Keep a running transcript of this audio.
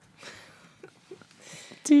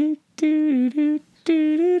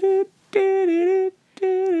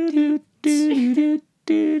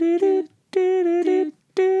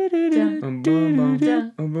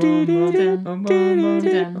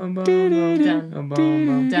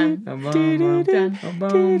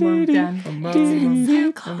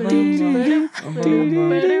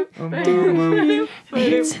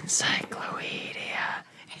It's encyclopedia.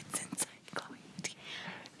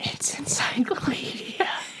 It's encyclopedia.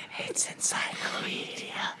 It's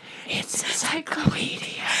encyclopedia. It's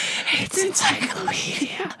encyclopedia. It's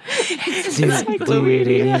encyclopedia. It's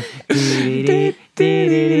encyclopedia. It's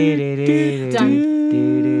encyclopedia.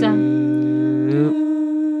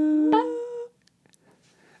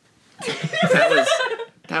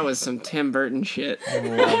 That was some Tim Burton shit. I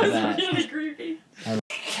love that. Really creepy.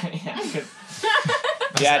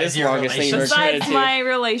 Yeah, it is the longest thing you've ever committed Besides to. my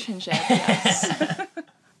relationship, yes.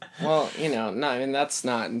 Well, I mean, that's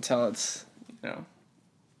not until it's,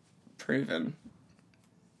 proven.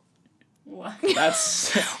 What?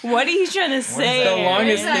 That's What are you trying to say? the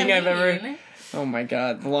longest What does thing that I've ever... mean? Oh my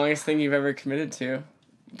god, the longest thing you've ever committed to.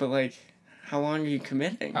 But, like, how long are you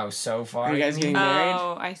committing? Oh, so far. Are you guys getting married?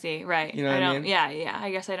 Oh, I see. Right. You know what I mean? Yeah. I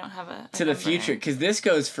guess I don't have a To the future, because this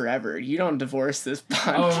goes forever. You don't divorce this bond.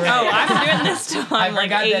 Oh, right. Oh, I'm doing this till I'm like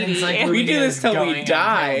forgot that 80. encyclopedia We do this is till we going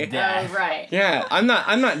die. until death. Oh, right. Yeah, I'm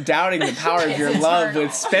not doubting the power of your It's love eternal.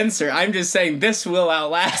 with Spencer. I'm just saying this will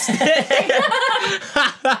outlast it.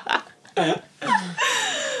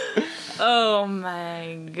 Oh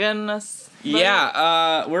my goodness.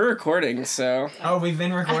 Yeah, we're recording, so Oh, we've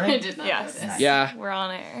been I recording? did not Yes. notice. yeah. We're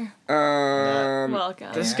on air.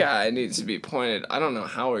 Welcome. This guy needs to be pointed. I don't know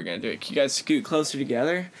how we're gonna do it. Can you guys scoot closer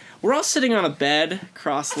together? We're all sitting on a bed,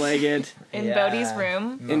 cross-legged, In Yeah. Bodhi's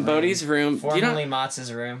room. in Bodhi's room. Formerly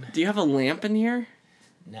Motz's room. Do you have a lamp in here?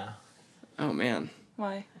 No. Oh man.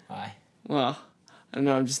 Why? Why? Well, I don't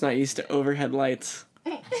know. I'm just not used to overhead lights.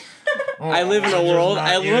 Oh, I live in a world.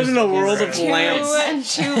 I live in a world of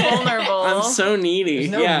lamps. Too vulnerable. I'm so needy. There's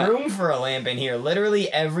no yeah. room for a lamp in here.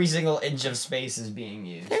 Literally every single inch of space is being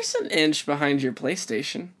used. There's an inch behind your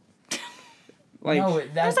PlayStation. Like, No,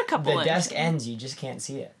 There's a couple the desk inches. ends. You just can't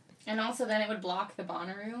see it. And also then it would block the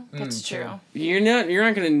Bonnaroo. That's true. you're not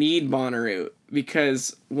gonna need Bonnaroo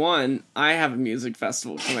because one, I have a music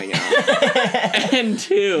festival coming out, and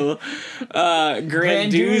two,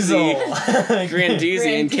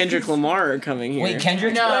 Grandoozy and Kendrick Lamar are coming here. Wait,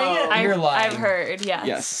 Kendrick's No. playing it? You're lying. I've heard, yes.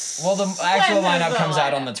 Yes. Well, the actual When does lineup the comes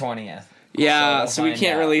out lineup? on the 20th. Yeah, So so we'll we find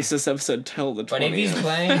can't out. release this episode till the 20th. But if he's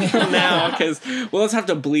playing... now, because let's have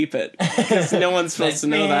to bleep it because no one's supposed to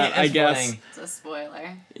know that. I guess. It's a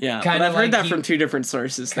spoiler. Yeah, Kinda but I've heard like that he- from two different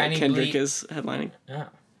sources that kinda Kendrick bleep- is headlining. Oh.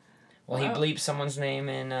 Well, he Wow. bleeped someone's name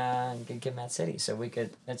in Good Kid, Mad City, so we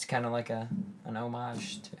could... That's kind of like an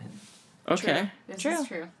homage to him. Okay. This True. is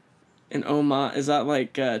true. And oma, is that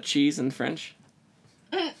like cheese in French?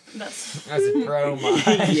 That's That's a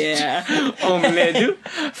fromage. Yeah. Omelette du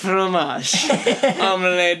fromage.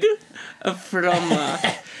 Omelette du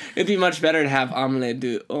fromage. It'd be much better to have omelette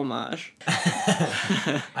du homage.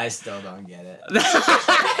 I still don't get it.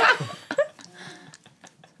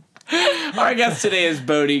 Our guest today is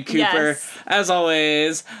Bohdi Cooper. Yes. As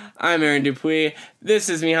always, I'm Aaron Dupuis. This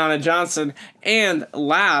is Mihana Johnson. And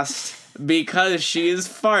last, because she is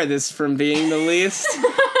farthest from being the least,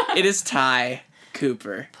 it is Tyhe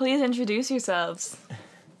Cooper. Please introduce yourselves.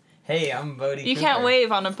 Hey, I'm Bohdi You Cooper. can't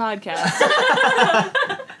wave on a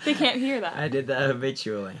podcast. They can't hear that. I did that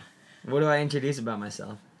habitually. What do I introduce about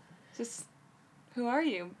myself? Just, who are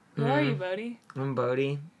you? Who are you, Bodhi? I'm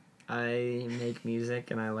Bohdi. I make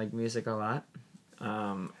music and I like music a lot.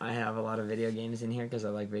 I have a lot of video games in here because I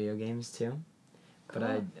like video games too. But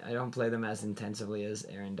Cool. I don't play them as intensively as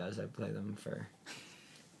Aaron does. I play them for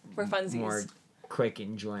funsies. more quick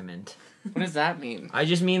enjoyment. What does that mean? I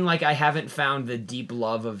just mean like I haven't found the deep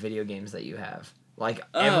love of video games that you have. Like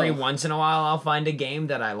every once in a while I'll find a game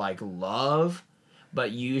that I like love,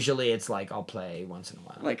 but usually it's like I'll play once in a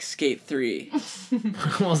while. Like Skate 3.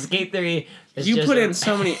 Well, Skate 3 is You just put a- in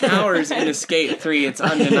so many hours into Skate 3, it's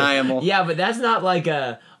undeniable. Yeah, but that's not like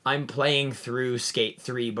a I'm playing through Skate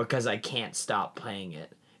 3 because I can't stop playing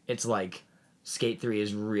it. It's like Skate 3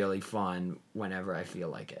 is really fun whenever I feel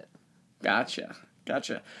like it. Gotcha.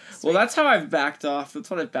 Well, that's how I've backed off. That's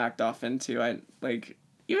what I've backed off into.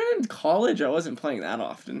 Even in college, I wasn't playing that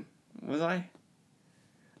often. Was I?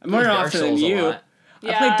 More Dark often than Souls a you. lot.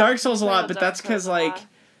 I played Dark Souls a lot, but Dark that's because, Souls a lot.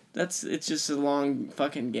 it's just a long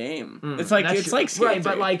fucking game. It's like That's Skate right, 3.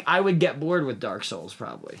 but like I would get bored with Dark Souls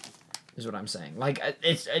probably. Is what I'm saying. Like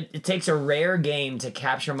it takes a rare game to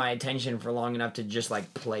capture my attention for long enough to just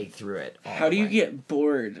like play through it. all How the do you way. get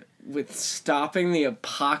bored with stopping the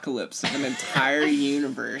apocalypse of an entire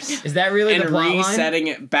universe. Is that really and the plot line? resetting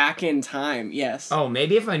it back in time. Yes. Oh,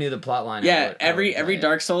 maybe if I knew the plot line. Yeah, I would every play it.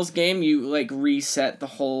 Dark Souls game, you like reset the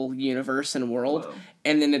whole universe and world, Whoa.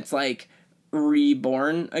 and then it's like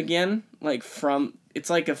reborn again. Like from it's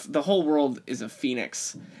like the whole world is a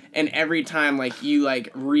phoenix, and every time like you like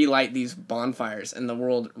relight these bonfires, and the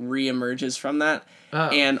world reemerges from that. Oh.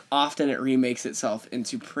 And often it remakes itself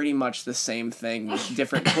into pretty much the same thing with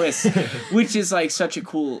different twists, which is like such a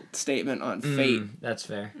cool statement on fate. That's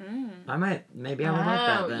fair. I might I would like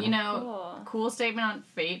that then. You know, cool statement on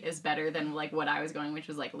fate is better than like what I was going, which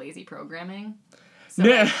was like lazy programming. So,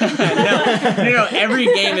 No, no, every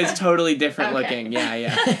game is totally different Okay. looking.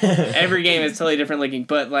 Yeah. Every game is totally different looking,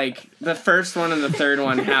 but like the first one and the third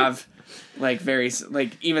one have like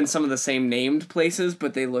like even some of the same named places,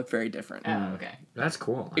 but they look very different. Oh, okay. That's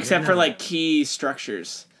cool. Except I for didn't know like key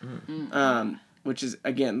structures, which is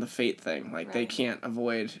again the fate thing. Like they Right. can't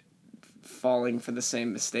avoid falling for the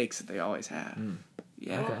same mistakes that they always have.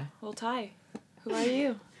 Yeah. Okay. Well, Ty, who are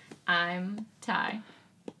you? I'm Tyhe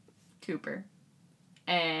Cooper,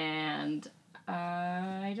 and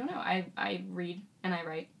I don't know. I read and I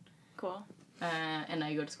write, Cool. and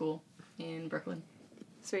I go to school in Brooklyn.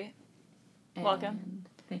 Sweet. And Welcome.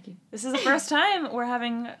 Thank you. This is the first time we're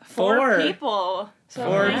having Four. four people. So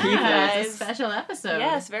Four yeah, people. It's a special episode.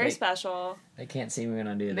 Yes, very Wait. special. They can't see me when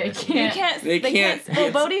I do They this. You can't. can't. They can't.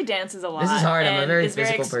 Well, Bohdi dances a lot. This is hard. I'm a and very is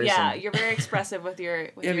physical person. Yeah, you're very expressive with your.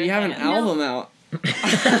 With Yeah, your but you have an hands. album out.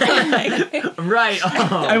 Right.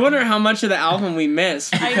 Oh. I wonder how much of the album we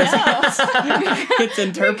missed. I know. It's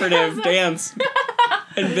interpretive dance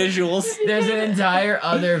and visuals. There's an entire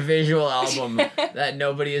other visual album that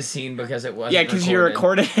nobody has seen because it wasn't. Yeah, because you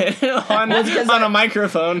recorded it on, Well, it's 'cause on a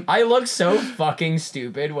microphone. I look so fucking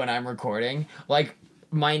stupid when I'm recording. Like,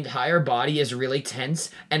 my entire body is really tense,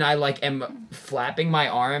 and I like am flapping my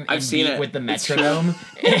arm I've in seen beat it. with the It's true. metronome.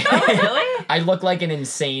 Oh, really? I look like an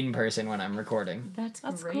insane person when I'm recording. That's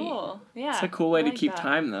That's great. cool. Yeah. It's a cool way I to like keep that.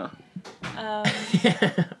 time, though.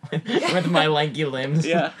 With my lanky limbs.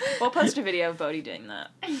 Yeah. We'll post a video of Bohdi doing that.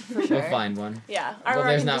 For sure. We'll find one. Yeah. Well, Or I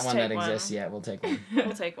there's can not just one take that exists yet. We'll take one.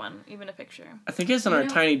 We'll take one, even a picture. I think it's on You our know-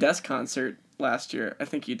 Tiny Desk concert last year. I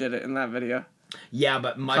think you did it in that video. Yeah,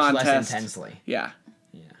 but much Contest. less intensely. Yeah.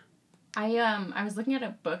 I was looking at a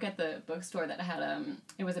book at the bookstore that had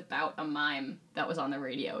it was about a mime that was on the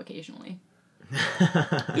radio occasionally.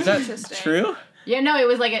 Is that Interesting. true? Yeah, no, it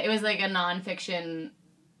was like a nonfiction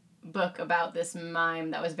book about this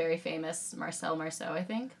mime that was very famous, Marcel Marceau, I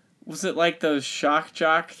think. Was it like those shock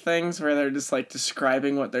jock things where they're just like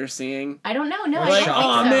describing what they're seeing? I don't know. No, I Like, don't shock think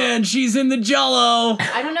oh so. man, she's in the jello.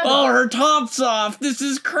 I don't know. Oh, her top's off. This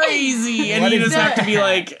is crazy. And What you is just have to be that?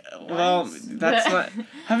 like, well, What? that's not.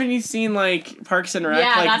 Haven't you seen like Parks and Rec,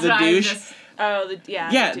 Yeah, like that's the what I was douche? just. Oh,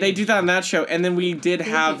 Yeah, they do that on that show, and then we did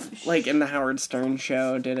have douche. like in the Howard Stern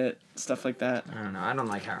show, did it stuff like that. I don't know. I don't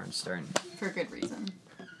like Howard Stern. For good reason.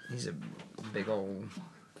 He's a big old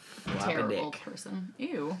floppy Terrible dick. person.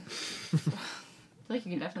 Ew. I feel like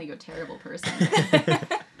you can definitely go terrible person. What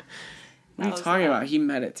are you was talking that. about? He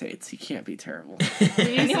meditates. He can't be terrible.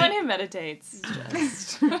 Anyone who meditates is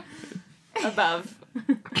just above.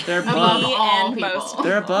 They're Above above. all and people. most.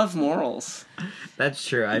 They're above morals. That's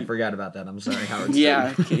true. I forgot about that. I'm sorry, Howard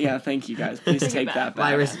Stern. Yeah, thank you guys. Please Take it take back. that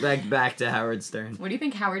My back. respect back to Howard Stern. What do you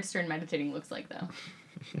think Howard Stern meditating looks like, though?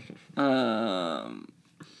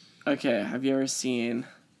 Okay, have you ever seen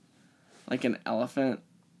like an elephant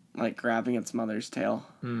like grabbing its mother's tail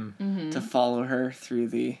Mm-hmm. to follow her through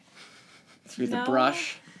the No.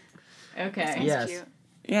 brush? Okay. Sounds Yes. cute.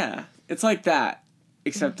 Yeah, it's like that,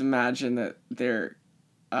 except imagine that they're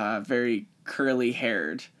very curly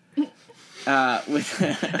haired. With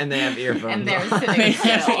And they have earphones. And they're on. sitting they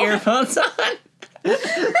have still. earphones on.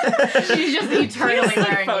 She's just eternally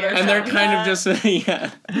wearing Photoshop. earphones. And they're kind of that. just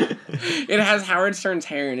yeah. It has Howard Stern's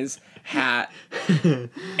hair in his hat,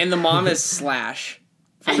 and the mom is Slash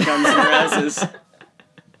from Guns N' Roses.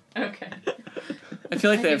 Okay. I feel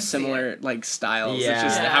like I they can have see similar like styles. It's Yeah,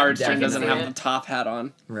 just that yeah, Howard Stern definitely. doesn't I have can the see top hat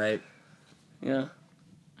on. Right. Yeah.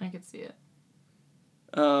 I could see it.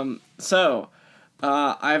 So,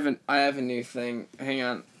 I have a new thing. Hang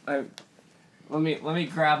on. Let me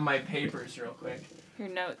grab my papers real quick. Your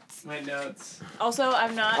notes. My notes. Also,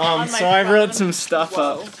 I'm not. on my So I wrote phone. some stuff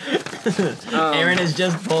Whoa. up. Aaron has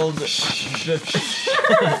just pulled the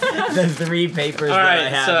 3 papers All that I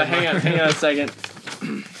right. have. So in my- hang on a second.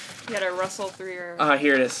 You gotta rustle through your.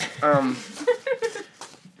 Here it is.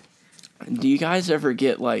 Do you guys ever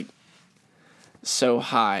get like so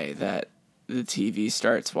high that the TV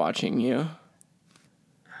starts watching you?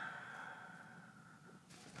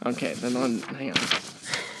 Okay, then hang on.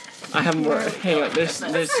 I have more. Hang on,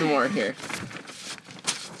 there's some more here.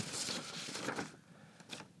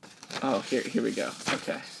 Oh, here we go.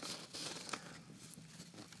 Okay.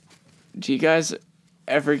 Do you guys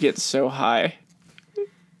ever get so high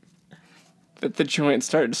that the joint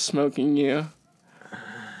started smoking you?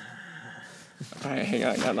 Alright, hang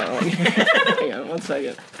on, I got another one here. Hang on, 1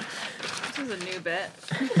 second. This is a new bit.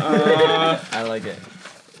 I like it.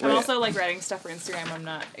 I'm also like writing stuff for Instagram. I'm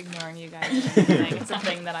not ignoring you guys or anything. It's a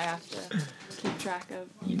thing that I have to keep track of.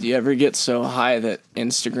 Do you ever get so high that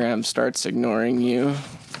Instagram starts ignoring you?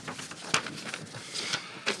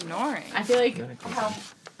 Ignoring? I feel like how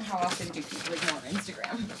often do people ignore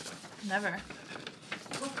Instagram? Never.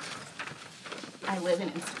 I live in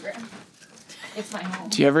Instagram. It's my home.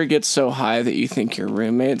 Do you ever get so high that you think your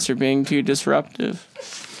roommates are being too disruptive?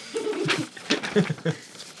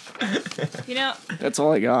 You know, That's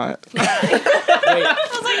all I got. Wait, I was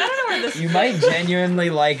like, I don't know where this you might genuinely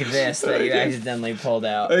like this that you accidentally pulled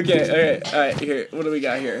out. Okay, alright, here. What do we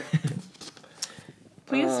got here?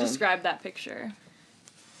 Please describe that picture.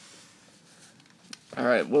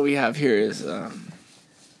 Alright, what we have here is,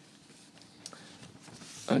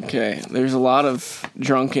 okay, there's a lot of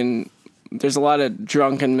drunken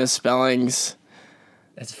misspellings.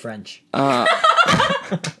 That's French.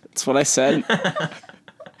 That's what I said.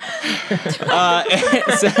 It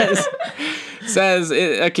says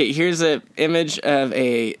okay, here's an image of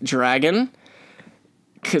a dragon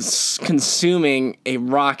consuming a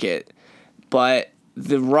rocket, but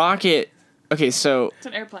the rocket, okay, so It's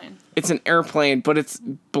an airplane. it's an airplane, but it's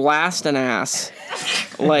blasting ass.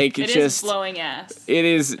 Like It just is blowing ass. it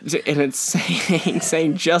is, and it's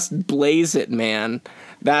saying just blaze it, man.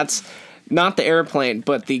 That's not the airplane,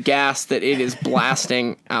 but the gas that it is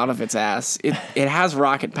blasting out of its ass. It has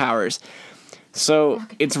rocket powers. So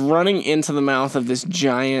it's running into the mouth of this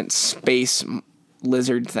giant space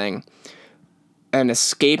lizard thing and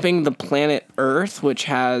escaping the planet Earth, which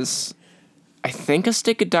has, I think, a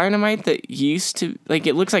stick of dynamite that used to, like,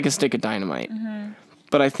 it looks like a stick of dynamite. Mm-hmm.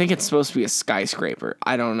 But I think it's supposed to be a skyscraper.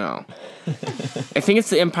 I don't know. I think it's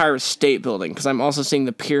the Empire State Building, because I'm also seeing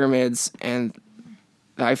the pyramids and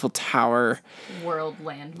the Eiffel Tower. World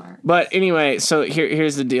landmark. But anyway, so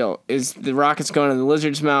here's the deal. Is the rocket's going in the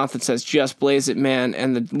lizard's mouth. It says, just blaze it, man.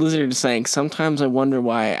 And the lizard is saying, sometimes I wonder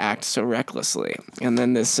why I act so recklessly. And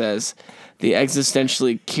then this says, the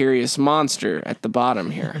existentially curious monster at the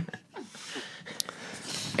bottom here.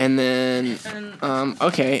 And then,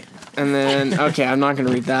 okay. And then, okay, I'm not going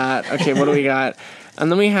to read that. Okay, what do we got?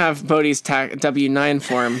 And then we have Bohdi's W-9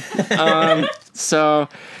 form. So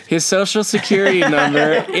his social security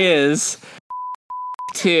number is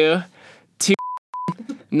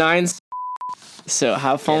 229. So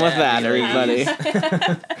have fun with that, everybody.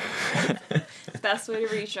 Best way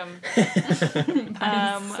to reach him.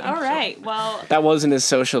 All right. Well, That wasn't his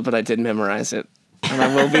social, but I did memorize it. And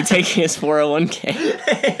I will be taking his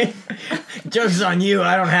 401k. Joke's on you,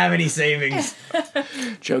 I don't have any savings.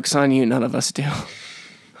 Joke's on you, none of us do.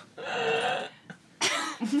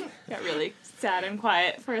 got really sad and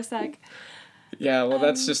quiet for a sec. Yeah, well,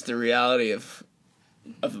 that's just the reality of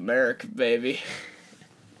America, baby.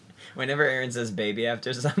 Whenever Aaron says baby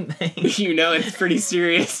after something. You know it's pretty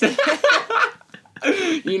serious.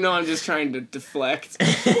 You know I'm just trying to deflect.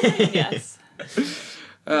 Yes.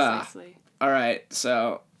 Precisely. All right,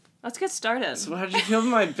 so Let's get started. how did you feel about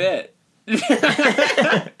my bit?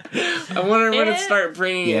 I wonder when to start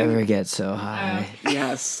bringing You in. ever get so high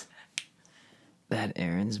Yes. that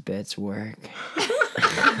Aaron's bits work?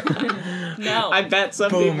 No. I bet some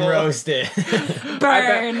Boom, people. roasted.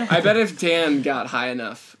 Burn. I bet if Dan got high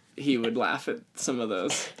enough, he would laugh at some of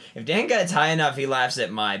those. If Dan gets high enough, he laughs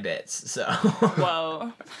at my bits, so.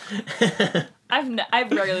 Whoa. I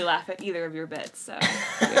rarely laugh at either of your bits, so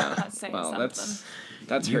Yeah. that's saying Well, something.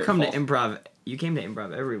 that's You come to hurtful. improv. You came to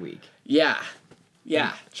improv every week. Yeah.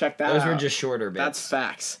 Check that out. Those were just shorter bits. That's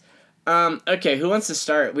facts. Okay, who wants to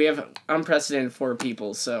start? We have unprecedented 4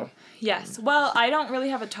 people, so. Yes. Well, I don't really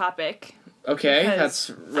have a topic. Okay, because that's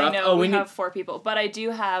rough. I know we need have 4 people, but I do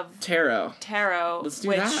have tarot. which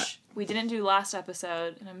that. we didn't do last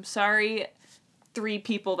episode, and I'm sorry, 3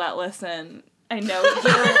 people that listen. I know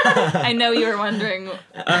you were wondering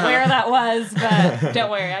where that was, but don't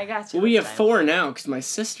worry, I got you. Well, we this have time. 4 now, because my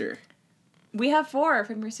sister. We have 4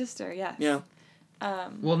 from your sister. Yes. Yeah.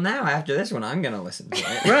 Well, now after this one, I'm gonna listen to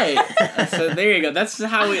it. Right. So there you go. That's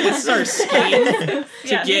how we. This is our scheme to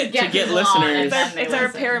Yes. get people listeners. on and then It's they our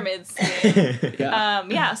listen. pyramid scheme.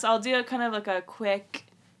 Yeah. So I'll do a kind of like a quick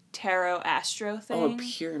tarot astro thing. Oh, a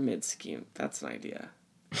pyramid scheme. That's an idea.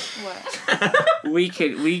 What? We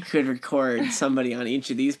could record somebody on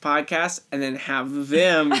each of these podcasts and then have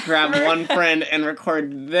them grab one friend and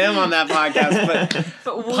record them on that podcast,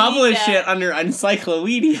 but we publish it under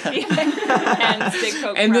Encyclopedia. And Stick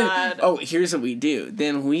Poke And Prod. then, here's what we do.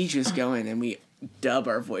 Then we just go in and we dub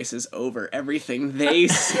our voices over everything they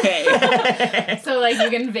say. So, like, you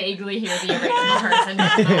can vaguely hear the original person,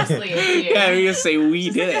 but mostly it's you. Yeah, we just say we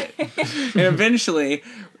did it. And eventually,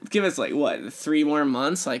 give us, 3 more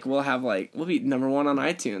months, we'll be number 1 on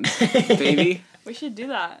iTunes, baby. We should do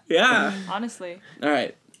that. Yeah. Honestly. All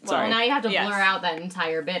right. Well, Sorry. now you have to Yes. blur out that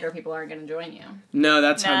entire bit or people aren't going to join you. No,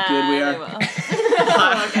 that's how good we They are. will.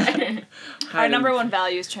 Okay. Our number 1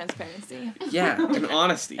 value is transparency Yeah, and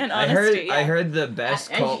honesty. and I honesty. heard I heard the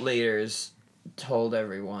best I- cult leaders told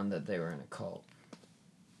everyone that they were in a cult.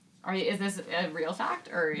 Is this a real fact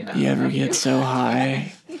or? You ever get so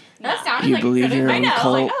high? That sounded You like believe it could've you're been- I know.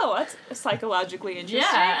 cult. Like, oh, that's psychologically interesting.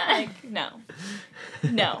 Yeah. Like,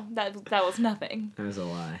 no, that was nothing. It was a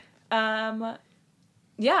lie.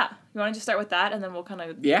 Yeah. You want to just start with that, and then we'll kind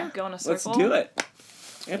of go in a circle. Let's do it.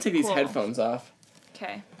 I gotta take these Cool. headphones off.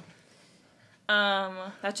 Okay.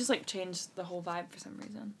 That just changed the whole vibe for some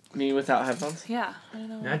reason. Me without headphones? Yeah, I don't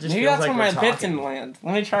know. That just Maybe feels that's like where we're my bit talking. didn't land.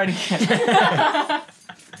 Let me try it again.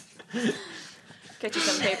 Get you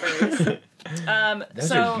some papers. Those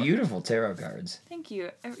so are beautiful tarot cards. thank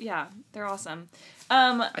you. Yeah, they're awesome.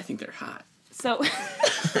 I think they're hot. So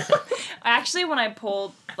actually, when I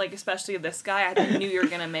pulled especially this guy, I knew you were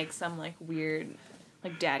gonna make some weird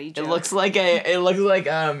daddy joke. It looks like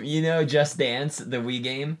Just Dance, the Wii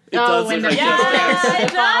game. It does when look the- like Yeah, this.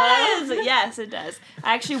 it does. Yes, it does.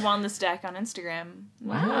 I actually won this deck on Instagram.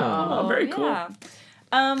 Wow. Oh, very cool. Yeah.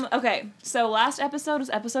 Okay, so last episode was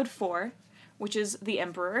episode 4, which is the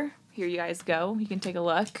Emperor. Here you guys go. You can take a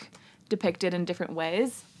look. Depicted in different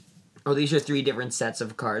ways. Oh, these are 3 different sets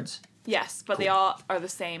of cards. Yes, but they all are the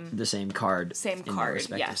same. The same card. Same in their card,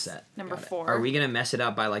 respective yes. set. Number Got it. 4. Are we gonna mess it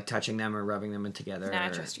up by touching them or rubbing them together? Nah, I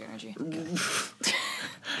or- trust your energy.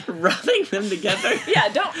 Rubbing them together? Yeah,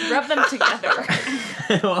 don't rub them together.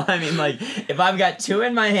 Well, I mean, if I've got 2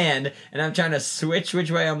 in my hand and I'm trying to switch which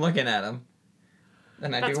way I'm looking at them,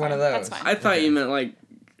 then I That's do one of fine, those. that's fine. I thought you meant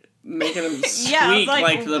making them squeak Yeah, I was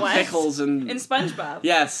like, the what? pickles and... In SpongeBob.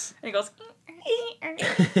 Yes. And he goes.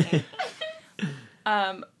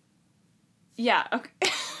 Yeah. Okay.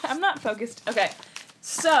 I'm not focused. Okay.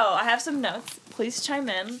 So I have some notes. Please chime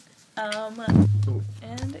in.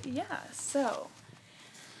 And yeah. So.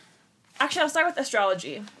 Actually, I'll start with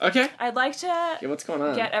astrology. Okay. I'd like to Yeah, what's going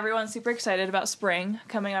on? get everyone super excited about spring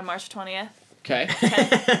coming on March 20th. Okay.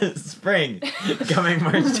 Spring, coming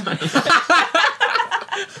March 20th.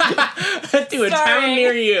 To a town Starring-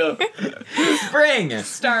 near you. Spring!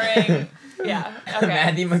 Starring. Yeah. Okay.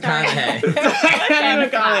 Matthew McConaughey.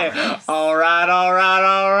 All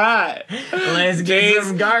right. Let's get Days-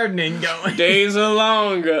 some gardening going. Days are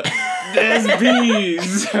longer. There's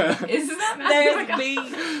bees. Is that There's Matthew B.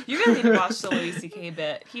 You guys need to watch the Louis C.K.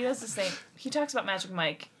 bit. He does the same. He talks about Magic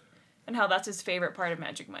Mike and how that's his favorite part of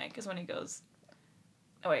Magic Mike is when he goes.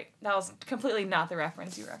 Oh wait, that was completely not the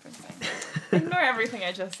reference you referencing. Ignore everything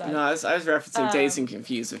I just said. No, I was referencing Dazed and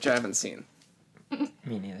Confused, which I haven't seen. Me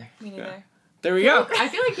neither. Me neither. There we go. I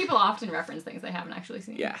feel like people often reference things they haven't actually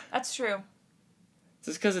seen. Yeah. That's true.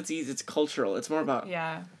 Just because it's easy, it's cultural. It's more about...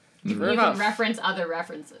 Yeah. It's more You about... can reference other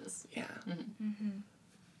references. Yeah.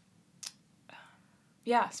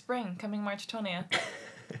 Yeah, spring coming March 20th.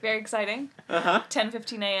 Very exciting.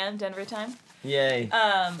 10:15 a.m. Denver time. Yay.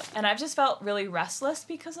 And I've just felt really restless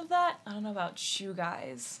because of that. I don't know about you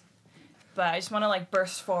guys, but I just want to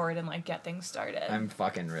burst forward and get things started. I'm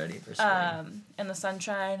fucking ready for spring. And the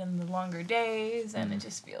sunshine and the longer days, and it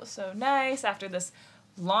just feels so nice after this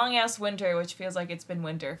long ass winter, which feels like it's been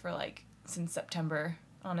winter for since September,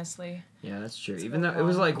 honestly. Yeah, that's true. It's Even been though it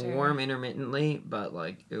was long winter. warm intermittently, but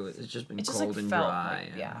it's just been It just cold and felt dry.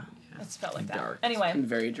 and, yeah, it's felt like that. dark. Anyway, And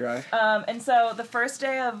very dry. and so the first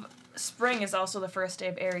day of spring is also the first day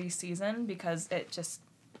of Aries season because it just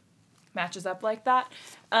matches up like that.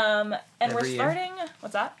 And Every we're year? starting.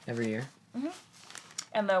 What's that? Every year.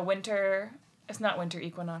 And the winter. It's not winter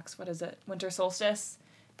equinox. What is it? Winter solstice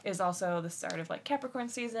is also the start of Capricorn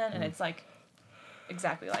season, and it's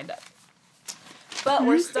exactly lined up. But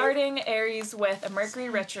we're starting Aries with a Mercury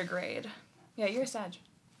retrograde. Yeah, you're a Sag. Is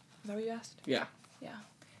that what you asked? Yeah. Yeah.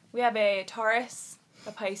 We have a Taurus,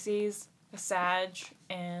 a Pisces, a Sag,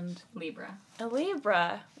 and Libra. a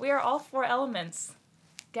Libra. We are all 4 elements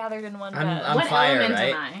gathered in one bed. I'm What fire, element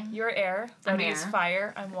right? am I? You're air, I'm Bodhi is air.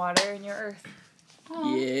 fire, I'm water, and you're earth.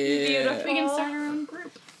 Oh, Yeah. Beautiful. we can start our own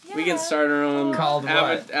group. We can start our own Called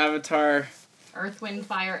what? avatar Earth, wind,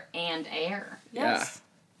 fire, and air. Yes.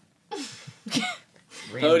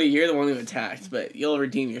 Bohdi, you're the one who attacked, but you'll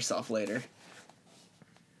redeem yourself later.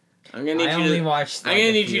 I'm gonna need I you only to. watched. I'm Like, gonna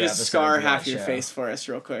a need few you to episodes scar of half that your show. face for us,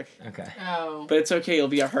 real quick. Okay. Oh. But it's okay. You'll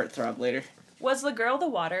be a heartthrob later. Was the girl the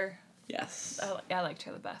water? Yes. I liked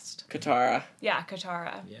her the best. Katara. Yeah,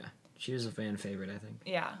 Katara. Yeah, she was a fan favorite, I think.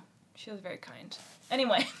 Yeah, she was very kind.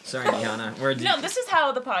 Anyway. Sorry, Mihana. We're No, this is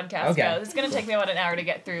how the podcast Okay. goes. It's going to take me about an hour to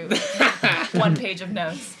get through 1 page of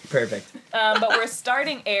notes. perfect. But we're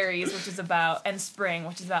starting Aries, which is about, and Spring,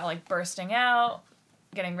 which is about, like, bursting out,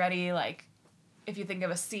 getting ready. Like, if you think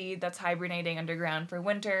of a seed that's hibernating underground for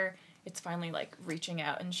winter, it's finally, like, reaching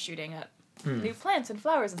out and shooting up new plants and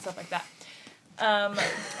flowers and stuff like that.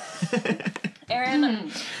 Aaron...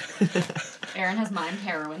 Aaron has mimed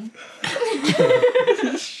heroin.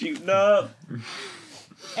 Shooting up.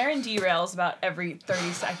 Aaron derails about every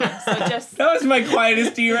 30 seconds, so just... That was my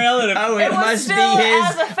quietest derail. Oh, it was must be still his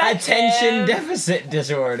as effective. attention deficit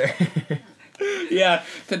disorder. Yeah,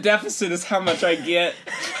 the deficit is how much I get.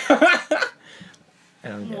 I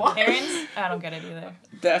don't get What? Aaron's... I don't get it either.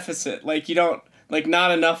 Deficit, like you don't, like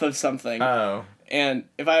not enough of something. it. Oh. And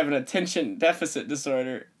if I have an attention deficit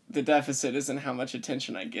disorder, the deficit isn't how much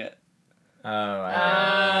attention I get. Oh.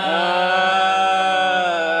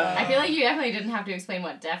 I feel like you definitely didn't have to explain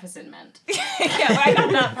what deficit meant. Yeah, but I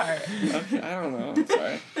got that part. Okay, I don't know. I'm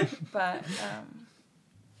sorry. But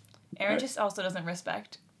Aaron just also doesn't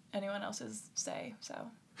respect anyone else's say, so.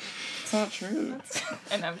 It's not true.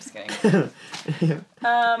 And I'm just kidding.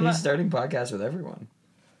 He's starting podcasts with everyone.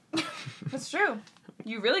 It's true.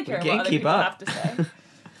 You really care We what can't other keep people up. have to say.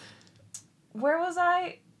 Where was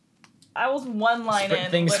I? I was one line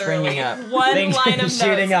in, Things literally. springing up. One Things line of notes.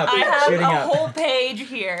 shooting up, I have shooting a up. whole page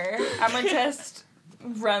here. I'm gonna just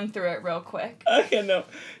run through it real quick. Okay, no.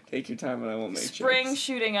 Take your time and I won't make Spring jokes.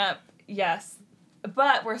 shooting up, yes.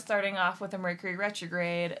 But we're starting off with a Mercury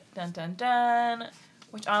retrograde, dun dun dun,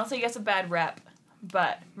 which honestly gets a bad rep.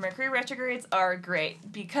 But Mercury retrogrades are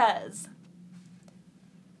great because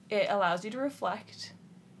it allows you to reflect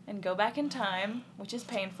and go back in time, which is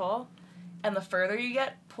painful. And the further you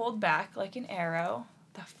get pulled back like an arrow,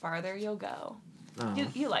 the farther you'll go. Oh.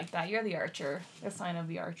 You like that. You're the archer, the sign of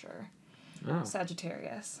the archer. Oh.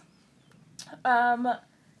 Sagittarius.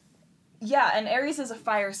 Yeah, and Aries is a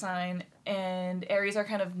fire sign, and Aries are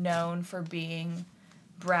kind of known for being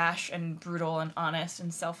brash and brutal and honest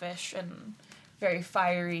and selfish and very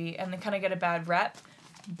fiery, and they kind of get a bad rep.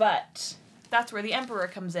 But that's where the Emperor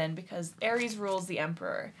comes in, because Aries rules the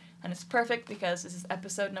Emperor. And it's perfect because this is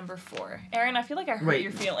episode number 4. Aaron, I feel like I hurt Wait.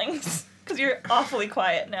 your feelings. Because you're awfully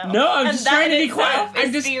quiet now. No, I'm and just trying to be quiet. I'm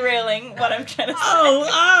I'm just just- derailing what I'm trying to say.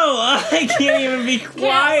 I can't even be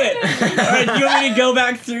quiet. Alright, do you want me to go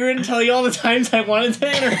back through and tell you all the times I wanted to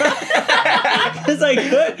interrupt? Because I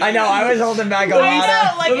could. I know, I was holding back a I lot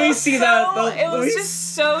know, of... like, Let it me was see so, that. it Let was me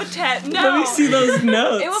just so tense. No. Let me see those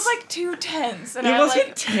notes. It was, like, too tense. And It I, wasn't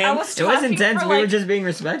like, tense. I was It was talking intense, for, we were like, just being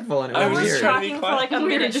respectful, and it I was was weird. trying to be talking for, quiet. like, a We were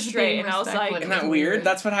minute just straight, being and I was like... respectful. Isn't that weird?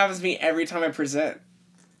 That's what happens to me every time I present.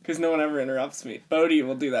 Because no one ever interrupts me. Bohdi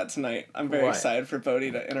will do that tonight. I'm very What? excited for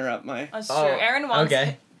Bohdi to interrupt my... That's true. Oh, Aaron wants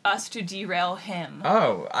okay. us to derail him.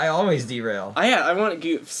 Oh, I always derail. I want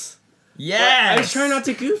goofs. Yes! I was trying not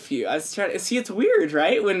to goof you. I was trying to... See, it's weird,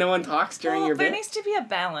 right? When no one talks during Well, your there bit. needs to be a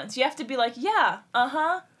balance. You have to be like, yeah,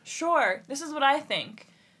 sure, this is what I think.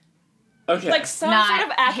 Okay. Like some Not sort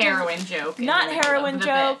of active... heroin joke. in Not the middle heroin of the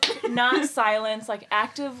joke, bit. not silence, like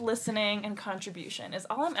active listening and contribution is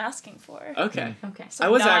all I'm asking for. Okay. Okay. Some I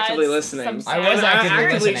was nods, actively listening. some I was sounds. actively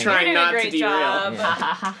actively listening. trying You're not doing a to great derail.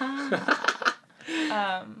 job.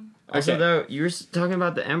 Yeah. Also, Okay. though, you were talking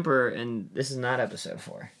about the Emperor, and this is not episode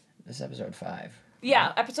 4. This is episode 5.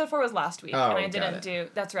 Yeah, episode 4 was last week, Oh, and I got didn't it. do...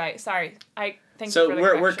 That's right, sorry. Thank you So for the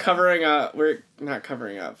we're correction. covering up. We're not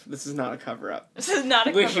covering up. This is not a cover up. This is not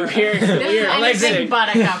a We're cover-up. This is we're anything listening.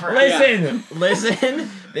 but a cover. Listen! Listen!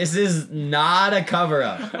 This is not a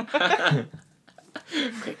cover-up.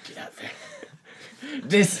 Quick, get out there.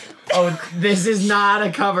 This is not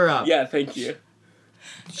a cover-up. Yeah, thank you.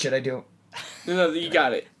 Should I do... No, you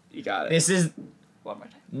got it. You got it. This is One more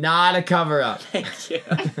time. not a cover-up. Thank you.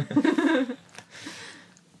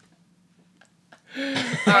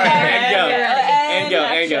 All right, and go.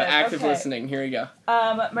 And go. action. Active Okay. listening. Here we go.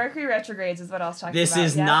 Mercury retrogrades is what I was talking This about.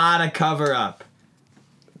 is yeah? not a cover-up.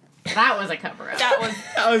 That was a cover up. That was...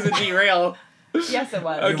 That was a derail. Yes, it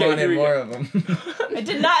was. Okay, You here wanted we go. more of them. I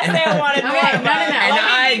did not say I wanted more. Okay, no, no, no. Let And me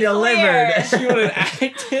I be delivered. clear. You wanted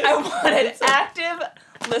active? I wanted active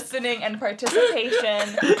listening and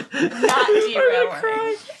participation, not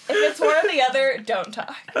derailing. If it's one or the other, don't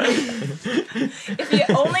talk. If you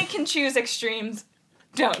only can choose extremes,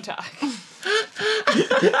 don't talk.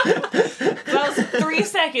 That was 3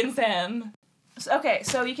 seconds in. Okay,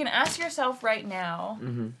 so you can ask yourself right now.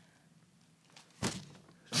 Mm-hmm.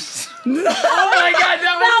 Oh my god,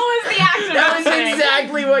 That was the action. that was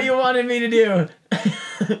exactly what you wanted me to do.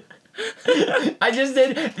 I just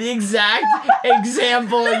did the exact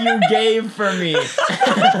example you gave for me.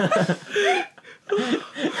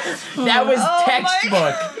 That was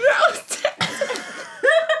textbook.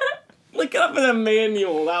 Look it up in a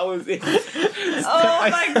manual. That was it. Oh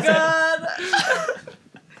my god.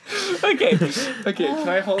 Okay. Can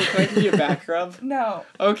I give you a back rub? No.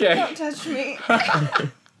 Okay. Don't touch me.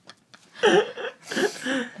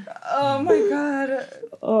 Oh my god.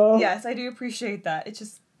 Yes, I do appreciate that. It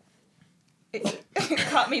just it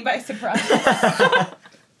caught me by surprise.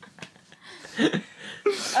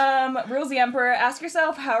 Rules the Emperor. Ask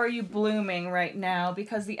yourself, how are you blooming right now?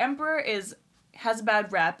 Because the Emperor has a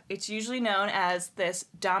bad rep. It's usually known as this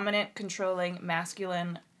dominant, controlling,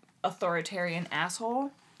 masculine, authoritarian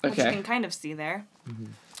asshole, which you can kind of see there. Mm-hmm.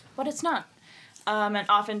 But it's not. And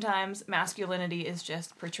oftentimes, masculinity is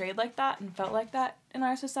just portrayed like that and felt like that in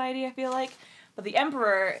our society, I feel like. But the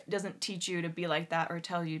Emperor doesn't teach you to be like that or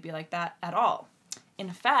tell you to be like that at all. In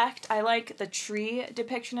fact, I like the tree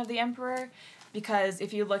depiction of the Emperor because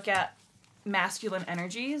if you look at masculine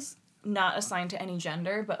energies, not assigned to any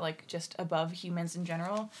gender, but like just above humans in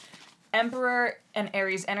general, Emperor and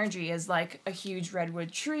Aries energy is like a huge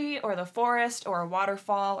redwood tree or the forest or a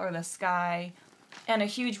waterfall or the sky. And a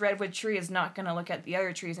huge redwood tree is not going to look at the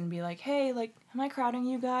other trees and be like, hey, like, am I crowding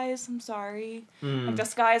you guys? I'm sorry. Like, the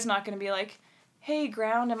sky is not going to be like, hey,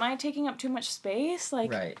 ground, am I taking up too much space?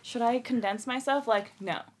 Like, should I condense myself? Like,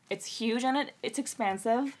 no. It's huge and it's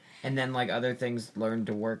expansive. And then, like, other things learn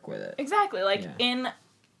to work with it. Exactly. Like, in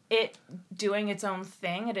it doing its own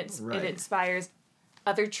thing, it inspires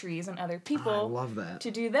other trees and other people I love that.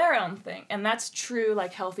 to do their own thing. And that's true,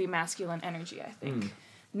 like, healthy masculine energy, I think.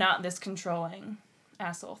 Not this controlling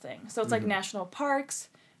asshole thing. So it's like national parks,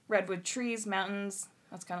 redwood trees, mountains.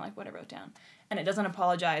 That's kind of like what I wrote down. And it doesn't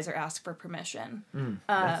apologize or ask for permission.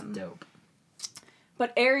 That's dope.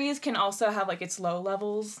 But Aries can also have, like, its low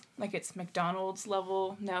levels. Like, its McDonald's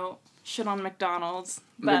level. No, shit on McDonald's.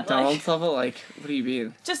 But McDonald's level? Like, what do you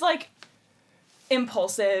mean? Just, like,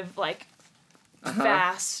 impulsive, like,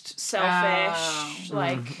 fast, selfish,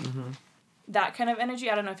 that kind of energy.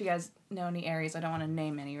 I don't know if you guys know any Aries. I don't want to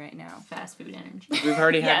name any right now. Fast food energy. We've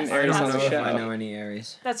already had an Aries on the I don't know show. if I know any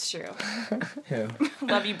Aries. That's true. Who?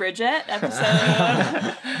 Love You, Bridget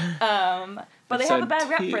episode. But they have a bad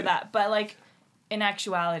rep 2. for that. But, like, in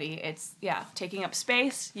actuality, it's, taking up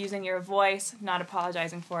space, using your voice, not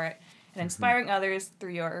apologizing for it, and inspiring others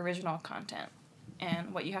through your original content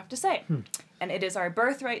and what you have to say. And it is our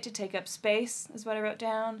birthright to take up space, is what I wrote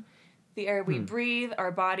down. The air we breathe,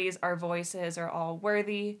 our bodies, our voices are all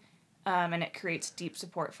worthy, and it creates deep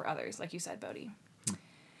support for others, like you said, Bohdi.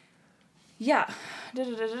 Yeah.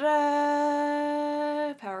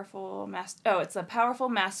 Powerful it's a powerful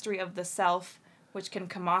mastery of the self, which can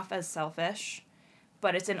come off as selfish,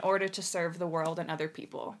 but it's in order to serve the world and other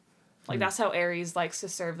people. Like, that's how Aries likes to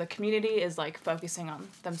serve the community, is, like, focusing on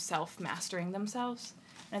themselves, mastering themselves.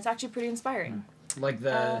 And it's actually pretty inspiring. Like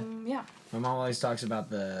the... My mom always talks about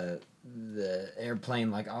the airplane,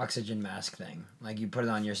 like, oxygen mask thing. Like, you put it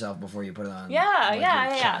on yourself before you put it on your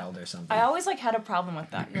child or something. I always, like, had a problem with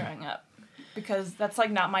that growing up. Because that's, like,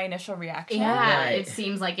 not my initial reaction. Yeah, it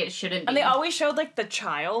seems like it shouldn't be. And they always showed, like, the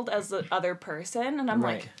child as the other person, and I'm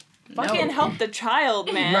like, fucking help the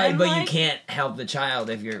child, man. Right, but like, you can't help the child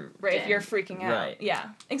if you're... Right, if you're freaking out. Right. Yeah,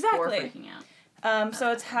 exactly. Or freaking out.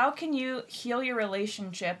 So it's how can you heal your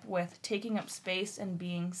relationship with taking up space and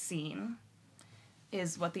being seen,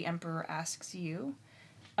 is what the Emperor asks you.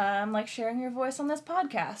 Like sharing your voice on this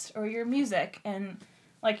podcast or your music, and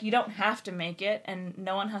like, you don't have to make it, and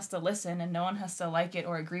no one has to listen, and no one has to like it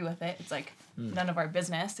or agree with it. It's like none of our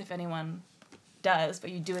business if anyone does,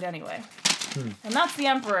 but you do it anyway. And that's the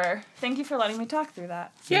Emperor. Thank you for letting me talk through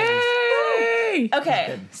that. Yay!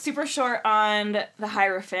 Okay, super short on the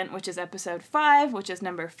Hierophant, which is episode 5, which is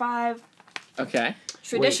number 5. Okay.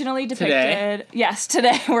 Traditionally depicted. Today? Yes,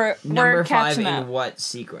 today we're Number 5 catching up. in what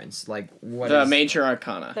sequence? Like, what The is... major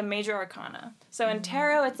arcana. The major arcana. So in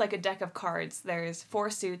tarot, it's like a deck of cards. There's 4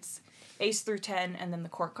 suits, ace through 10, and then the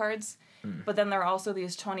court cards. But then there are also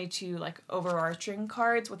these 22 like overarching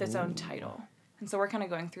cards with its own title. And so we're kind of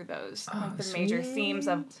going through those, like the major themes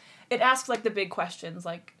of. It asks like the big questions,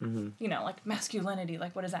 like you know, like masculinity,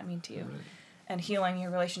 like what does that mean to you? and healing your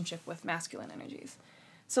relationship with masculine energies.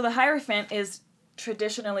 So the Hierophant is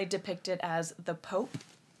traditionally depicted as the Pope.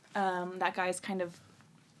 That guy's kind of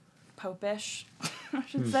popish, I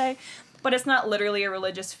should say. But it's not literally a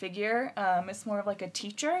religious figure. It's more of like a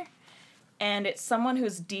teacher. And it's someone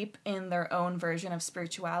who's deep in their own version of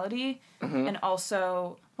spirituality. And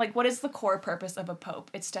also, like, what is the core purpose of a pope?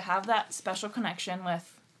 It's to have that special connection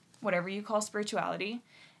with whatever you call spirituality,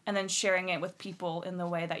 and then sharing it with people in the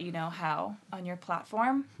way that you know how on your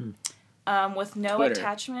platform. With no Twitter.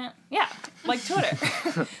 Attachment. Yeah, like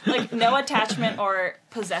Twitter. Like, no attachment or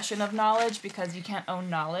possession of knowledge, because you can't own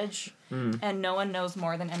knowledge. And no one knows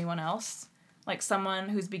more than anyone else. Like, someone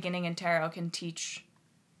who's beginning in tarot can teach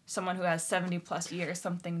someone who has 70 plus years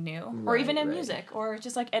something new, or even in music, or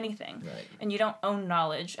just like anything. And you don't own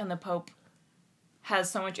knowledge, and the Pope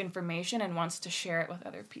has so much information and wants to share it with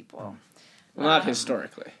other people. Well, not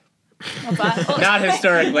historically. What's that? Oh, Not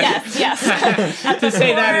historically. yes. To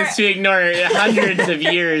say that is to ignore hundreds of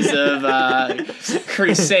years of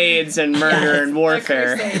crusades and murder and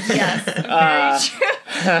warfare. Crusades, yes. Very true.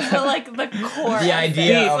 But like the core. The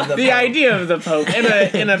idea of the The Pope. idea of the Pope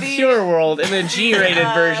in a pure world, in a G-rated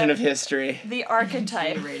version of history. The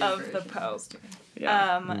archetype of the Pope.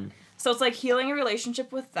 So it's like healing your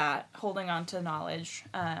relationship with that, holding on to knowledge,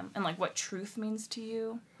 and like what truth means to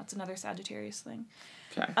you. That's another Sagittarius thing.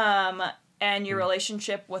 Okay. And your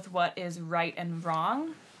relationship with what is right and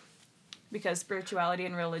wrong, because spirituality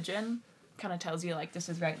and religion kind of tells you, like, this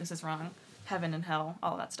is right, this is wrong, heaven and hell,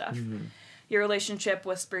 all that stuff. Your relationship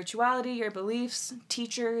with spirituality, your beliefs,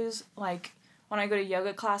 teachers, like, when I go to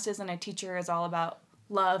yoga classes and a teacher is all about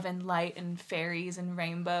love and light and fairies and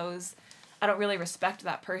rainbows, I don't really respect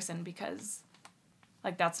that person, because,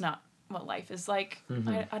 like, that's not what life is like,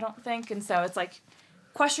 I don't think. And so it's like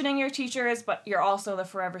questioning your teachers, but you're also the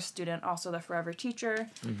forever student, also the forever teacher.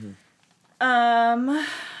 And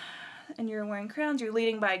you're wearing crowns. You're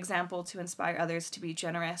leading by example to inspire others to be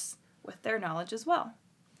generous with their knowledge as well.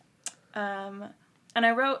 And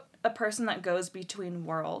I wrote a person that goes between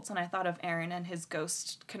worlds, and I thought of Aaron and his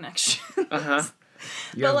ghost connection.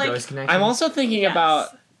 You have like, ghost connection? I'm also thinking about,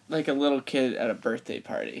 like, a little kid at a birthday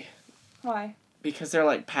party. Why? Because they're,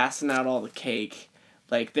 like, passing out all the cake.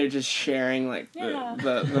 Like, they're just sharing, like, Yeah.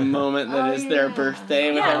 the moment that is their birthday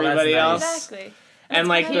with Yeah, everybody that's nice. else. Exactly. And,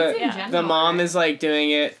 like, Kids in general, the mom right? is, like,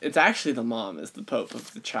 doing it. It's actually the mom is the Pope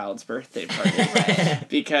of the child's birthday party.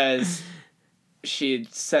 Because she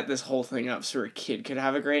set this whole thing up so her kid could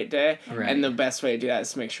have a great day. Right. And the best way to do that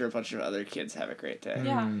is to make sure a bunch of other kids have a great day.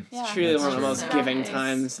 Yeah. It's truly one of the true. most giving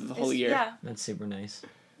times of the whole year. Yeah, That's super nice.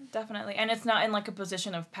 definitely. And it's not in, like, a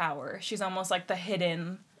position of power. She's almost like the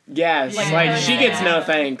hidden. Yes, Like, like, she gets yeah. no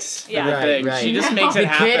thanks for Yeah. the Right, thing. right. She just makes The it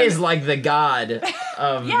happen. kid is like the god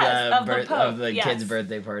of Yes, of the the Pope, yes. kid's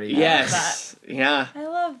birthday party. Yes. Yeah. I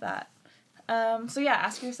love that. So yeah,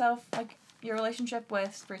 ask yourself, like, your relationship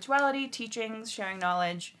with spirituality, teachings, sharing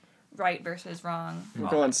knowledge, right versus wrong. We're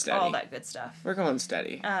going steady. All that good stuff. We're going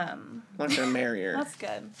steady. Um, Much to marry her. that's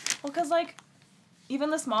good. Well, because, like, even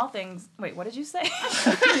the small things. Wait, what did you say? Yeah.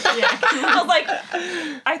 I was like,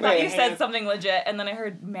 I thought Wait, you hang said on. something legit, and then I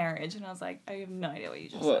heard marriage, and I was like, I have no idea what you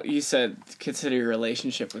just Well, said. you said consider your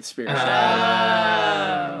relationship with spirituality.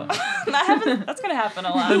 That happens. That's gonna happen a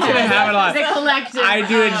lot. That's gonna happen a lot. It's a collective. I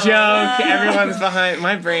do a joke. Everyone's behind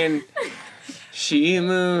my brain. She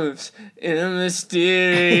moves in a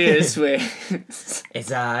mysterious way. It's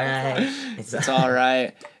alright. It's all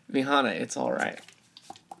right, Mihana. It's all right.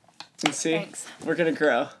 And see, Thanks. we're gonna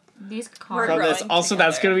grow These We're cards. from this. growing Also,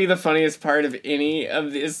 that's together. gonna be the funniest part of any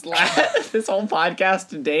of this this whole podcast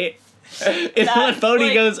to date. Is when Bodhi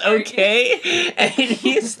like, goes okay, and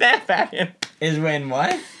you snap at him. Is when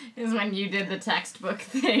what? Is when you did the textbook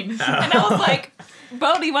thing. And I was like,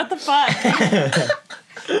 Bodhi, what the fuck?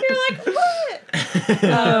 You're like, what?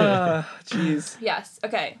 Jeez. Yes.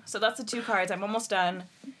 Okay. So that's the 2 cards. I'm almost done.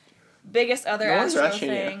 Biggest other No one's astro rushing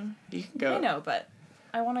you. thing. You can go. I know, but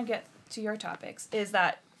I want to get to your topics. Is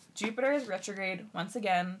that Jupiter is retrograde once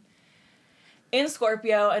again in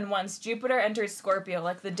Scorpio, and once Jupiter enters Scorpio,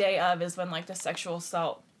 like the day of is when, like, the sexual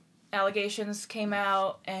assault allegations came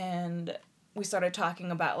out, and we started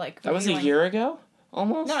talking about, like, That was a reviewing- year ago,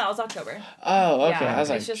 almost. No, it was October. Oh, okay. Yeah, I was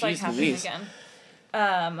like, it's just, geez like, happening Louise.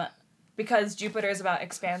 again. Because Jupiter is about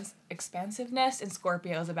expansiveness, and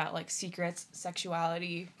Scorpio is about, like, secrets,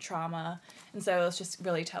 sexuality, trauma, and so it's just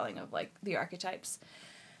really telling of, like, the archetypes.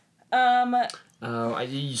 So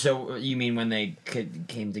you mean when they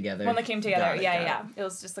came together? When they came together, Got it, got yeah. It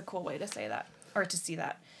was just a cool way to say that, or to see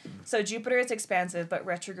that. So Jupiter is expansive, but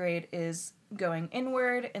retrograde is going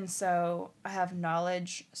inward, and so I have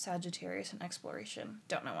knowledge, Sagittarius, and exploration.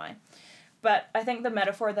 Don't know why. But I think the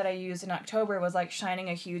metaphor that I used in October was like shining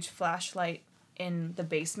a huge flashlight in the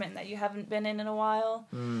basement that you haven't been in a while.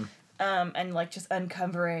 And like just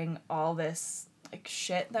uncovering all this like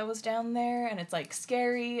shit that was down there. And it's like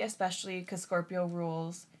scary, especially because Scorpio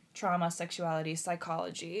rules trauma, sexuality,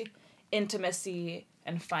 psychology, intimacy,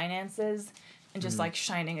 and finances. And just like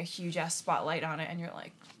shining a huge ass spotlight on it. And you're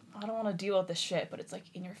like, I don't want to deal with this shit, but it's like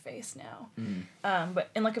in your face now. But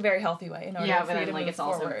in like a very healthy way. In order Yeah, for but you then to like move it's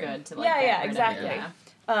also forward. good to like Yeah, get rid of it, exactly.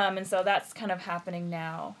 yeah. And so that's kind of happening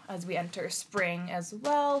now as we enter spring as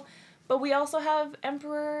well. But we also have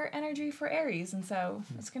Emperor energy for Aries, and so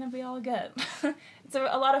it's going to be all good. It's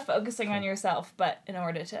a lot of focusing on yourself, but in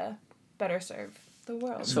order to better serve the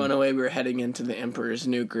world. So in a way, we're heading into the Emperor's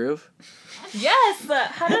New Groove. Yes!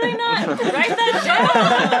 How did I not write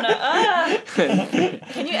that down?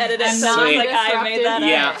 Can you edit it I'm so not it's like I made that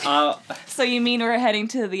Yeah, up? So you mean we're heading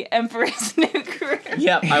to the Emperor's New Groove?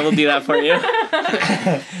 Yep, I will do that for you.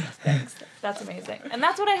 Thanks. That's amazing. And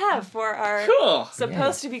that's what I have for our Cool.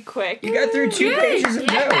 supposed to be quick. You got through 2 pages of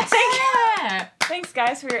notes. Yeah. Thanks,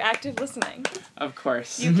 guys, for your active listening. Of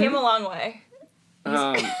course. You came a long way.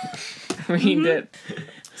 We did.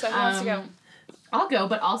 So who wants to go? I'll go,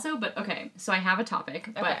 but okay, so I have a topic,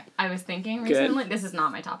 but Okay. I was thinking Good. recently, this is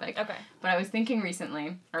not my topic, Okay. but I was thinking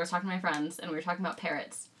recently, I was talking to my friends, and we were talking about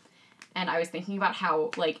parrots, and I was thinking about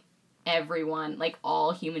how, like, everyone, like,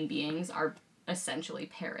 all human beings are essentially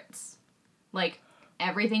parrots. Like,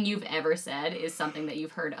 everything you've ever said is something that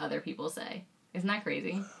you've heard other people say. Isn't that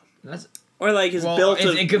crazy? That's Or like it's Well, built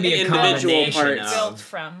of it could be a individual combination parts. of- Built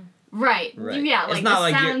from. Right. right. Yeah, like, it's not the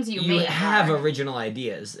like sounds you make have are- original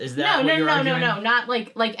ideas. Is that No, what you're arguing? not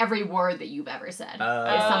like every word that you've ever said is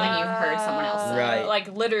something you've heard someone else say. Right. Like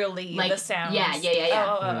literally Like, the sounds. yeah.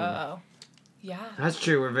 Oh. Yeah. That's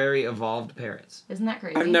true. We're very evolved parrots. Isn't that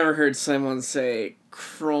crazy? I've never heard someone say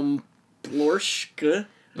kromblorshka.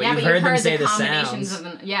 But yeah, you've but heard you've them heard say the the combinations sounds.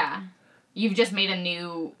 of them. Yeah. You've just made a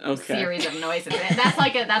new Okay. series of noises. That's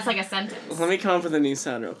like a sentence. Let me come up with a new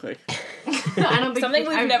sound real quick. I don't think Something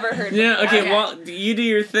we've never heard. Yeah, okay, Okay. well, you do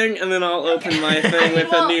your thing, and then I'll open my thing mean,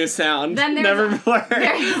 with well, a new sound. then there's Never a- before.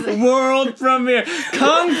 there's- World premiere.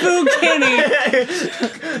 Kung Fu Kenny.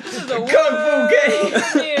 Kung Fu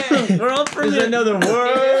Kenny. World There's premiere. another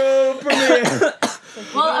world premiere.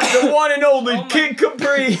 Well, The one and only Oh my- Kid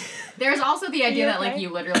Capri. there's also the idea that okay? like you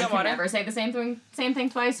literally No can water? never say the same thing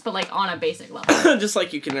twice, but like on a basic level. Just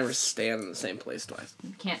like you can never stand in the same place twice.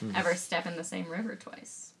 You can't ever step in the same river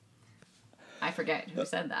twice. I forget who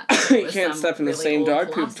said that. You It was can't some step in the really same old dog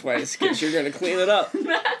poop philosopher. twice, because you're going to clean it up.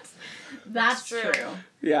 That's true. true.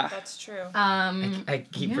 Yeah. That's true. I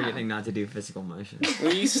keep Yeah. forgetting not to do physical motions.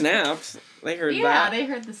 When you snapped, they heard Yeah, that. they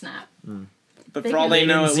heard the snap. But they for all can- they They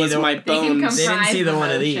know, didn't it see was the- my They can bones. They didn't comprise see the one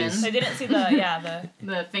of motion. these. They didn't see the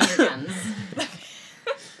The finger guns.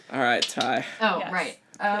 All right, Ty. Oh, Yes, right.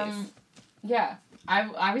 Yeah.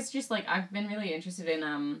 I was just like I've been really interested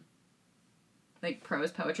in like prose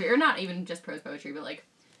poetry, or not even just prose poetry, but like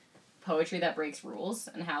poetry that breaks rules,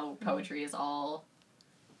 and how poetry is all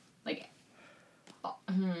like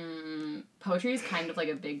poetry is kind of like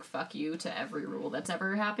a big fuck you to every rule that's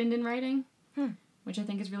ever happened in writing, which I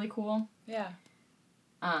think is really cool. Yeah.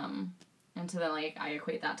 And so then like I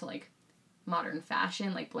equate that to like modern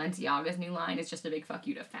fashion, like Balenciaga's new line is just a big fuck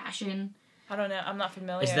you to fashion. I don't know. I'm not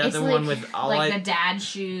familiar. Is that It's the like, one with all like I the dad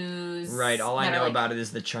shoes? right? All I that are, know like, about it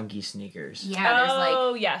is the chunky sneakers. Yeah, there's like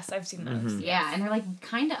Oh, yes. I've seen those. Mhm. yeah, and they're like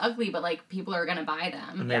kind of ugly, but like people are gonna buy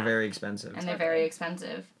them, And they're Yeah. very expensive. and they're very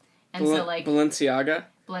expensive. And so like Balenciaga.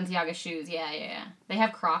 Balenciaga shoes, yeah. They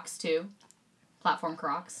have Crocs too, platform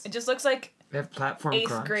Crocs. It just looks like They have platform 8th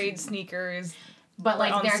Crocs. grade sneakers But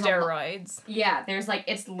like on there's steroids. there's like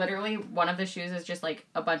it's literally one of the shoes is just like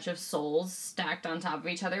a bunch of soles stacked on top of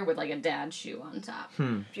each other with like a dad shoe on top.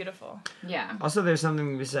 Beautiful. Yeah. Also, there's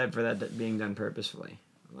something to be said for that being done purposefully.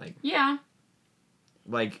 Yeah.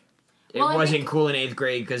 Like, it Well, I wasn't think- cool in 8th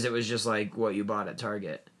grade because it was just like what you bought at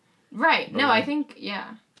Target. Right. But, No, like- I think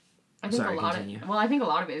I think Sorry, a lot continue. I think a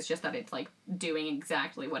lot of it is just that it's like doing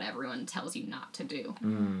exactly what everyone tells you not to do,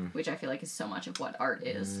 which I feel like is so much of what art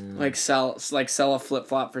is. Like sell a flip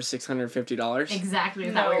flop for $650. Exactly.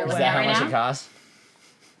 Is No that what you're way. looking at right now? costs?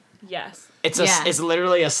 Yes. It's Yeah. it's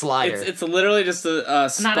literally a slider. It's literally just a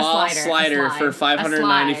spa Not a slider slide. for A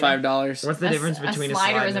 $595. What's the difference between a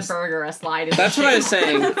slider slide is and a burger, a slide is That's a what I was shape.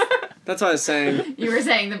 saying. That's what I was saying. You were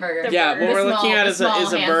saying the burger. Yeah, burger. what we're The looking small- at the is a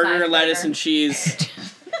small burger, hand-sized lettuce, burger. and cheese.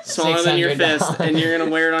 Smaller than your fist, $600. and you're gonna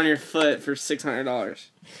wear it on your foot for $600.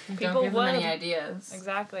 People Don't give them any would. ideas.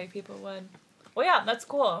 Exactly. People would. Well, yeah, that's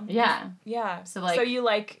cool. Yeah. Yeah. So, like- So you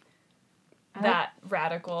like I that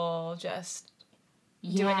radical, just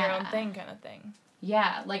doing your own thing kind of thing.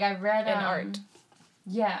 Yeah, like I read In art.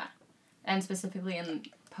 Yeah, and specifically in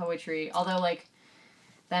poetry. Although like,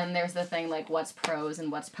 then there's the thing like what's prose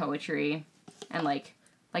and what's poetry, and like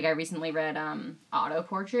I recently read Auto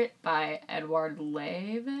Portrait by Edouard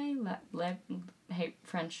Leve. Hey,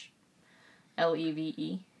 French.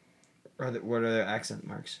 Leve. What are their accent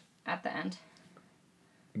marks? At the end.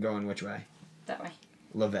 Going which way? That way.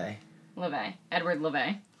 Leve. Leve. Edward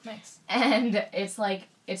Leve. Nice. And it's like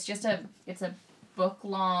it's a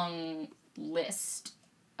book-long list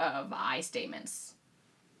of I statements.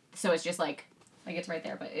 So it's just like it's right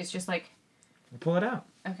there, but it's just like Pull it out.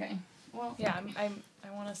 okay. Well, Yeah, I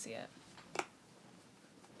want to see it.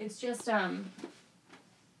 it's just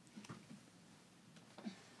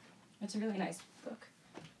it's a really nice book.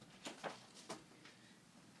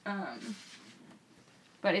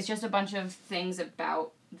 But it's just a bunch of things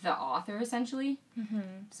about the author essentially. Mm-hmm.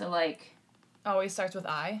 So like Always starts with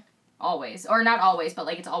I. always, or not always, but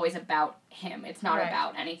like it's always about him. It's not Right.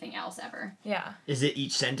 about anything else ever. Yeah. Is it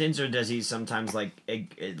each sentence, or does he sometimes like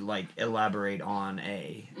elaborate on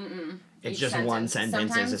a? Mm-mm. It's Each just one sentence.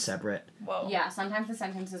 sentence as a Sometimes- separate. Whoa. Yeah, sometimes the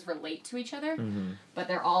sentences relate to each other, Mm-hmm. but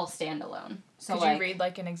they're all standalone. So Could like, you read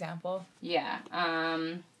like an example? yeah.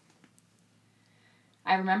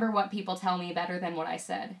 I remember what people tell me better than what I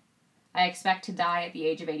said. I expect to die at the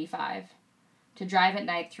age of 85. To drive at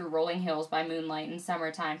night through rolling hills by moonlight in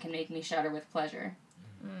summertime can make me shudder with pleasure.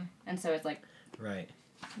 Mm. And so it's like, Right.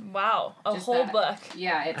 Wow, a Just whole that. book.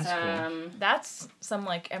 yeah, it's That's cool. That's some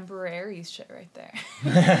like Emperor Aries shit right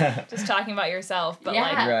there. Just talking about yourself, but Yeah.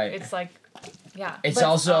 like Right. it's like, yeah. It's but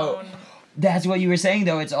also- own- That's what you were saying,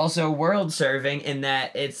 though. It's also world serving in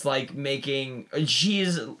that it's like making.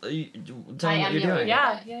 She's. Tell me what you're emulate doing. it.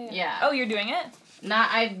 Yeah. Yeah. Oh, you're doing it?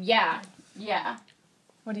 yeah.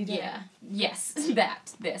 What are you doing? Yeah. Yes.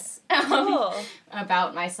 This. Cool.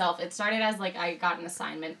 About myself. It started as like I got an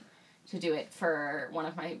assignment to do it for one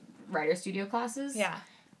of my writer studio classes. Yeah.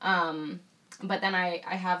 But then I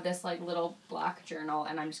have this like little black journal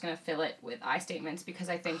and I'm just gonna fill it with I statements because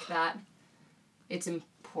I think that it's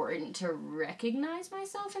important to recognize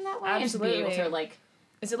myself in that way and to be able Absolutely. to like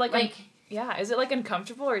Is it like yeah, is it like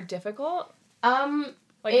uncomfortable or difficult?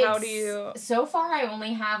 Like how do you So far I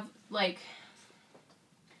only have like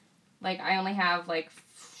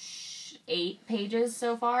 8 pages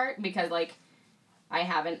so far because like I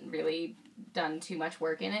haven't really done too much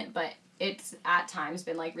work in it, but it's at times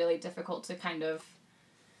been like really difficult to kind of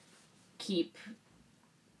keep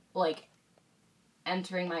like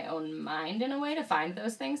entering my own mind in a way to find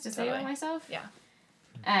those things to say about Totally. myself. Yeah.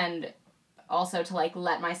 And also to like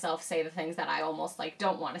let myself say the things that I almost like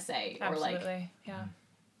don't want to say Absolutely. or like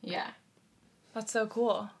yeah. That's so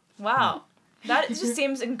cool. Wow. That just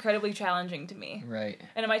seems incredibly challenging to me. Right.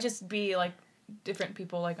 And it might just be like different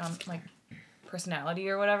people like on like personality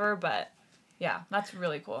or whatever, but yeah, that's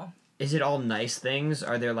really cool. Is it all nice things?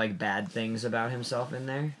 Are there like bad things about himself in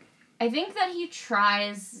there? I think that he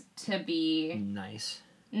tries to be Nice.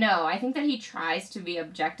 no, I think that he tries to be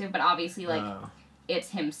objective, but obviously like Oh. it's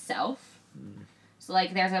himself. So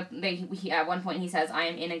like there's he at one point he says I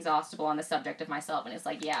am inexhaustible on the subject of myself and it's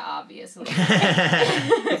like yeah, obviously.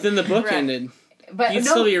 But then the book Right. ended. But You'd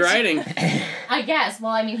no, still be writing. I guess.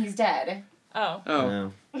 Well, I mean he's dead. Oh.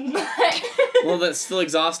 Oh. No. Well, that's still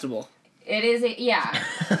exhaustible. It is yeah.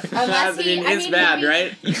 I Unless mean, it's bad, maybe,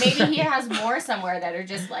 right? Maybe he has more somewhere that are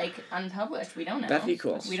just like unpublished. We don't know. That'd be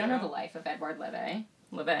cool. We don't know the life of Edouard Leve.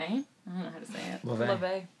 Leve? I don't know how to say it.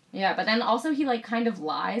 Leve. Yeah, but then also he like kind of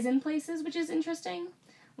lies in places, which is interesting.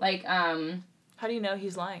 Like How do you know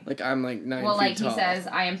he's lying? Like, I'm like 9 well, feet like tall. he says,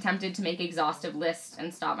 I am tempted to make exhaustive lists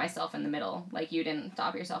and stop myself in the middle. Like you didn't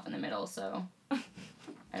stop yourself in the middle, so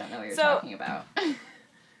I don't know what you're So- talking about.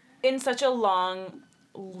 In such a long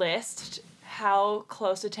list, how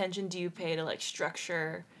close attention do you pay to like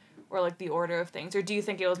structure or like the order of things, or do you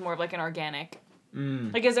think it was more of like an organic?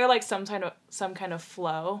 Like, is there like some kind of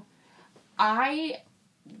flow?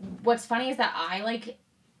 What's funny is that I like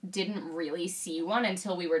didn't really see one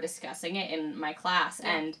until we were discussing it in my class,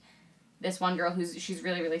 and this one girl she's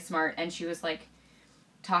really really smart, and she was like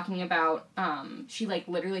talking about she like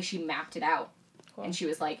literally she mapped it out. Cool. And she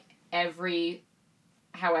was like every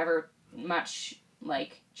however much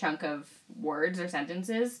like chunk of words or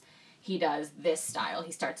sentences he does this style.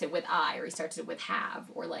 He starts it with I, or he starts it with have,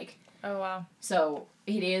 or like Oh wow. so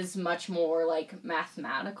it is much more like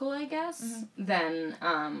mathematical, I guess, than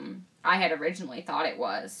I had originally thought it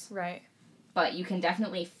was. Right. But you can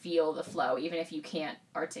definitely feel the flow even if you can't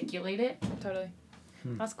articulate it. Totally.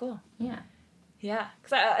 That's cool. Yeah. Yeah,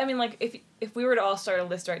 because I mean, like, if we were to all start a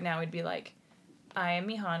list right now, we'd be like, I am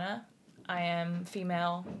Mihana, I am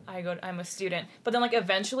female. I'm a student. But then like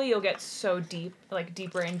eventually you'll get so deep, like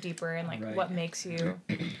deeper and deeper, and like Right. what makes you.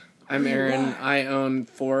 I'm Aaron. I own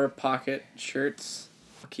 4 pocket shirts.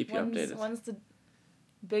 I'll keep you updated. When's the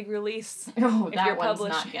big release? Oh, If that you're one's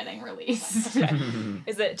published. not getting released.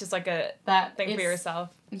 Is it just like a That thing for it's- yourself?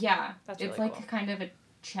 Yeah, That's it's really like cool. kind of a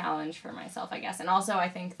challenge for myself, I guess. And also, I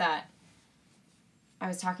think that I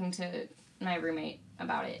was talking to my roommate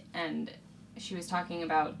about it, and she was talking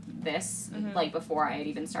about this, like, before I had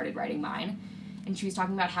even started writing mine. And she was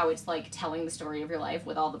talking about how it's, like, telling the story of your life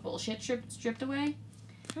with all the bullshit stripped away.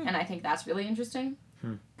 And I think that's really interesting.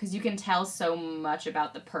 Because you can tell so much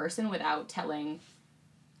about the person without telling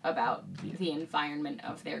about the environment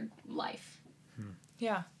of their life.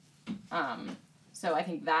 Yeah. So I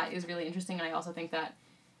think that is really interesting, and I also think that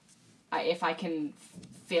if I can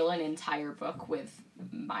fill an entire book with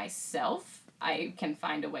myself, I can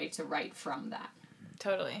find a way to write from that.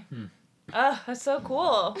 Totally. Oh, that's so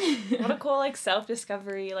cool. What a cool like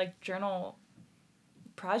self-discovery like journal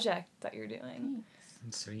project that you're doing.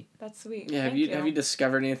 Sweet. That's sweet. Yeah, Thank have you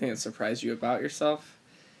discovered anything that surprised you about yourself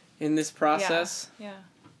in this process? Yeah.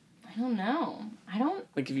 I don't know. I don't...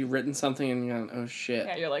 Like, have you written something and you're like, oh shit.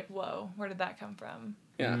 Yeah, you're like, whoa, where did that come from?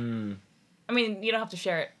 Yeah. I mean, you don't have to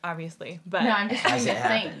share it, obviously, but No, I'm just trying Has to it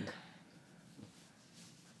think. happened?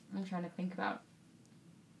 I'm trying to think about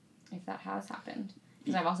if that has happened.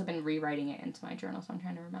 Because I've also been rewriting it into my journal, so I'm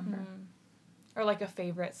trying to remember. or like a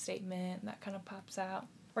favorite statement that kind of pops out.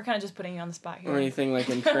 We're kind of just putting you on the spot here. Or anything like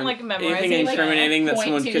Like memorizing, anything like, incriminating that 0.2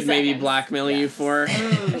 someone could maybe seconds. blackmail you for,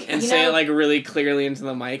 and You say know- it like really clearly into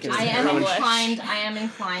the mic. And I am English.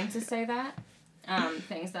 inclined to say that.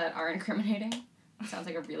 Things that are incriminating. Sounds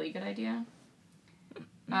like a really good idea.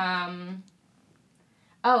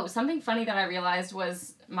 Oh, something funny that I realized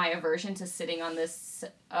was my aversion to sitting on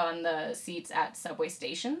the seats at subway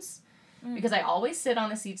stations. Because I always sit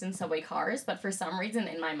on the seats in subway cars, but for some reason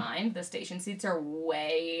in my mind, the station seats are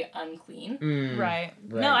way unclean. Right.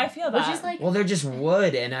 No, Right. I feel that. Which is like, Well, they're just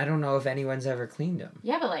wood, and I don't know if anyone's ever cleaned them.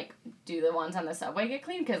 yeah, but like, do the ones on the subway get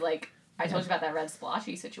clean? Because like, I told you about that red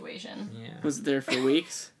splotchy situation. Yeah. Was it there for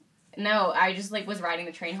weeks? No, I just like was riding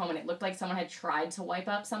the train home and it looked like someone had tried to wipe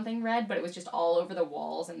up something red, but it was just all over the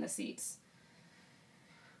walls and the seats.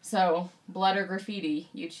 So, blood or graffiti,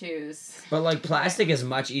 you choose. But like plastic is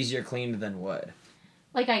much easier cleaned than wood.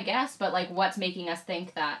 Like, I guess, but like, what's making us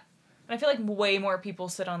think that And I feel like way more people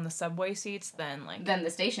sit on the subway seats than like than the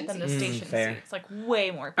station than the seats? station fair. seats. Like way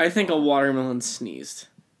more people. I think a watermelon sneezed.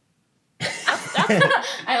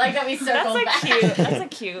 I like that we circled That's a back. cute. That's a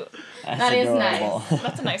cute. That is nice.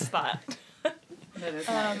 That's a nice thought. That is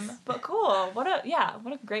nice. But cool. What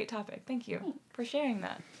a great topic. Thank you for sharing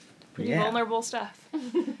that. Pretty Yeah. vulnerable stuff.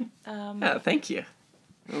 Yeah, thank you.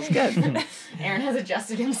 That was good. Aaron has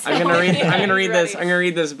adjusted himself. I'm gonna read. I'm gonna read He's this. ready. I'm gonna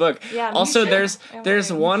read this book. Yeah, me Also, too. there's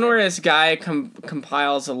Yeah, one me where this guy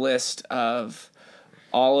compiles a list of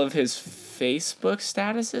all of his Facebook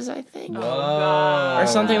statuses, I think. Oh, God. Or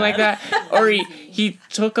something like that. Or he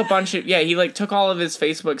took a bunch of he like took all of his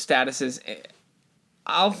Facebook statuses.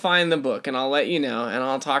 I'll find the book and I'll let you know and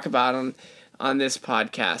I'll talk about them on this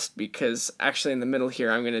podcast because actually in the middle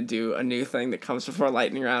here I'm gonna do a new thing that comes before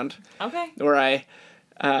lightning round Okay. where I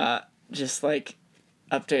just like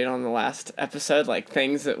update on the last episode, like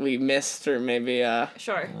things that we missed or maybe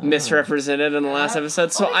Sure. misrepresented in the last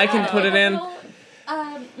episode, so Oh my I can God, put it like a in. little,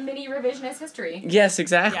 mini revisionist history. Yes,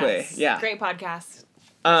 exactly. Yes. Yeah. Great podcast.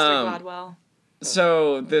 Mr. Um, Gladwell.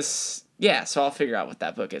 so so I'll figure out what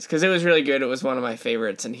that book is because it was really good. It was one of my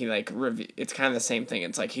favorites, and he like it's kind of the same thing.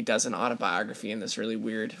 It's like he does an autobiography in this really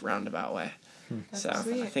weird roundabout way. So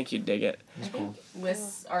sweet. I think you'd dig it. I think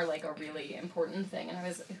lists are like a really important thing. And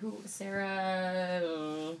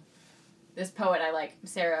this poet I like,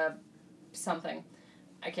 Sarah something.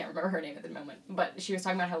 I can't remember her name at the moment. But she was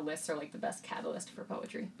talking about how lists are like the best catalyst for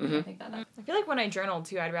poetry. And I think that I feel like when I journal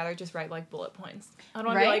too, I'd rather just write like bullet points. I don't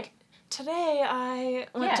want to Right? be like, today I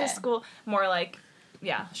went Yeah. to school. More like,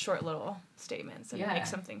 short little statements and Yeah. make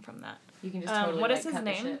something from that. you can just Um, totally what like, is his cut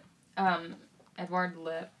the name? shit. Edward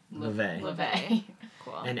LeVay. LeVay.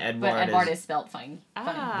 Cool. And But Edward, Edward is is spelt funny.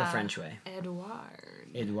 the French way. Edward.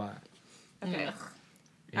 Edouard. Okay. Ugh.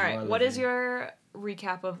 All right. Edouard What is Levy. your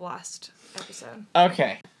recap of last episode?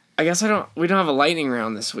 Okay. I guess we don't have a lightning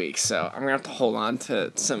round this week, so I'm gonna have to hold on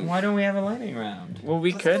to some. Why don't we have a lightning round? Well,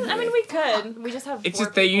 we could. I mean, we could. We just have. It's four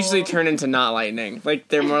just they usually people. turn into not lightning. Like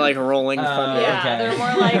they're more like rolling thunder. Yeah, they're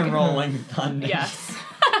more like- rolling thunder. Yes.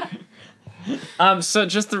 So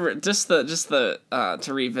just the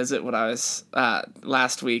to revisit what I was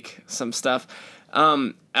last week, some stuff.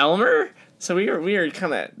 Elmer So we were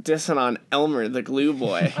kind of dissing on Elmer, the glue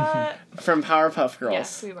boy, from Powerpuff Girls.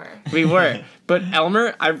 Yes, we were. We were. But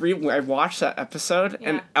Elmer, I watched that episode,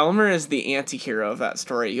 and Yeah. Elmer is the anti-hero of that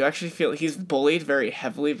story. You actually feel he's bullied very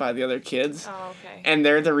heavily by the other kids. Oh, okay. And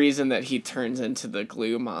they're the reason that he turns into the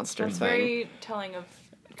glue monster That's thing. very telling of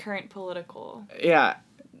current political Yeah.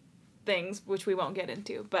 things, which we won't get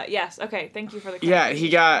into. But yes, okay, thank you for the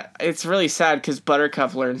Yeah, it's really sad because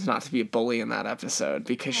Buttercup learns not to be a bully in that episode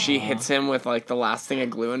because she hits him with, like, the last thing of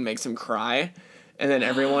glue and makes him cry. And then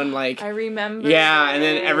everyone, like... I remember. Yeah, and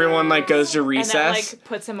then everyone, like, goes to recess. And that, like,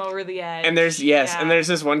 puts him over the edge. And there's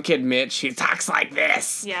this one kid, Mitch, he talks like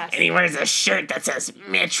this. Yes. And he wears a shirt that says,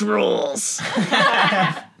 Mitch rules.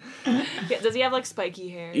 Yeah, does he have, like, spiky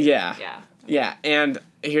hair? Yeah. Yeah. Yeah, and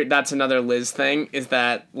here that's another Liz thing, is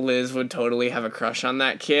that Liz would totally have a crush on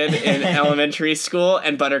that kid in elementary school,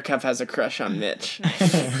 and Buttercup has a crush on Mitch.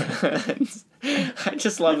 I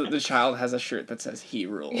just love that the child has a shirt that says he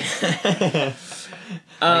rules. We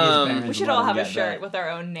should all have a shirt with our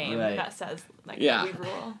own name that says, like, Yeah. we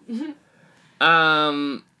rule.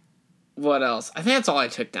 What else? I think that's all I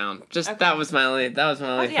took down. Just Okay. that was my only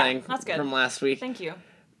thing that's good. from last week. Thank you.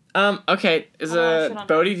 Okay,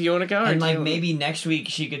 Bodhi, do you want to go? And do like you... maybe next week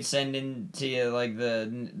she could send in to you like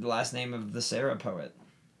the last name of the Sarah poet.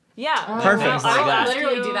 Yeah. Perfect. I'll Like that. ask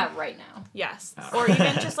literally you- do that right now. Yes. Or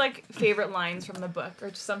even just, like, favorite lines from the book or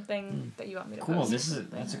just something that you want me to Cool. post.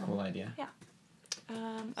 That's a cool idea.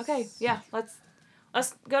 Okay, yeah, let's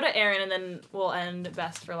go to Aaron and then we'll end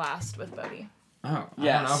best for last with Bodhi. Oh, I don't know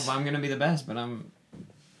Yes. if I'm gonna be the best, but I'm.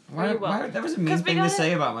 you will. That was a mean 'Cause we thing to gotta-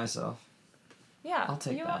 say about myself. Yeah. I'll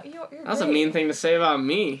take that. You're That was a great. mean thing to say about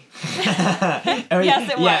me.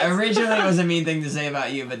 Yes, it Yeah, was. originally it was a mean thing to say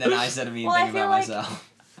about you, but then I said a mean Well, I thing feel about like- myself.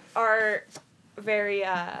 Are very,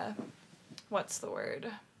 what's the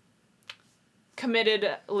word? Committed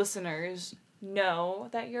listeners know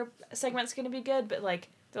that your segment's going to be good, but, like,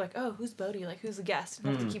 they're like, oh, who's Bodhi? Like, who's the guest? And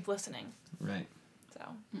have to keep listening. Right. So.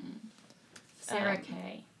 Sarah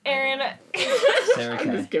K. Aaron, Sarah I'm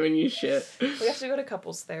K. just giving you shit. we have to go to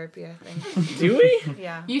couples therapy, I think. Do we?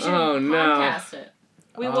 Yeah. You should Oh, no. podcast it.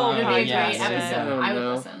 We will It would be a yeah, great yeah, episode. yeah. I would Oh,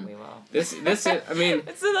 no. listen. We will. This is, I mean,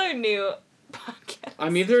 It's another new podcast.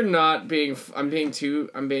 I'm either not being, I'm being too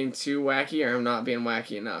wacky, or I'm not being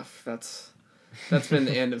wacky enough. That's been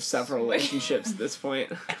the end of several relationships at this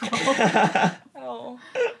point. Oh.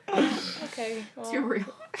 Okay. Well, Too real.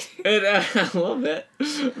 A little bit,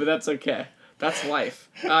 but that's okay. That's life.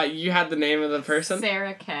 You had the name of the person?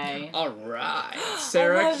 Sarah K. All right.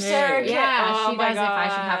 Sarah love K. Sarah K. Yeah, Oh she my does If I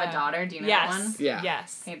Should God. Have a Daughter. Do you know yes. that one? Yeah.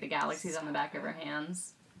 Yes. Paint the galaxies on the back of her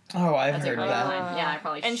hands. Oh, I've That's a heard great that. line. Yeah, I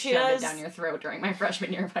probably And she shoved does- it down your throat during my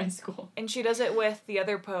freshman year of high school. And she does it with the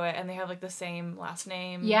other poet, and they have, like, the same last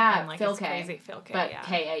name. Yeah, and, like, Phil it's K. crazy. Phil K. But Yeah.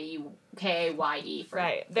 K-A-Y-E. For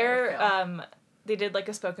Right. for They're Phil. they did, like,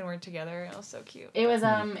 a spoken word together. It was so cute. It was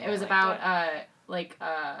liked about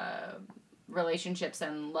relationships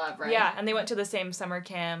and love, right? Yeah, and they went to the same summer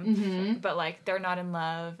camp, Mm-hmm. but, like, they're not in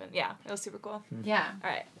love, and yeah, it was super cool. Yeah. All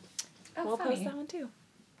right, Oh, we'll funny. post that one too.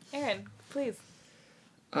 Aaron, please.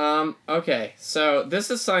 Okay, so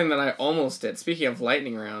this is something that I almost did. Speaking of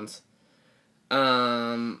lightning rounds,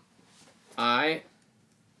 I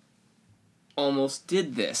almost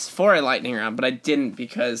did this for a lightning round, but I didn't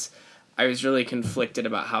because I was really conflicted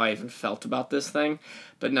about how I even felt about this thing.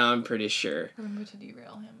 But now I'm pretty sure. Remember to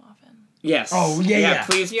derail him often. Yes. Oh, yeah.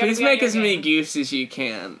 Please, You gotta please be on make your as many game. goofs as you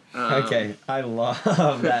can. Okay, I love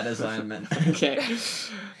that assignment. Okay.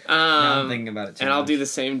 Now I'm thinking about it too And I'll much. do the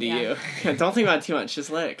same to Yeah. you. Don't think about it too much. Just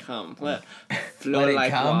let it come. Let flow Let it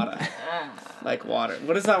like come? water. Like water.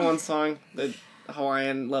 What is that one song? The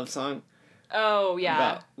Hawaiian love song? Oh yeah,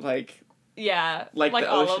 About, like like the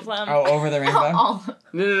all ocean. of them. Oh, Over the Rainbow? All.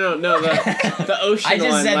 No, the ocean I just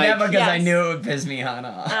one. said like, that because I Yes. knew it would piss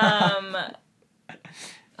Mihana off.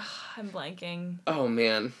 I'm blanking. Oh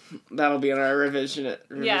man, that'll be in our revisions.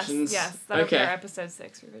 Yes, that'll be Okay. our episode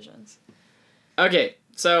 6 revisions. Okay,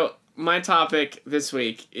 so my topic this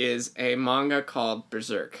week is a manga called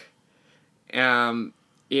Berserk. It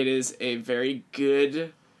is a very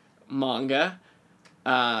good manga,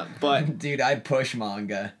 but Dude, I push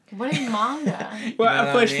manga. What is manga? what know a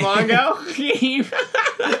what push I manga.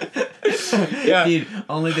 Yeah. Dude,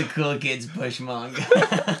 only the cool kids push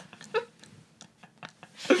manga.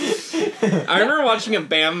 I remember watching a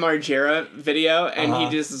Bam Margera video, and he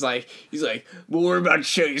Uh-huh. just is like, what we're about to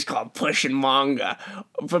show you is called pushing manga,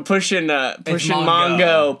 pushing Mongo.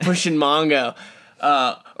 Mongo, pushing Mongo,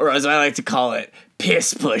 or as I like to call it,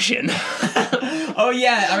 piss pushing. Oh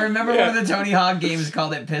yeah, I remember one of the Tony Hawk games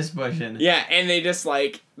called it piss pushing. Yeah, and they just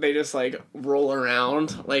roll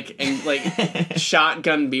around and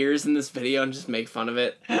shotgun beers in this video and just make fun of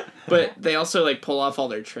it. But they also like pull off all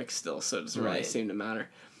their tricks still, so it doesn't really seem to matter.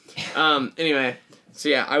 Anyway, so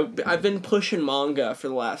yeah, I've been pushing manga for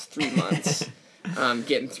the last 3 months.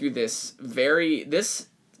 Getting through this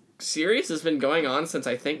series has been going on since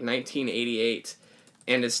I think 1988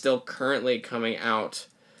 and is still currently coming out.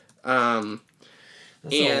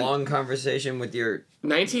 That's a long conversation with your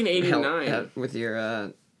 1989 with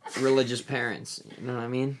your religious parents. You know what I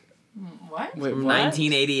mean? What? Wait, From what?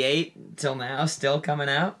 1988 till now, still coming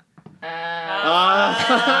out.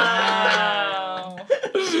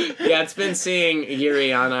 Yeah, it's been seeing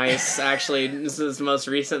Yuri on Ice, actually. This is his most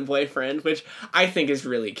recent boyfriend, which I think is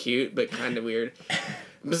really cute, but kind of weird.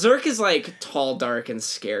 Berserk is, like, tall, dark, and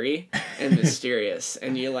scary, and mysterious,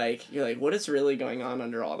 and you're like, what is really going on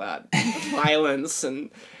under all that violence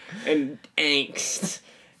and angst?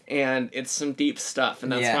 And it's some deep stuff,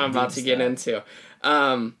 and that's what I'm about to get into.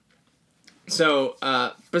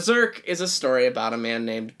 Berserk is a story about a man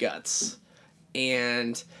named Guts,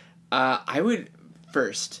 and I would...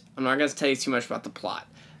 First, I'm not going to tell you too much about the plot.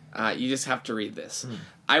 You just have to read this.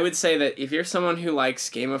 I would say that if you're someone who likes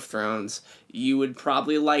Game of Thrones, you would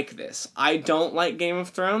probably like this. I don't like Game of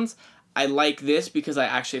Thrones. I like this because I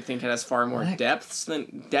actually think it has far more depth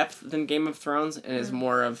than Game of Thrones and is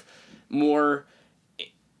more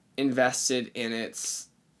invested in its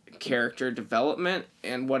character development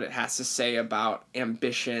and what it has to say about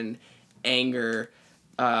ambition, anger,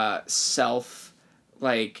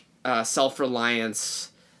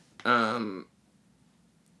 self-reliance,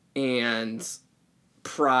 and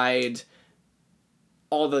pride,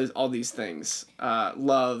 all these things,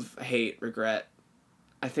 love, hate, regret.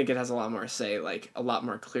 I think it has a lot more to say, like, a lot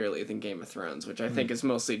more clearly than Game of Thrones, which I think is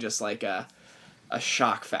mostly just like a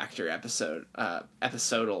shock factor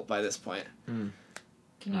episodal by this point. Can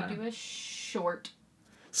you do a short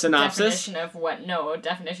synopsis? Definition of what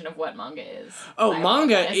manga is. Oh,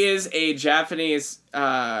 manga is a Japanese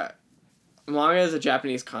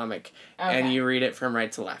comic, and you read it from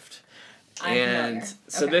right to left.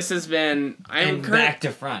 So this has been back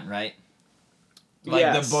to front, right?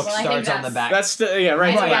 Like the book starts on the back. That's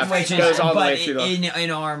right to left. Which goes all the way through.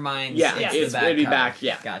 In our minds, it's the back.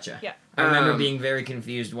 Yeah, gotcha. Yeah. I remember being very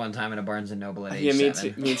confused one time in a Barnes and Noble at age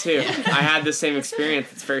 7. Me too. I had the same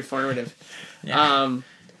experience. It's very formative. Yeah.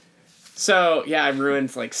 So, yeah, I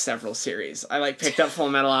ruined, like, several series. I, picked up Full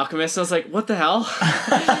Metal Alchemist, and I was like, what the hell?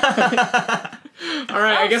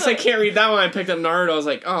 Alright, I guess I can't read that one. I picked up Naruto, I was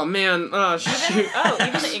like, oh, man, oh, shoot.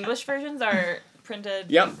 Even the English versions are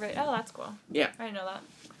printed. Yep. Right. Oh, that's cool. Yeah. I didn't know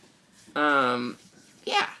that.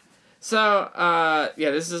 Yeah. So,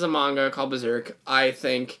 this is a manga called Berserk. I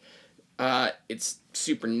think it's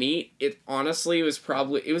super neat. It honestly was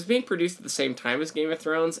being produced at the same time as Game of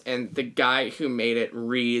Thrones, and the guy who made it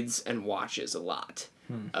reads and watches a lot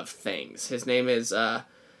of things. His name is oh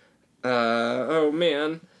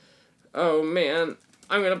man, I'm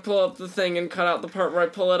gonna pull up the thing and cut out the part where I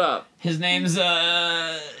pull it up. His name's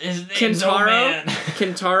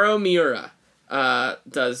Kentaro Miura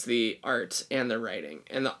does the art and the writing,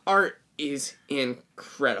 and the art is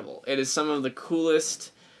incredible. It is some of the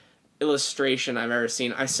coolest illustration I've ever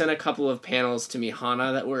seen. I sent a couple of panels to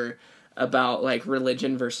Mihana that were about, like,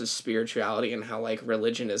 religion versus spirituality and how, like,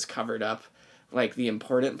 religion has covered up, like, the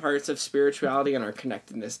important parts of spirituality and our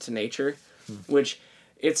connectedness to nature, which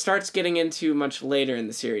it starts getting into much later in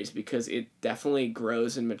the series because it definitely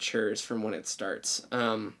grows and matures from when it starts.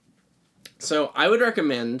 So I would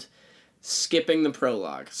recommend skipping the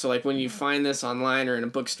prologue. So, like, when you find this online or in a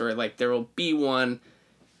bookstore, like, there will be one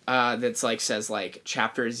that's says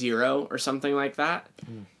chapter 0 or something like that.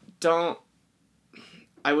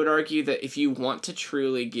 I would argue that if you want to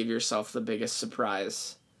truly give yourself the biggest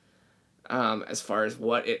surprise as far as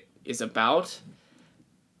what it is about,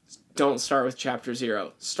 don't start with chapter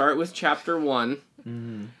 0. Start with chapter 1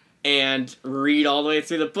 and read all the way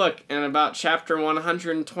through the book. And about chapter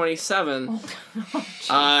 127,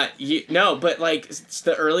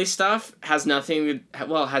 the early stuff has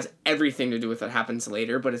has everything to do with what happens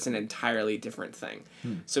later, but it's an entirely different thing.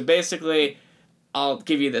 So basically, I'll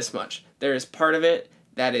give you this much. There is part of it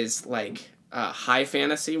that is high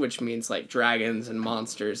fantasy, which means like dragons and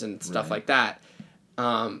monsters and stuff like that.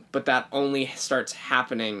 But that only starts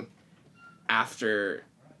happening after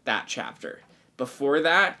that chapter. Before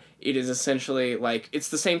that, it is essentially it's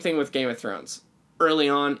the same thing with Game of Thrones. Early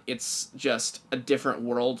on, it's just a different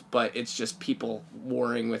world, but it's just people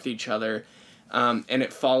warring with each other. And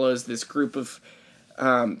it follows this group of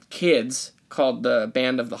kids called the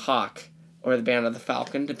Band of the Hawk or the Band of the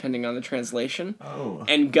Falcon, depending on the translation. Oh.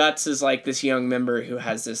 And Guts is like this young member who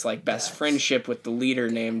has this like best friendship with the leader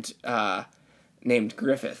named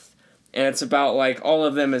Griffith. And it's about like all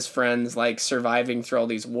of them as friends like surviving through all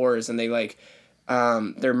these wars, and they like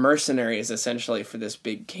they're mercenaries essentially for this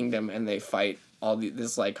big kingdom, and they fight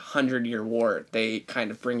this like 100-year war. They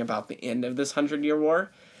kind of bring about the end of this 100-year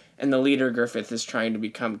war, and the leader Griffith is trying to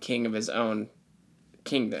become king of his own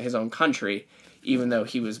country, even though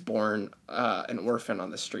he was born an orphan on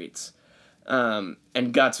the streets. And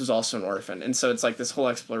Guts was also an orphan, and so it's like this whole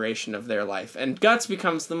exploration of their life. And Guts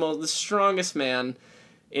becomes the strongest man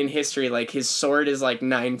in history. Like, his sword is like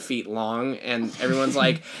 9 feet long, and everyone's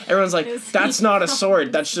like, that's not a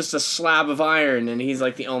sword, that's just a slab of iron, and he's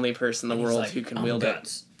like the only person in the world who can wield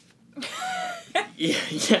Guts. it.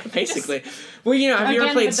 Yeah, basically. Well, have you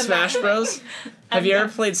ever played Smash Bros? Have you ever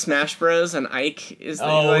played Smash Bros? And Ike is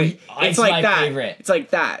Ike's like my that. favorite. It's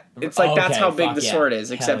like that. It's like that's how big the sword is,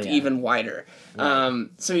 Hell except yeah. even wider. Right.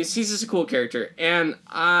 So he's just a cool character, and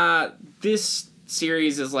this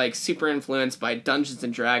series is like super influenced by Dungeons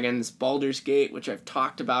and Dragons, Baldur's Gate, which I've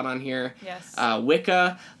talked about on here. Yes.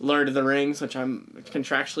 Wicca, Lord of the Rings, which I'm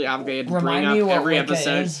contractually obligated to Remind bring me up what every Wicca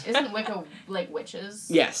episode. Isn't Wicca like witches?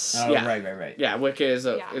 Yes. Oh, yeah. right. Yeah, Wicca is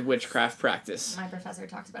a Yeah. witchcraft practice. My professor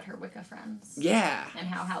talks about her Wicca friends. Yeah. And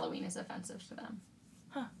how Halloween is offensive to them.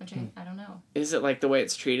 Huh. Which I don't know. Is it like the way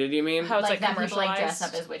it's treated, you mean? How it's like that people like dress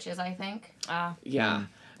commercialized? up as witches, I think. Yeah.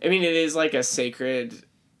 I mean, it is like a sacred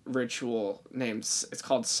ritual named, it's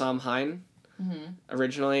called Samhain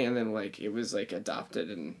originally, and then like it was like adopted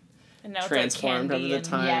and now transformed it's like over the candy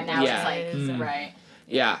time. Yeah, now Yeah. it's like, right.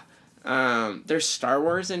 Yeah. There's Star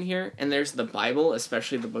Wars in here, and there's the Bible,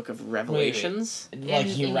 especially the Book of Revelations. Like,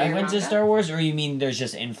 he in references manga? Star Wars, or you mean there's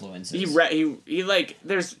just influences? He like,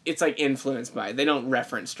 it's like influenced by it. They don't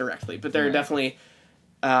reference directly, but there are definitely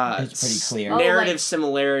It's pretty clear. narrative like-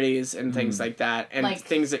 similarities and things like that, and Like-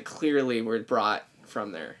 things that clearly were brought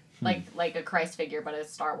from there. Like a Christ figure, but a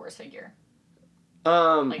Star Wars figure. Like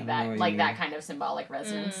know what that, you like mean. that kind of symbolic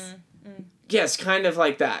resonance. Yes, kind of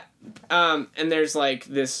like that. And there's like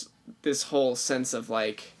this whole sense of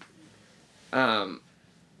like, I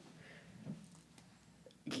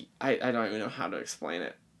don't even know how to explain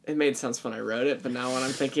it. It made sense when I wrote it, but now when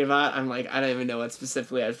I'm thinking about it, I'm like, I don't even know what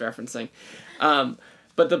specifically I was referencing.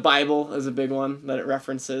 But the Bible is a big one that it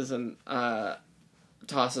references and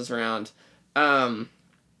tosses around.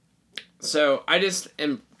 So I just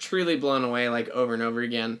am truly blown away, like, over and over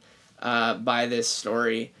again by this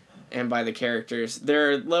story and by the characters.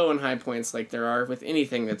 There are low and high points like there are with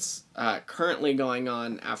anything that's currently going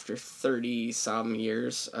on after 30-some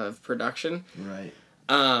years of production. Right.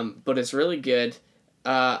 But it's really good.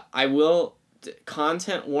 I will...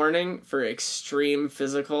 Content warning for extreme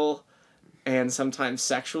physical and sometimes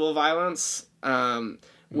sexual violence.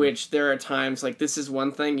 Which there are times, like, this is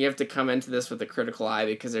one thing, you have to come into this with a critical eye,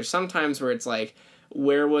 because there's some times where it's like,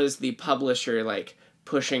 where was the publisher, like,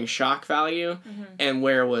 pushing shock value, and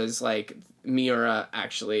where was, like, Miura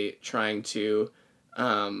actually trying to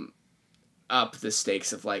up the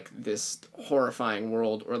stakes of, like, this horrifying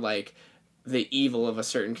world, or, like, the evil of a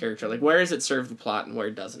certain character. Like, where does it serve the plot and where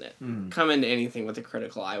doesn't it? Come into anything with a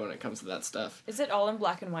critical eye when it comes to that stuff. Is it all in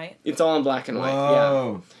black and white? It's all in black and white, yeah.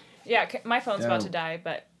 Whoa. Yeah, my phone's about to Dope. die,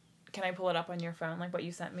 but can I pull it up on your phone, like what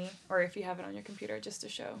you sent me? Or if you have it on your computer, just to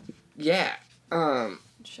show Yeah.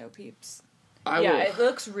 peeps. I Yeah, will... it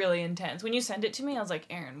looks really intense. When you send it to me, I was like,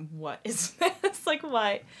 Aaron, what is this? Like,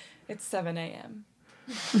 why? It's 7 a.m.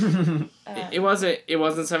 It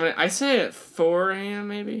wasn't 7. I sent it at 4 a.m.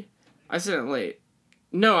 maybe. I sent it late.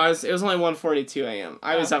 No, it was only 1:42 a.m.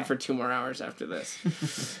 I was up for 2 more hours after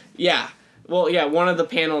this. Yeah. Well, yeah, one of the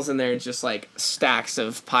panels in there is just like stacks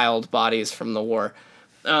of piled bodies from the war.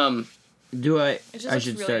 Do I? just I looks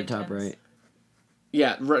should really start top intense. right.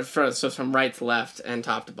 Yeah, so from right to left and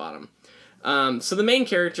top to bottom. So the main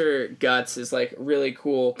character, Guts, is like really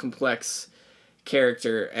cool, complex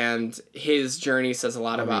character, and his journey says a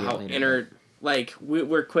lot I'll about read it how later.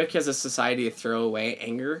 we're quick as a society to throw away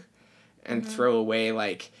anger and throw away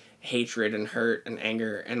like hatred and hurt and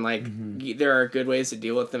anger, and like there are good ways to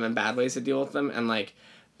deal with them and bad ways to deal with them, and like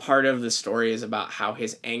part of the story is about how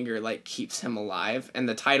his anger like keeps him alive, and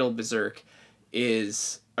the title Berserk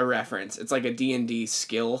is a reference. It's like a D&D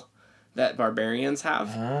skill that barbarians have,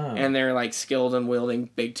 and they're like skilled in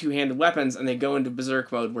wielding big two-handed weapons, and they go into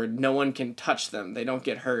berserk mode where no one can touch them. They don't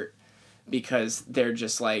get hurt because they're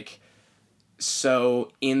just like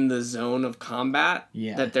so in the zone of combat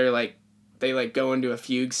that they're like they like go into a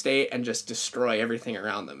fugue state and just destroy everything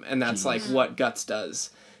around them. And that's like what Guts does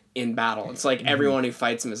in battle. It's like everyone who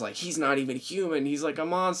fights him is like, he's not even human, he's like a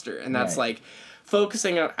monster. And that's like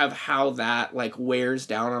focusing on of how that like wears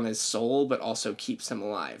down on his soul but also keeps him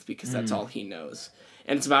alive because that's all he knows.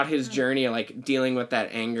 And it's about his journey like dealing with that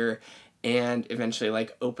anger and eventually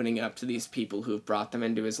like opening up to these people who've brought them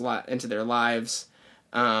into into their lives.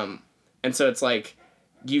 And so it's like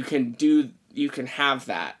you can have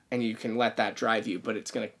that and you can let that drive you, but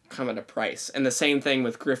it's going to come at a price. And the same thing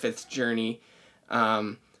with Griffith's journey.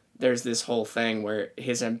 There's this whole thing where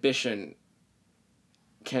his ambition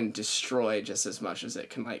can destroy just as much as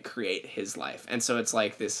it can like create his life. And so it's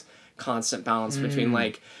like this constant balance between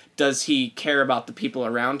like, does he care about the people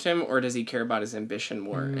around him or does he care about his ambition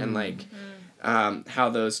more? And like how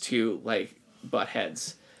those two like butt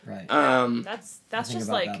heads. Right. That's just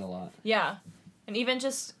about like that a lot. Yeah. And even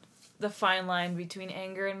just the fine line between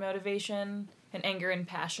anger and motivation and anger and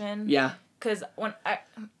passion. Yeah. Because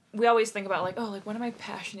we always think about like, oh, like what am I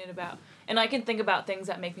passionate about? And I can think about things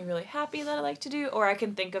that make me really happy that I like to do, or I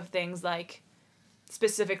can think of things like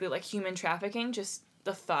specifically like human trafficking. Just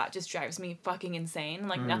the thought just drives me fucking insane.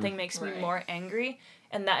 Like nothing makes me more angry,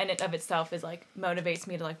 and that in and of itself is like motivates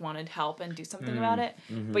me to like want to help and do something about it.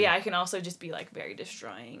 But yeah, I can also just be like very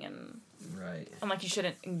destroying and like you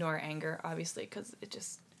shouldn't ignore anger obviously because it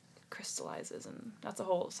just crystallizes, and that's a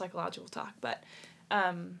whole psychological talk. But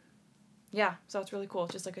yeah, so it's really cool.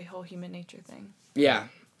 It's just like a whole human nature thing. Yeah.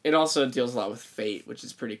 It also deals a lot with fate, which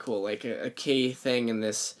is pretty cool. Like, a key thing in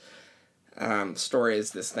this story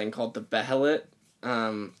is this thing called the Behelit.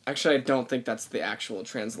 Actually, I don't think that's the actual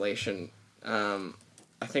translation.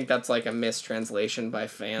 I think that's, like, a mistranslation by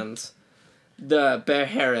fans. The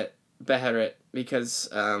Beherit, because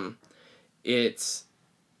it's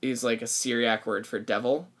like a Syriac word for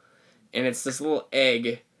devil. And it's this little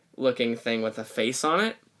egg-looking thing with a face on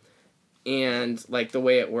it. And, like, the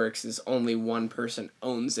way it works is only one person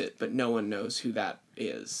owns it, but no one knows who that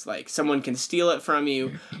is. Like, someone can steal it from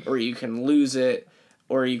you, or you can lose it,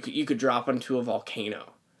 or you could drop into a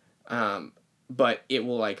volcano. But it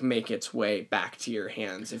will, like, make its way back to your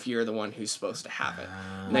hands if you're the one who's supposed to have it.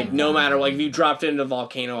 Like, no matter, like, if you dropped it into a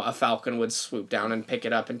volcano, a falcon would swoop down and pick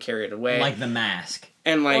it up and carry it away. Like the Mask.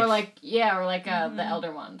 And, like... Or, like, the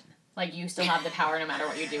Elder Wand. Like, you still have the power no matter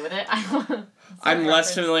what you do with it. I'm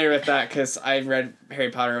less familiar with that because I read Harry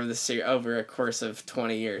Potter over a course of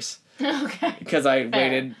 20 years. Okay. Because I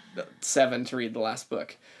waited 7 to read the last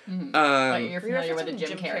book. Mm-hmm. But you're familiar with the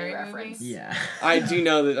Jim Carrey reference. Yeah. I do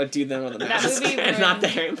know the Mask, and not the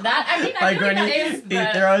Harry Potter. That, I mean, I like feel when like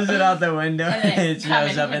he throws it out the window and it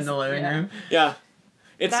shows up in the living room. Yeah.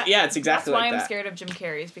 It's exactly that's why like I'm that. scared of Jim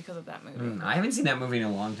Carrey is because of that movie. I haven't seen that movie in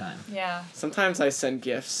a long time. Yeah. Sometimes I send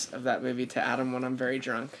gifs of that movie to Adam when I'm very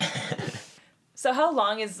drunk. So how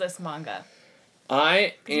long is this manga?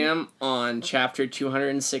 I am on chapter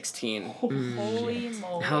 216. Holy moly.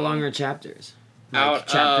 How long are chapters?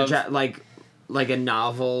 Like like a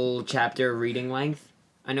novel chapter reading length?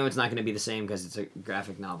 I know it's not going to be the same because it's a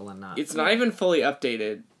graphic novel and not. It's not even fully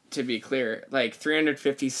updated, to be clear. Like,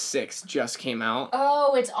 356 just came out.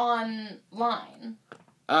 Oh, it's online.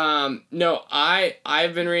 No,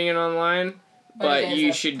 I've been reading it online, but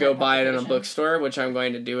you should go buy it in a bookstore, which I'm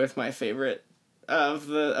going to do with my favorite of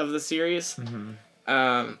the series.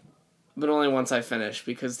 But only once I finish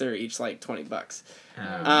because they're each like $20.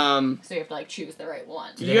 So you have to like choose the right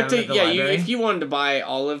one. You have to if you wanted to buy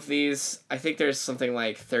all of these, I think there's something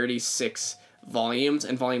like 36 volumes,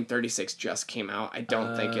 and volume 36 just came out. I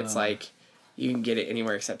don't think it's like you can get it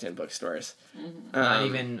anywhere except in bookstores. Not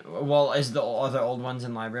even. Well, are the old ones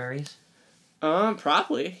in libraries?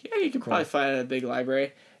 Probably. Yeah, you could probably find it at a big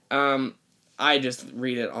library. I just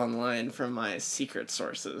read it online from my secret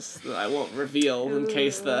sources that I won't reveal in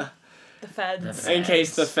case the feds. In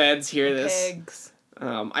case the feds hear this. Pigs.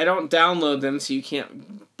 I don't download them, so you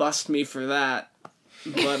can't bust me for that.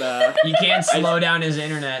 But you can't slow down his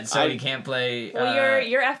internet, so he can't play. Well,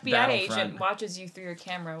 your FBI agent watches you through your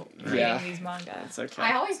camera reading these manga. It's okay.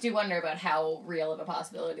 I always do wonder about how real of a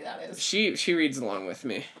possibility that is. She reads along with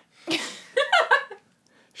me.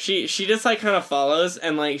 She just like kind of follows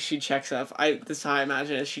and like she checks up. This is how I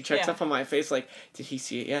imagine it. She checks up on my face like, did he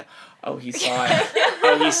see it yet? Oh, he saw it.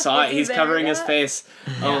 Oh, he saw it. He's covering his face.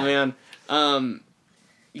 Yeah. Oh man. Can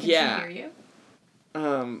she hear you? I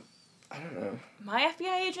don't know. My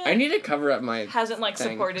FBI agent. I need to cover up my. Hasn't like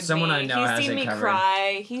thing. supported Someone me. I know He's seen me covered.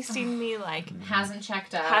 cry. He's seen me like. Hasn't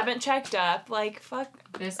checked up. Haven't checked up. Like fuck.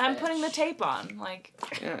 This I'm bitch. putting the tape on. Like.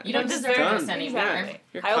 Yeah. You don't deserve this anymore. Exactly.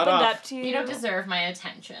 You're I cut opened off. up to you. You don't deserve my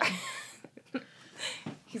attention. I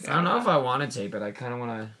don't know if I want to tape it. I kind of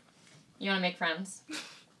want to. You want to make friends?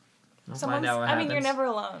 find out what I mean, happens. you're never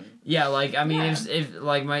alone. Yeah, like I mean, Yeah. if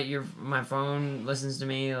like my phone listens to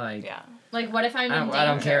me, like Yeah. Like, what if I'm in danger? I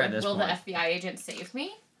don't care at this Will point. the FBI agent save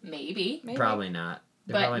me? Maybe. probably not.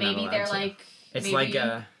 They're But probably not maybe allowed they're to. like. It's maybe, like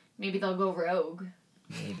a Maybe they'll go rogue.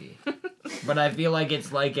 maybe, but I feel like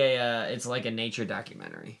it's like a nature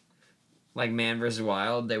documentary, like Man vs.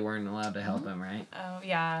 Wild. They weren't allowed to help him, right? Oh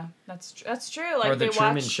yeah, that's true. Like Or the they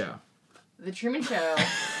Truman watch. Show. The Truman Show.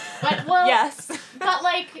 But, well. Yes. But,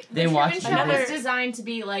 like, the They Truman watched Show another- was designed to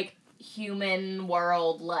be, like, human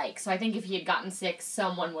world-like. So I think if he had gotten sick,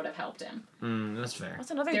 someone would have helped him. That's fair. What's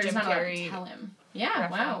another They're Jim just not allowed to Carrey tell him. Yeah,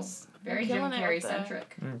 reference? wow. Very You're Jim killing it with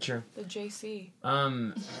Carrey-centric. True. The JC.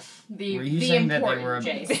 The, Were you the saying that they important were?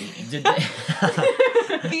 JC. Did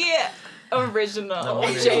they? The original The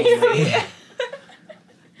one JC.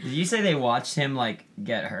 Did you say they watched him like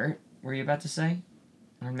get hurt? Were you about to say?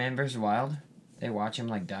 On Man vs. Wild, they watch him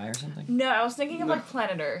like die or something. No, I was thinking of like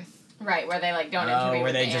Planet Earth. Right, where they, like, don't interview where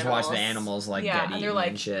with they the just animals. watch the animals like Yeah, get and eaten they're like,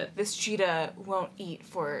 and shit. this cheetah won't eat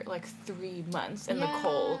for like 3 months in the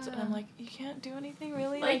cold. And I'm like, you can't do anything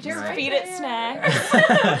really? Like, Like, you're just right feed it there.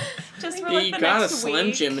 snacks. Just for Yeah, like you the got a next Slim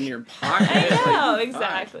week. Jim in your pocket. I know, Like,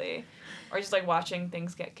 exactly. Or just like watching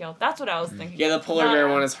things get killed. That's what I was thinking. Yeah, the polar Not- bear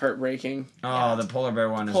one is heartbreaking. Oh, Yeah. the polar bear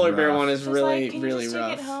one is Polar bear rough. one is Just really, like, can you really just take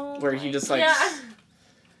rough. it home? Where he just like, Yeah.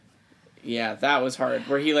 yeah, that was hard.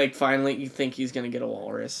 Where he like finally, you think he's gonna get a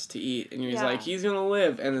walrus to eat, and he's Yeah. like, he's gonna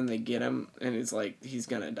live, and then they get him, and it's like he's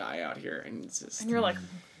gonna die out here, and it's just. And you're like,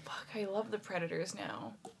 fuck, I love the predators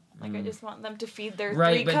now. Like, I just want them to feed their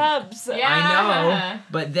Right, 3 but- cubs. Yeah. I know,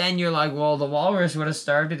 but then you're like, well, the walrus would have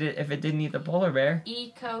starved it if it didn't eat the polar bear.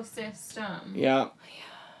 Ecosystem. Yeah.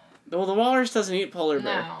 Well, the walrus doesn't eat polar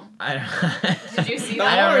bear. No. I don't. Did you see The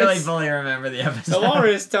I that? don't really walrus- fully remember the episode. The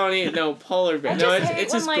walrus don't eat no polar bear. I No, just it's hate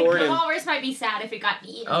just when, like, Gordon. The walrus might be sad if it got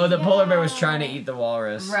eaten. Oh, the polar bear was Yeah. trying to eat the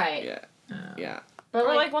walrus. Right. Yeah, Oh. yeah. But,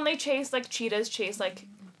 Or like when they chase, like cheetahs chase like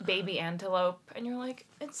baby antelope, and you're like,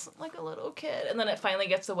 it's like a little kid, and then it finally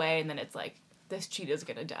gets away, and then it's like, this cheetah's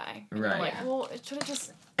gonna die. And Right. You're like, Yeah. well, it should have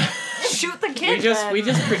just shoot the kid. We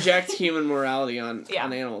then. just project human morality on Yeah.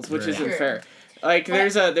 animals, which Right. isn't True. fair. Like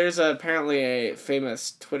But- there's apparently a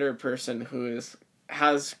famous Twitter person who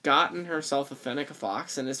has gotten herself a fennec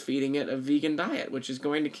fox and is feeding it a vegan diet, which is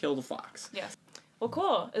going to kill the fox. Yes. Well,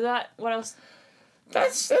 cool. Is that what else?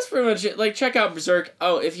 That's pretty much it. Like, check out Berserk.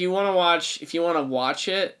 Oh, if you want to watch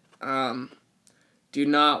it, do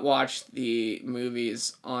not watch the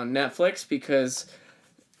movies on Netflix because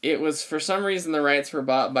it was, for some reason, the rights were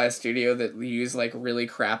bought by a studio that used like really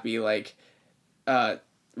crappy, like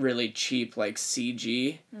really cheap like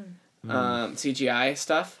CGI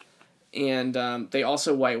stuff, and they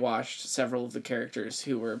also whitewashed several of the characters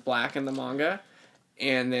who were black in the manga,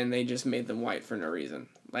 and then they just made them white for no reason.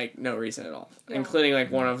 Like, no reason at all. Yeah. Including, like,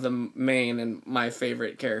 one of the main and my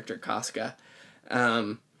favorite character, Casca.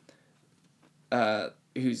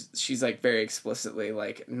 She's, like, very explicitly,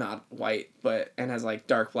 like, not white, and has, like,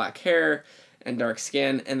 dark black hair and dark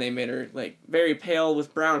skin, and they made her, like, very pale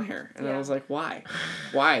with brown hair. And I Yeah. was like, why?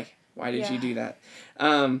 Why did you Yeah. do that?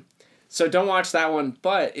 So don't watch that one,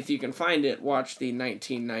 but if you can find it, watch the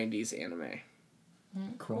 1990s anime.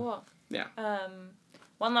 Cool. Yeah.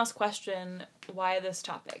 One last question. Why this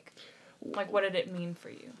topic? Like, what did it mean for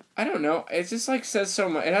you? I don't know. It just like says so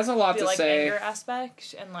much. It has a lot The to like say. anger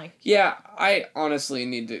aspect and like. Yeah, I honestly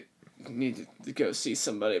need to go see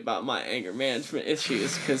somebody about my anger management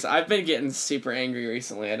issues because I've been getting super angry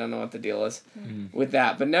recently. I don't know what the deal is with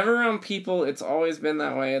that, but never around people. It's always been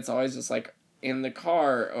that way. It's always just like in the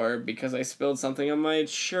car or because I spilled something on my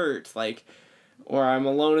shirt, like, or I'm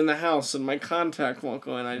alone in the house and my contact won't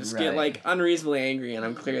go in. I just get Right. like unreasonably angry and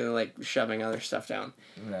I'm clearly like shoving other stuff down.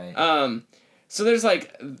 Right. So there's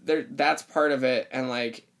like that's part of it, and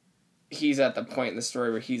like he's at the point in the story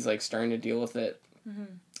where he's like starting to deal with it.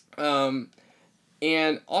 And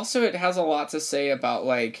also it has a lot to say about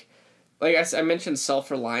like I mentioned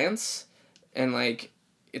self-reliance, and like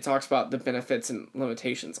it talks about the benefits and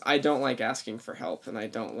limitations. I don't like asking for help, and I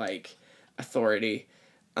don't like authority,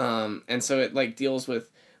 and so it like deals with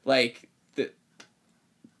like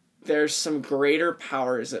there's some greater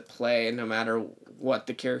powers at play no matter what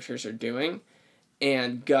the characters are doing,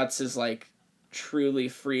 and Guts is like truly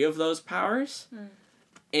free of those powers,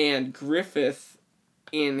 and Griffith,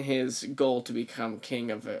 in his goal to become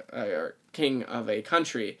king of a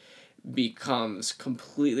country, becomes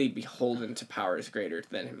completely beholden to powers greater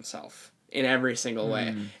than himself in every single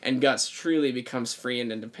way, and Guts truly becomes free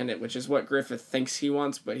and independent, which is what Griffith thinks he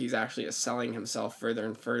wants, but he's actually selling himself further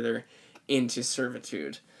and further into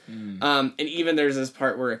servitude. And even there's this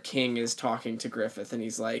part where a king is talking to Griffith, and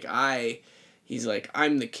he's like, he's like,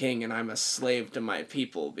 I'm the king and I'm a slave to my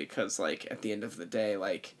people because, like, at the end of the day,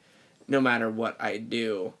 like, no matter what I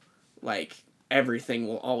do, like, everything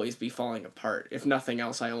will always be falling apart. If nothing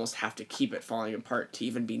else, I almost have to keep it falling apart to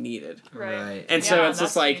even be needed. Right. And so Yeah, it's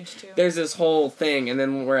just that's like, huge, too. there's this whole thing, and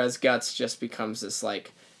then whereas Guts just becomes this,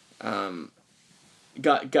 like,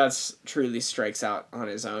 Guts truly strikes out on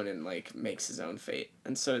his own and, like, makes his own fate.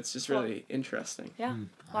 And so it's just really interesting. Yeah.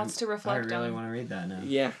 Lots to I reflect really on. want to read that now.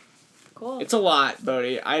 Yeah. Cool. It's a lot,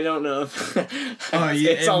 Bodhi. I don't know if... Oh,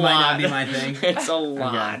 it's it a might lot. not be my thing. It's a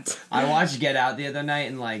lot. I watched Get Out the other night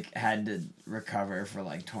and, like, had to recover for,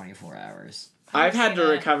 like, 24 hours. I've had to seen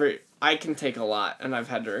it. recover. I can take a lot, and I've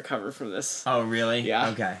had to recover from this. Oh, really? Yeah.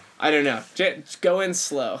 Okay. I don't know. Just go in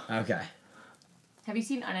slow. Okay. Have you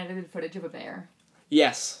seen unedited footage of a bear?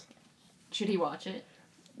 Yes. Should he watch it?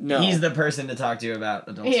 No. He's the person to talk to about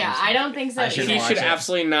adult Yeah, Swim I don't think so. I should He watch should it.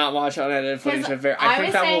 absolutely not watch unedited footage 'Cause of Bear. I I think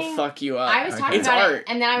was that will saying- fuck you up. I was talking It's about art, it,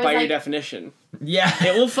 and then I was by your like, definition. Yeah.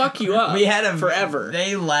 It will fuck you up. We had a forever.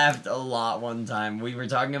 They laughed a lot one time. We were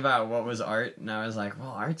talking about what was art, and I was like, "Well,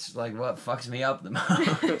 art's like what fucks me up the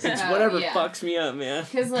most." It's whatever yeah. fucks me up, man.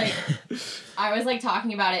 because like I was like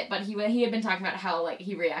talking about it, but he had been talking about how like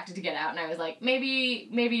he reacted to Get Out, and I was like, maybe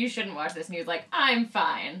you shouldn't watch this, and he was like, I'm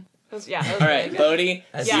fine. It was, yeah. It was All really right, good. Bodhi,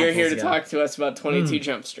 That's you're beautiful here to to talk to us about 22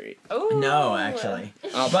 Jump Street. Ooh. No, actually.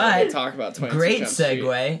 I'll But- probably talk about 22 Great Jump Street.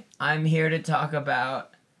 segue. I'm here to talk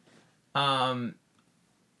about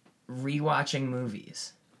rewatching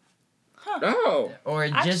movies. Oh. Or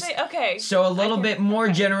just Actually, okay. so a little can- bit more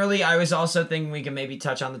okay. generally, I was also thinking we can maybe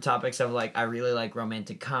touch on the topics of like I really like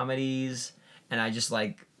romantic comedies and I just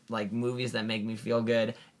like movies that make me feel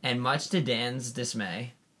good. And much to Dan's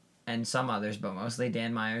dismay, and some others, but mostly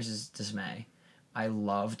Dan Myers' dismay, I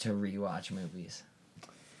love to rewatch movies.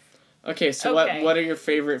 Okay, so Okay. what are your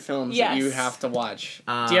favorite films that you Yes. have to watch?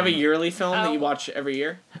 Do you have a yearly film that you watch every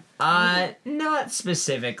year? Not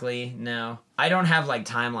specifically, no. I don't have like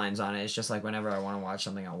timelines on it. It's just like whenever I want to watch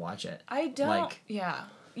something, I'll watch it. I don't. like- Yeah.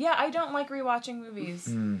 Yeah, I don't like rewatching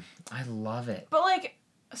movies. I love it. But like,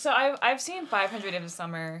 so I've seen 500 Days of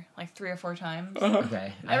Summer like 3 or 4 times.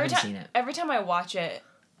 Okay, I haven't seen it. Every time I watch it,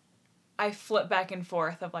 I flip back and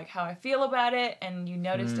forth of like how I feel about it, and you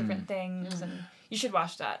notice different things, and you should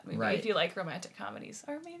watch that movie Right. if you like romantic comedies,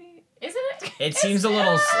 or maybe Isn't it? It seems a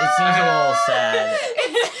little sad.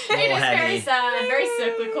 It little is very heavy. sad, very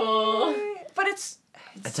cyclical. but it's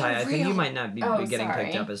I so tell you, I think you real. might not be Oh, getting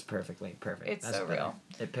picked sorry. up as perfect. It's That's so better. real.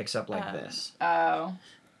 It picks up like this. Oh.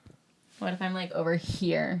 What if I'm like over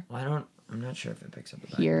here? Well, I'm not sure if it picks up the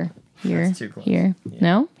back. Here. That's too close. Here. Yeah,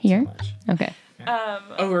 No? too Here? much. Okay.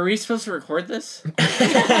 Oh, were we supposed to record this?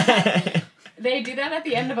 They do that at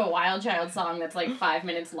the end of a Wild Child song that's like 5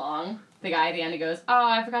 minutes long. The guy at the end, he goes, oh,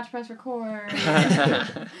 I forgot to press record.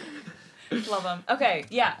 Love them. Okay,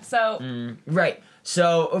 yeah. So Right.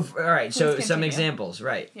 So, all right. So, Please some continue. examples.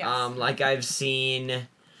 Right. Yes. Like I've seen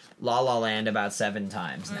La La Land about 7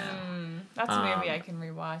 times now, that's a movie I can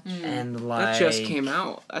rewatch. and like That just came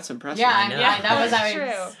out. That's impressive. Yeah, know. yeah, that was That's I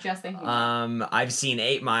was true. just thinking. I've seen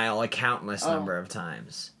 8 Mile a countless Oh. number of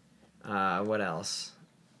times. What else?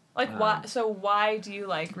 Like why? So why do you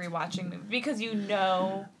like rewatching movies? Because you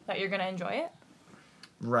know that you're gonna enjoy it.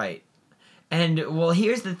 Right. And, well,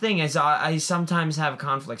 here's the thing, is I sometimes have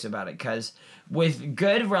conflicts about it, because with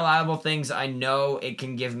good, reliable things, I know it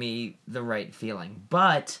can give me the right feeling.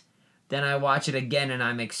 But then I watch it again, and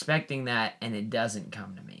I'm expecting that, and it doesn't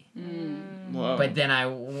come to me. Whoa. But then I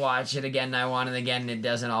watch it again, and I want it again, and it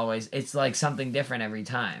doesn't always... It's like something different every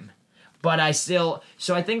time. But I still...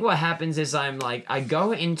 So I think what happens is I'm like... I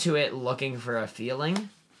go into it looking for a feeling,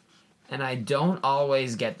 and I don't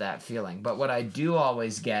always get that feeling. But what I do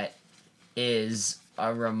always get is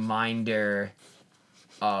a reminder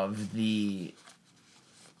of the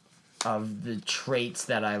traits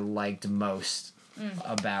that I liked most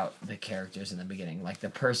about the characters in the beginning, like the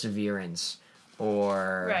perseverance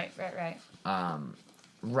or Right.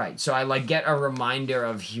 right. So I like get a reminder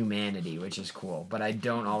of humanity, which is cool, but I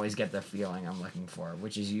don't always get the feeling I'm looking for,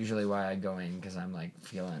 which is usually why I go in, because I'm like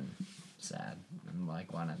feeling sad and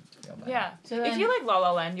like want to feel better. Yeah. So if then- you like La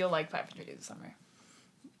La Land, you'll like 500 Days of Summer.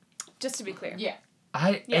 Just to be clear. yeah.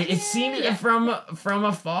 It seems from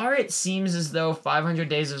afar, it seems as though 500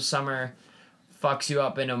 Days of Summer fucks you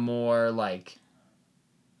up in a more like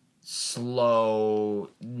slow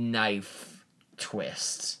knife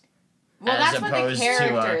twist. Well, that's what the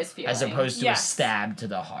character is feeling. as opposed to a Yes. stab to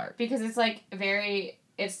the heart. Because it's like very...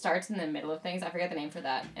 It starts in the middle of things. I forget the name for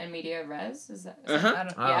that. And media res? Is that... Uh-huh. I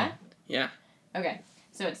don't, Oh. Yeah? Yeah. Okay.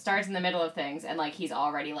 So it starts in the middle of things, and like he's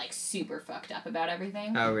already like super fucked up about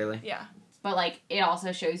everything. Oh really? yeah. but like it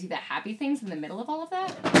also shows you the happy things in the middle of all of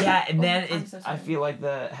that. Yeah, and then I'm so I sorry. feel like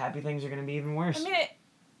the happy things are gonna be even worse. I mean,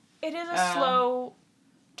 it is a slow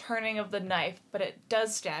turning of the knife, but it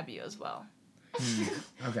does stab you as well.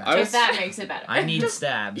 Okay. Just that makes it better. I need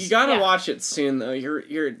stabs. You gotta Yeah. watch it soon though.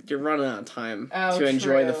 You're running out of time Oh, to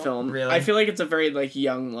enjoy the true. film. Really? I feel like it's a very like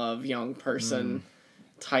young love, young person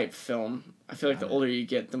type film. I feel like the older you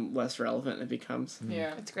get, the less relevant it becomes.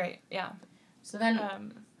 Yeah. It's great. Yeah. So then,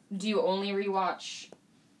 Um, do you only rewatch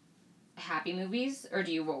happy movies, or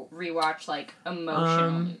do you rewatch like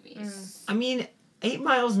emotional movies? I mean, 8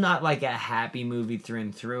 Mile's not like a happy movie through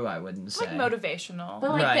and through, I wouldn't it's say. like motivational.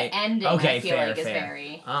 But like Right. the ending, Okay, I feel fair, like is fair.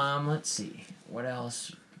 very. Let's see. What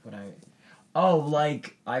else would I... Oh,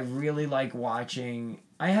 like, I really like watching...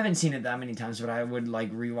 I haven't seen it that many times, but I would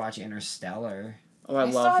like rewatch Interstellar. Oh, I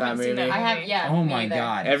still love that haven't seen movie. it. I have, yeah. Oh me my either.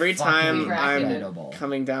 god. Every fucking time I'm incredible.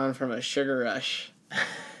 coming down from a sugar rush,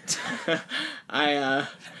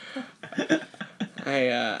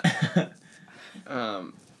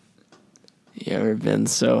 you ever been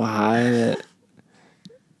so high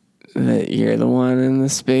that you're the one in the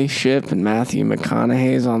spaceship and Matthew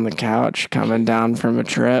McConaughey's on the couch coming down from a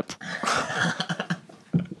trip? I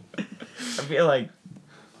feel like...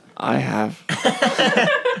 I have.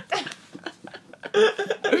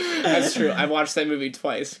 That's true. I've watched that movie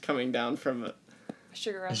twice, coming down from a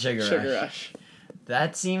Sugar Rush. Sugar sugar Rush. rush.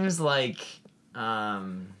 That seems like...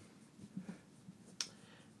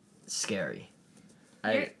 scary.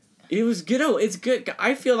 It was good. Oh, it's good.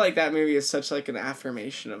 I feel like that movie is such like an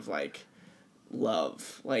affirmation of like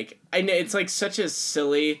love. Like I know it's like such a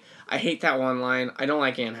silly. I hate that one line. I don't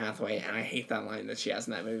like Anne Hathaway, and I hate that line that she has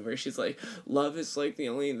in that movie where she's like, "Love is like the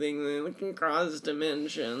only thing that can cross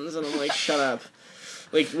dimensions," and I'm like, "Shut up."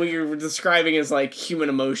 Like what you're describing is like human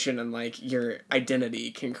emotion and like your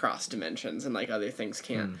identity can cross dimensions and like other things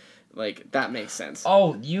can't. Like that makes sense.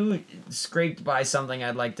 Oh, you scraped by something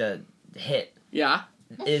I'd like to hit. Yeah,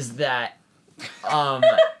 Is that,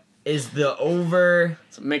 is the over...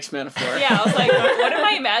 it's a mixed metaphor. Yeah, I was like, what am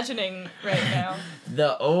I imagining right now?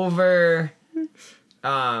 The over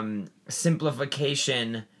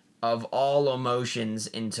simplification of all emotions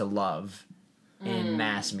into love in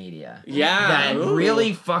mass media. Yeah. That Ooh.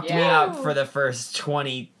 really fucked me Yeah. up for the first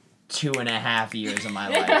 22 and a half years of my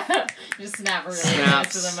life. Just snap really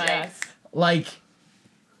Snaps. close to the mic. Yes. Like,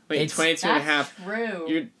 Wait, It's- 22 and a That's half. true.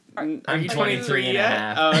 You're, are I'm you 23 and a yet?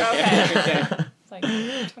 half. Oh, okay.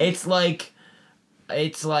 okay. It's like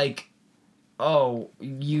it's like, oh,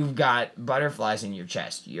 you've got butterflies in your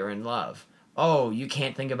chest. You're in love. Oh, you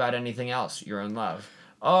can't think about anything else. You're in love.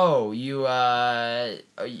 Oh, you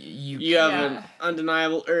You have an Yeah.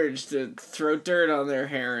 undeniable urge to throw dirt on their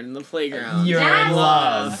hair in the playground. You're in That's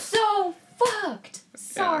love. so fucked.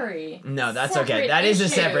 Sorry. No, that's okay. Separate That is a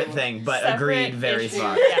issue. separate thing, but Separate agreed, very issue,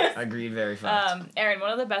 fucked. yes. Agreed, very fucked. Aaron,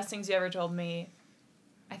 one of the best things you ever told me,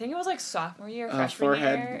 I think it was like sophomore year, freshman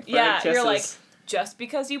Forehead. year. Forehead Yeah, you're like, kisses. just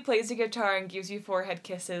because you plays the guitar and gives you forehead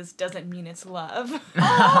kisses doesn't mean it's love. And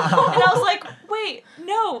I was like, wait,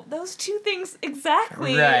 no, those two things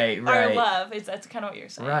exactly Right, are right. love. That's kind of what you're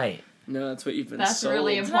saying. Right. No, that's what you've been That's sold.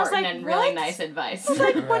 really I was important like, and really what? nice advice. I was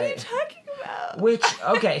like, what are you Right. talking about? Which,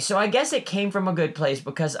 okay, so I guess it came from a good place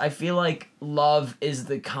because I feel like love is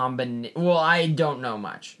the combination. Well, I don't know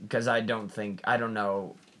much because I don't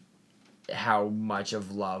know how much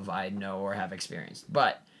of love I know or have experienced.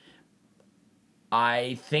 But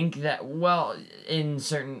I think that, well, in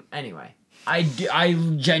certain. Anyway, I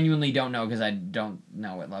genuinely don't know because I don't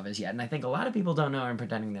know what love is yet. And I think a lot of people don't know and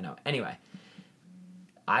pretending they know. Anyway,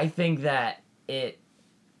 I think that it.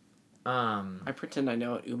 I pretend I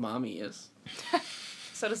know what umami is.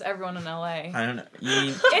 So does everyone in LA. I don't know. You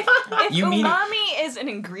mean, If You mean- umami is an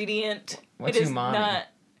ingredient, What's it is umami? not.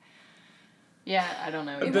 Yeah, I don't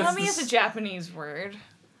know. That's Umami this- is a Japanese word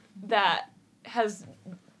that has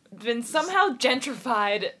been somehow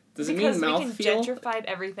gentrified. Does it because mean we can mouthfeel? gentrified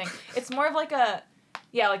everything. It's more of like a,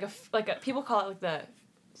 like a people call it like the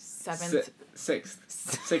seventh.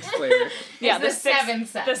 Sixth flavor. Yeah, It's the seventh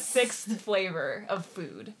sense. The sixth flavor of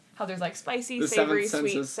food. How there's like spicy, The savory, seventh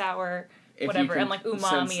sense sweet, is sour, If you whatever, can and like sense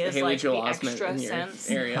umami is Haley like Joel the Osment extra in your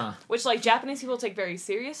sense. area. Huh. Which like Japanese people take very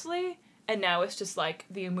seriously, and now it's just like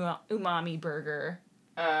the umami burger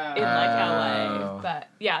in like Oh. LA. But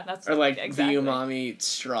yeah, that's Or like exactly. the umami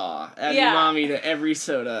straw. Add Yeah. umami to every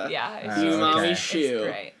soda. Yeah, it's The just- umami it's shoe.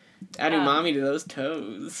 great. Add Um, umami to those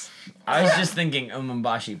toes. I was just thinking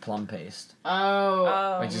umambashi plum paste,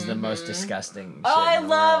 Oh. which is the most disgusting. Oh, shit I in the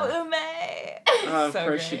love world. ume. Oh, of So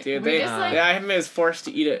course great. you do. We They, just, like- yeah, I was forced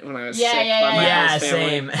to eat it when I was Yeah, sick yeah, by my yeah. Yeah, host family.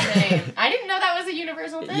 same. Same. I didn't know that was a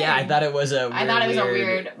universal thing. Yeah, I thought it was a weird... I thought it was a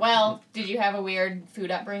weird... Well, did you have a weird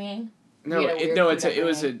food upbringing? No, You had a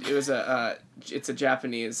weird it's a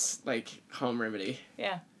Japanese like home remedy.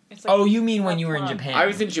 Yeah. It's Oh, you mean when you were in plum. Japan? I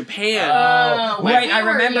was in Japan. Oh, when right, we I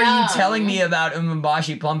were remember you young. telling me about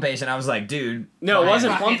umeboshi plum paste, and I was like, dude. No, it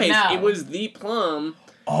wasn't plum Fucking paste. no. It was the plum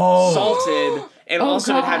Oh. salted, and Oh,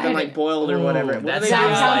 also it had been God. like boiled or whatever. What That do they sounds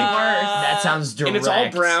do? sounds worse. That sounds direct. And it's all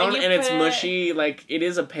brown And you and it's put it- mushy. Like it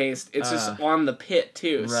is a paste. It's just on the pit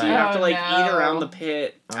too. So you Right. have to like Oh, eat no. around the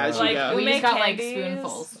pit as you Like go. We ume just got, like, candies.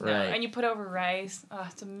 spoonfuls. No, Right. and you put over rice. Oh,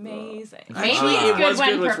 it's amazing. Maybe Actually, it's it good was when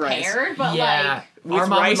good with rice. prepared, but Yeah. With Our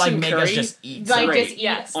mom would rice like and make us curry, just eat like Great. just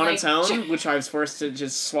Yes. on like, its own, which I was forced to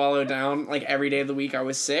just swallow down like every day of the week I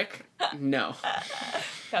was sick. No.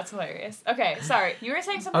 That's hilarious. Okay, sorry. You were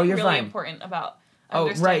saying something Oh, you're really fine. important about Oh,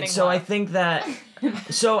 understanding right. So I love.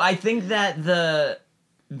 think that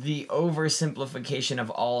the oversimplification of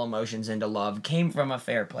all emotions into love came from a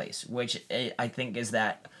fair place, which I think is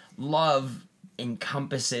that love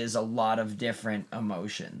encompasses a lot of different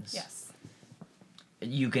emotions. Yes.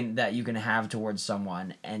 You can have towards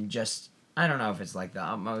someone, and just I don't know if it's like the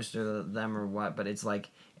utmost or them or what, but it's like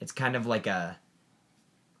it's kind of like a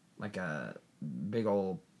big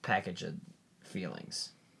old package of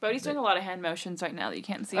feelings. Bodhi's doing a lot of hand motions right now that you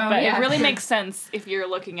can't see, Oh, but yeah. it really makes sense if you're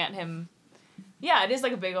looking at him. Yeah, it is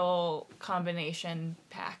like a big old combination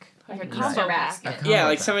pack. Like a Like combo Easter pack. basket. Yeah,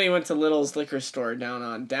 like somebody went to Little's liquor store down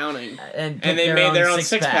on Downing. And And they made their own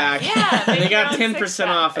six pack. Yeah, And they make your got own 10% six-pack.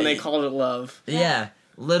 off and they called it love. Yeah,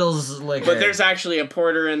 Little's liquor. But there's actually a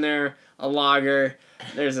porter in there, a lager,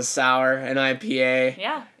 there's a sour, an IPA,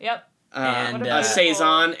 Yeah, yep. And, a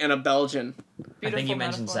saison, and a Belgian. I think Beautiful you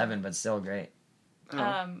mentioned metaphor. 7, but still great.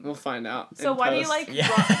 Oh, we'll find out. So in why do you post. like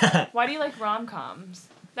Yeah. why do you like rom-coms?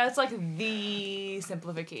 That's like the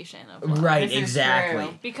simplification of love. Right, This is exactly.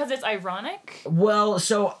 true. Because it's ironic. Well,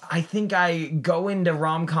 so I think I go into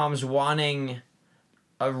rom-coms wanting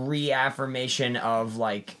a reaffirmation of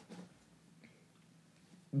like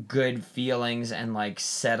good feelings and like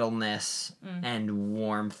settledness and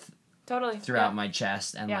warmth Totally. throughout my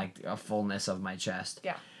chest and Yeah. like a fullness of my chest.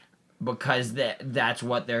 Yeah. Because that's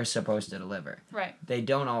what they're supposed to deliver. Right. They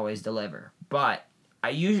don't always deliver, but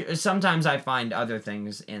sometimes I find other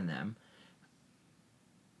things in them.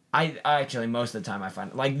 I actually most of the time I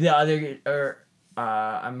find like the other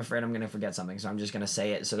I'm afraid I'm gonna forget something, so I'm just gonna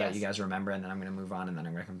say it so that Yes. you guys remember, and then I'm gonna move on, and then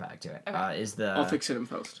I'm gonna come back to it. Okay. Is the I'll fix it in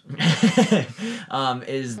post.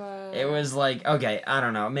 it was like okay, I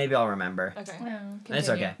don't know, maybe I'll remember. Okay. Well, It's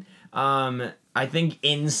Continue. okay. I think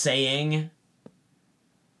in saying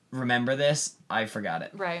remember this, I forgot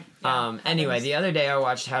it. Right. Yeah, Anyway, happens. the other day I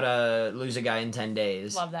watched How to Lose a Guy in 10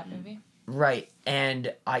 Days. Love that movie. Right,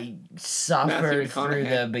 and I suffered through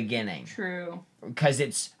McConaughey. the beginning. True. Because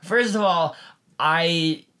it's, first of all,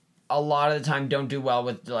 I, a lot of the time, don't do well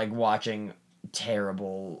with, like, watching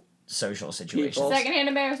terrible social situations. People. Secondhand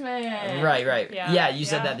embarrassment. Right. Yeah. Yeah, you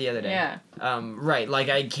said Yeah. that the other day. Yeah. Right, like,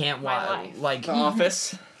 I can't My watch, life. like, The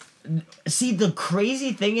Office. see, the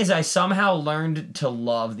crazy thing is I somehow learned to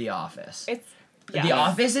love The Office. It's The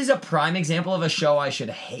Office is a prime example of a show I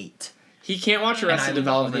should hate. He can't watch And I Arrested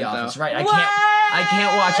love Development, The Office, though. right? What? I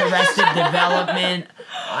can't watch Arrested Development.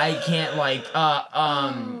 I can't like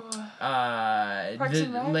Parks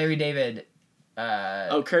and Rec? Larry David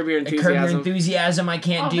Curb Your Curb Your Enthusiasm. Enthusiasm I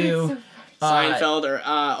can't do. Seinfeld or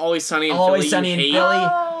Always Sunny in Always Philly. Sunny you in hate. Philly.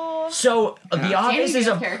 Oh. So The Yeah. Office is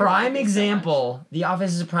a Danny DeVito's prime character is so example. The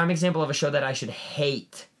Office is a prime example of a show that I should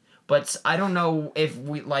hate. But I don't know if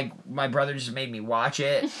my brother just made me watch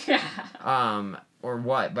it. Or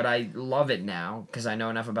what, but I love it now because I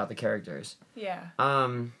know enough about the characters. Yeah.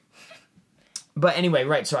 But anyway,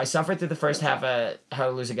 right, so I suffered through the first half of How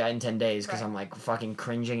to Lose a Guy in 10 Days because Right. I'm like fucking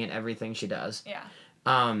cringing at everything she does. Yeah.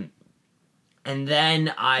 And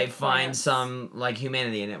then I The find plants. some like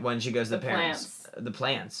humanity in it when she goes to The the parents. The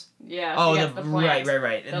plants. Yeah. Oh, she the, gets the right.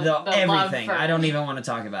 plant. The love Everything. fern. I don't even want to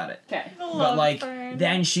talk about it. Okay. But like,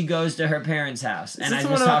 then she goes to her parents' house, Is and this I the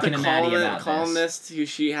was one about talking the to Maddie about this. columnist who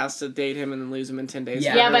she has to date him and then lose him in 10 days?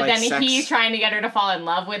 Yeah. Yeah, for, but like, then sex. he's trying to get her to fall in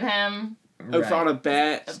love with him. Oh, on a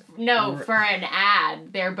bet. No, for an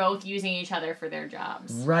ad. They're both using each other for their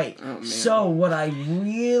jobs. Right. Oh, man. So what I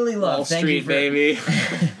really love, Wall thank Street, you for, baby.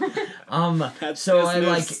 That's so I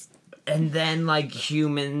like, business. and then like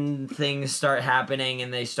human things start happening,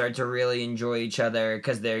 and they start to really enjoy each other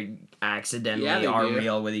because they're accidentally Yeah, they are do.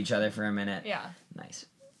 real with each other for a minute. Yeah. Nice.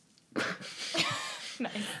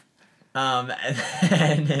 Nice.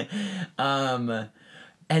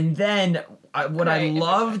 And then what I Great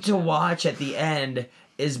love to watch at the end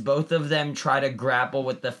is both of them try to grapple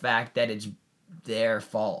with the fact that it's their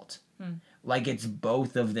fault. like it's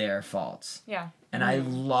both of their faults. Yeah. And I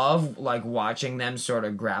love, like, watching them sort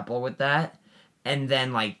of grapple with that, and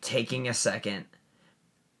then, like, taking a second,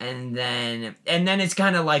 and then it's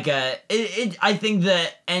kind of like I think the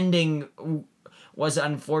ending was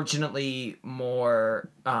unfortunately more,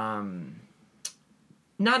 not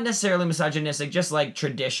necessarily misogynistic, just, like,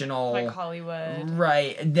 traditional. Like Hollywood.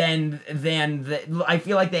 Right. Then I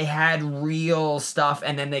feel like they had real stuff,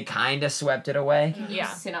 and then they kind of swept it away. Can you Yeah.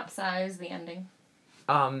 synopsize the ending?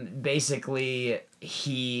 Basically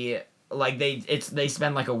he like they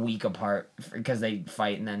spend like a week apart because they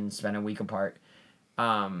fight and then spend a week apart.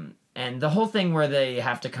 And the whole thing where they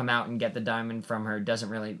have to come out and get the diamond from her doesn't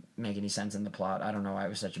really make any sense in the plot. I don't know why it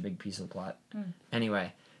was such a big piece of the plot.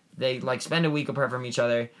 Anyway, they like spend a week apart from each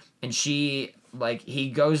other, and she like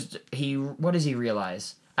what does he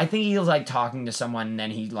realize? I think he's like talking to someone, and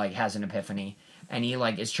then he like has an epiphany, and he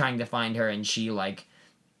like is trying to find her, and she like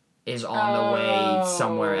is on the way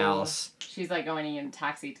somewhere else. She's like going in a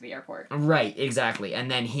taxi to the airport. Right, exactly. And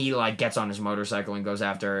then he like gets on his motorcycle and goes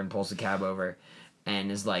after her and pulls the cab over,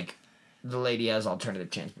 and is like, the lady has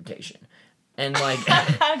alternative transportation. And like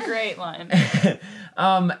Great line.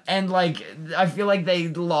 and like I feel like they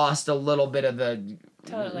lost a little bit of the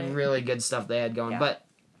Totally. really good stuff they had going. Yeah. But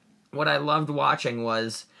what I loved watching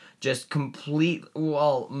was just mostly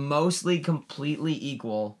completely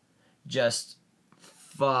equal, just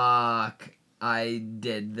fuck, I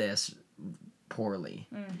did this poorly.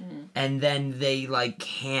 And then they like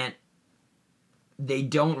they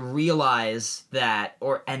don't realize that,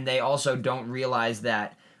 and they also don't realize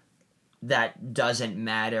that doesn't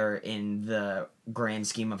matter in the grand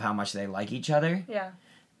scheme of how much they like each other Yeah.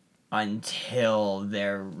 until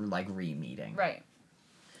they're like re-meeting. Right.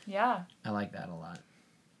 Yeah. I like that a lot.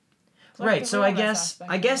 Like Right, the so I realness guess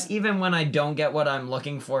aspect, yeah. even when I don't get what I'm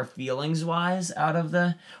looking for feelings wise out of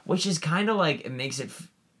which is kind of like, it makes it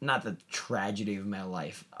not the tragedy of my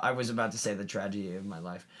life. I was about to say the tragedy of my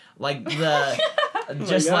life. Like the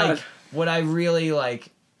just like what I really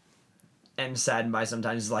like am saddened by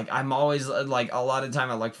sometimes is like I'm always like a lot of the time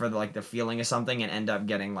I look for the feeling of something and end up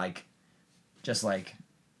getting like just like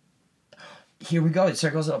here we go, it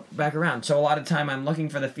circles up back around. So a lot of time I'm looking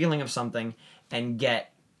for the feeling of something and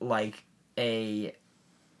get like a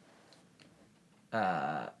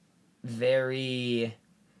very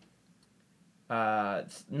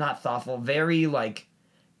not thoughtful, very like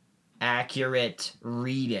accurate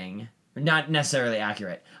reading. Not necessarily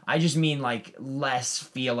accurate. I just mean like less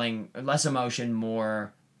feeling, less emotion,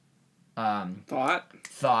 more Thought.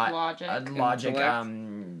 Logic. Logic.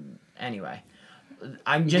 Intellect. Anyway,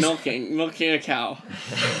 I'm just milking a cow.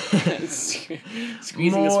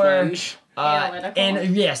 Squeezing a sponge. Analytical.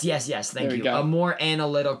 And yes, thank There we you. go. A more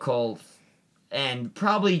analytical and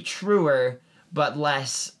probably truer, but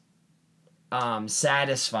less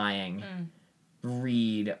satisfying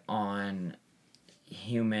read on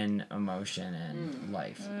human emotion and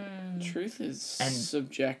life. Truth is And-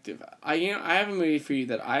 subjective. I have a movie for you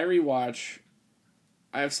that I rewatch.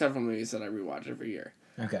 I have several movies that I rewatch every year.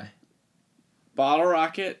 Okay. Bottle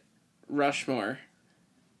Rocket, Rushmore,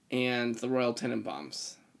 and The Royal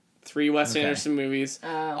Tenenbaums. 3 Wes Okay. Anderson movies. Oh.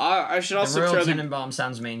 I should also The Royal throw Tenenbaums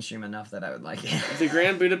sounds mainstream enough that I would like it. the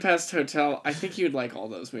Grand Budapest Hotel. I think you would like all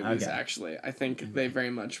those movies, Okay. actually. I think they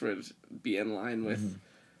very much would be in line with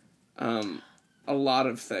Mm-hmm. a lot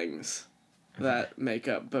of things that make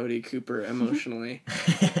up Bohdi Cooper emotionally.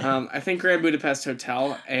 I think Grand Budapest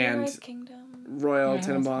Hotel and Moonrise Kingdom. Royal Yeah,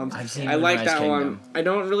 Tenenbaums. I've seen I like Moonrise that one. Kingdom. I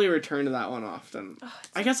don't really return to that one often. Oh, it's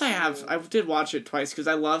I guess I have. I did watch it twice because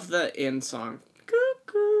I love the end song.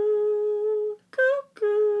 Cuckoo,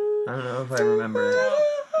 cuckoo. I don't know if I remember it. Don't know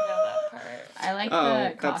that part. I like Oh, the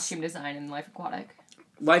that's- costume design in Life Aquatic.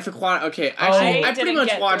 Life Aquatic. Okay, actually, I I pretty didn't much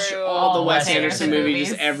get watch through all the all Wes Wes Anderson Anderson movies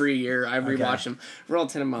movies. every year. I Okay. rewatch them. Royal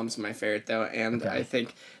Tenenbaums my favorite though, and Okay. I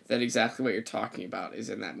think that exactly what you're talking about is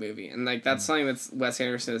in that movie, and like that's something that's Wes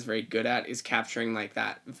Anderson is very good at, is capturing like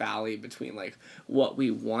that valley between like what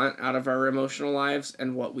we want out of our emotional lives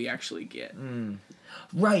and what we actually get.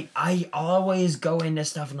 Right, I always go into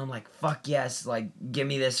stuff and I'm like, fuck yes, like, give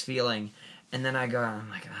me this feeling. And then I go, I'm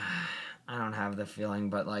like, I don't have the feeling,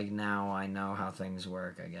 but like now I know how things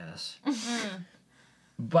work, I guess.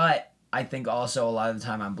 But I think also a lot of the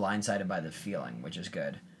time I'm blindsided by the feeling, which is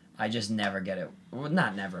good. I just never get it. Well,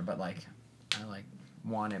 not never, but like, I like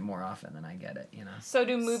want it more often than I get it, you know? So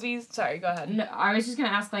do movies... Sorry, go ahead. No, I was just gonna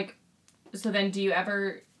ask, like, so then do you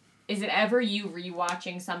ever... Is it ever you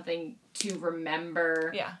rewatching something to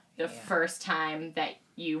remember Yeah. the first time that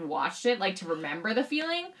you watched it, like, to remember the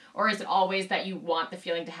feeling? Or is it always that you want the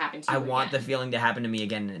feeling to happen to you I want the again? feeling to happen to me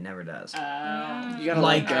again, and it never does. You gotta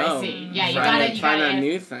Like- let go. I see. Yeah, you Find gotta a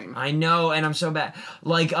new thing. I know, and I'm so bad.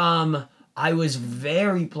 Like, I was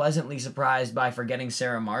very pleasantly surprised by Forgetting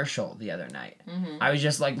Sarah Marshall the other night. Mhm. I was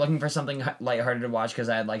just, like, looking for something lighthearted to watch because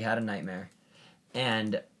I had, like, had a nightmare.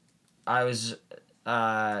 And I was,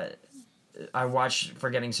 I watched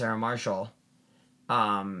Forgetting Sarah Marshall.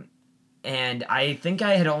 And I think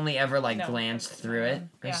I had only ever, like, No, glanced that's through it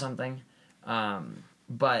or yeah. something.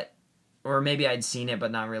 But, or maybe I'd seen it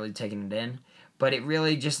but not really taken it in. But it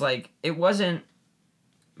really just, like, it wasn't,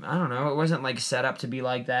 I don't know, it wasn't, like, set up to be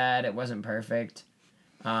like that. It wasn't perfect.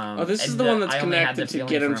 This is and the one that's I only had connected the to feeling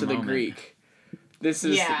Get Him for a to the moment. Greek. This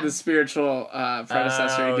is Yeah. the spiritual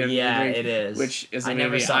predecessor to Get Him yeah, to the Greek. it is. Which is I a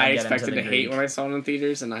never movie saw I Get Him to expected the to hate Greek. when I saw it in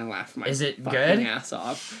theaters, and I laughed my Is it fucking good? ass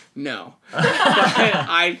off. No. But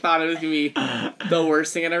I thought it was going to be the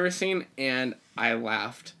worst thing I'd ever seen, and I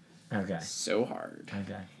laughed Okay. so hard.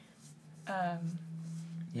 Okay.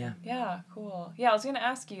 Yeah. Yeah, cool. Yeah, I was gonna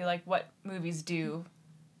ask you, like, what movies do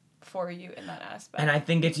for you in that aspect. And I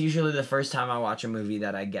think it's usually the first time I watch a movie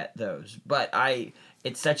that I get those. But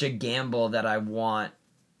it's such a gamble that I want,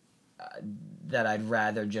 that I'd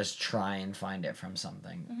rather just try and find it from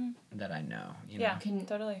something that I know. You know? Yeah,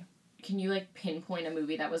 totally. Can you, like, pinpoint a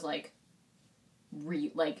movie that was, like,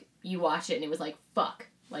 like, you watch it and it was like, fuck,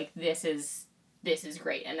 like, this is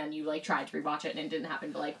great, and then you, like, tried to rewatch it and it didn't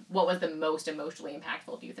happen, but, like, what was the most emotionally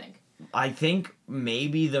impactful, do you think? I think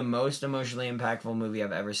maybe the most emotionally impactful movie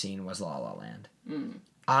I've ever seen was La La Land.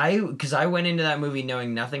 Because I went into that movie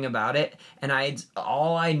knowing nothing about it, and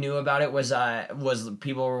all I knew about it was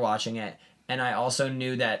people were watching it, and I also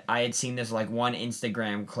knew that I had seen this, like, one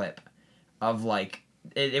Instagram clip of, like,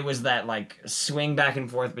 it was that, like, swing back and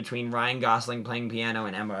forth between Ryan Gosling playing piano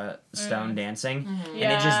and Emma Stone dancing, and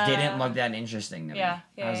it just didn't look that interesting to me. I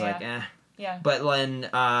was like, eh. Yeah. But then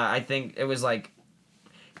I think it was, like,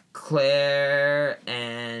 Claire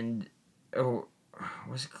and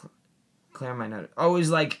was it Claire might not. Oh,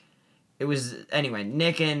 it was anyway.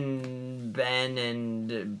 Nick and Ben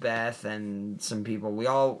and Beth and some people. We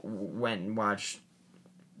all went and watched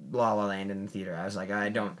La La Land in the theater. I was like, I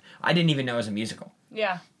didn't even know it was a musical.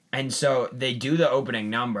 Yeah. And so they do the opening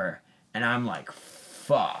number, and I'm like,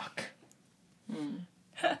 fuck.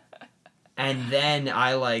 And then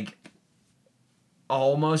I, like,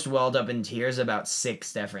 almost welled up in tears about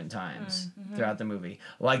 6 different times throughout the movie.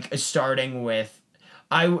 Like, starting with...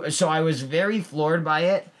 I was very floored by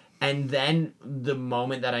it, and then the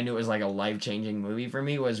moment that I knew it was, like, a life-changing movie for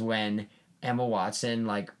me was when Emma Watson,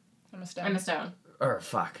 like... Emma Stone.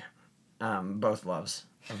 Both loves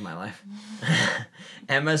of my life.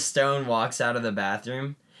 Emma Stone walks out of the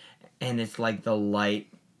bathroom, and it's, like, the light...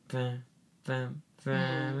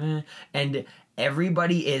 And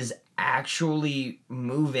everybody is actually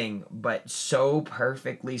moving, but so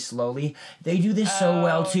perfectly slowly. They do this so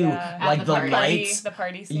well too. Yeah. Like the party. lights, The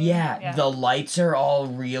party scene. yeah, the lights are all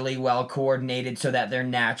really well coordinated so that they're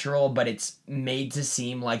natural, but it's made to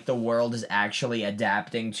seem like the world is actually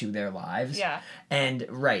adapting to their lives. Yeah. And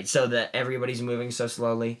right, so that everybody's moving so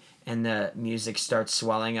slowly, and the music starts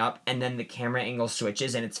swelling up, and then the camera angle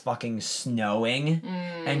switches, and it's fucking snowing,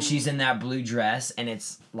 and she's in that blue dress, and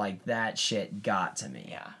it's like, that shit got to me.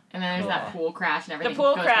 Yeah. And then there's that pool crash and everything. The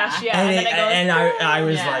pool goes crash, back. yeah. And, then it goes... I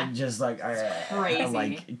was Yeah. like, just like, Crazy.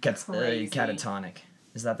 like, Crazy. catatonic.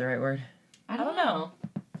 Is that the right word? I don't know.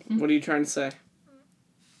 What are you trying to say?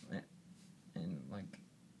 And like,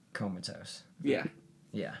 comatose. Yeah.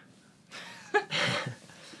 Yeah.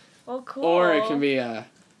 Well, cool. Or it can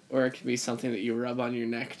be something that you rub on your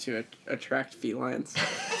neck to attract felines.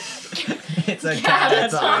 It's a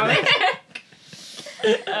catatonic.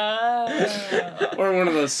 Or one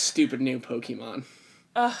of those stupid new Pokemon.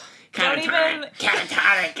 Don't even...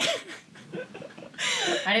 Catatonic.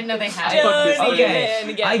 I didn't know they had Don't it. even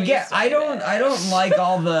Okay. get I me get. I don't like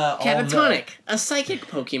all the. Catatonic, a psychic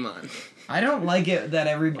Pokemon. I don't like it that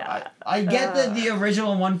everybody. I get that the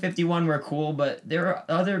original 151 were cool, but there are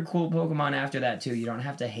other cool Pokemon after that too. You don't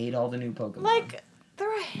have to hate all the new Pokemon. Like, there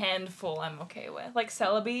are a handful I'm okay with. Like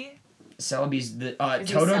Celebi. Celebi's the Is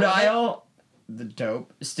he Totodile, the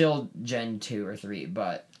dope. Still Gen 2 or 3,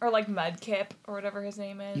 but Or like Mudkip, or whatever his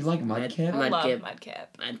name is. you like Mudkip? I love Mudkip. Mudkip.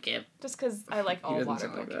 Mudkip. Just because I like all doesn't water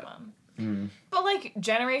sound like that. Pokemon. But like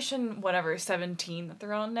generation whatever 17 that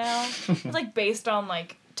they're on now, it's like based on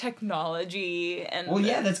like technology and. Well,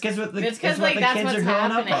 yeah, that's because what the It's 'cause, what like, the that's kids what's are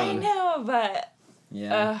growing happening. up I on. know, but.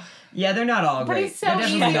 Yeah, yeah, they're not all But great. it's so They're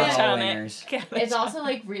definitely easy not to all on it. winners. It's also,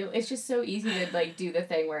 like, real. It's just so easy to, like, do the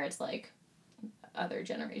thing where it's, like, other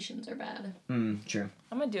generations are bad. True.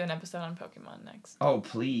 I'm gonna do an episode on Pokemon next. Oh,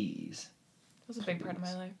 please. It was a big part of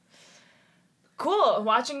my life. Cool.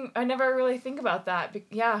 Watching, I never really think about that.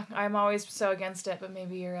 Yeah, I'm always so against it, but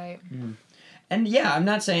maybe you're right. And yeah, I'm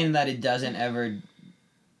not saying that it doesn't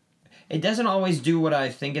always do what I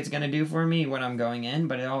think it's going to do for me when I'm going in,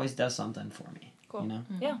 but it always does something for me. Cool. You know?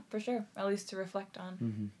 Yeah, for sure. At least to reflect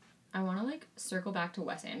on. I want to, circle back to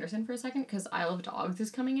Wes Anderson for a second, because Isle of Dogs is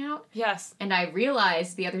coming out. Yes. And I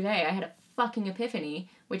realized the other day I had a fucking epiphany,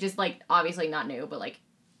 which is, obviously not new, but,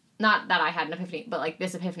 not that I had an epiphany, but,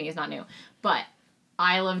 this epiphany is not new. But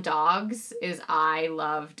Isle of Dogs is I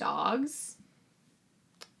love dogs.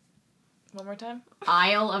 One more time.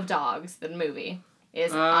 Isle of Dogs, the movie,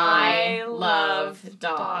 is I love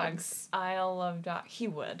dogs. I love dogs. He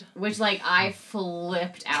would. Which, I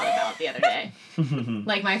flipped out about the other day.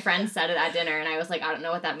 My friend said it at dinner, and I was like, I don't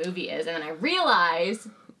know what that movie is. And then I realized,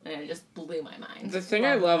 and it just blew my mind. The thing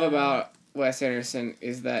I love about Wes Anderson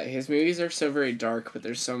is that his movies are so very dark, but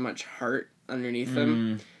there's so much heart underneath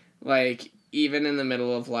them. Even in the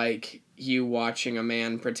middle of, you watching a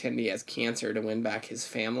man pretend he has cancer to win back his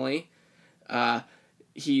family,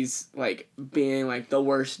 he's, being, the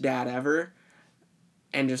worst dad ever,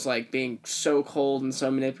 and just, being so cold and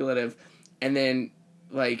so manipulative, and then,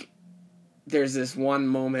 there's this one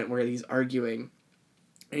moment where he's arguing,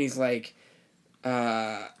 and he's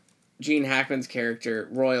Gene Hackman's character,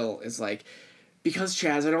 Royal, is because,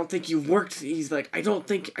 Chaz, I don't think you've worked, he's I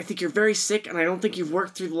think you're very sick, and I don't think you've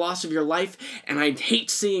worked through the loss of your life, and I hate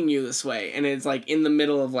seeing you this way, and it's, in the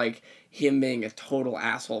middle of, him being a total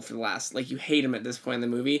asshole for the last, you hate him at this point in the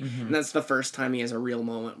movie, and that's the first time he has a real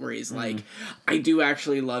moment where he's I do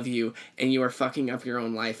actually love you, and you are fucking up your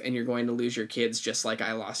own life, and you're going to lose your kids just like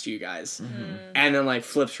I lost you guys, and then,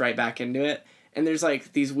 flips right back into it, and there's,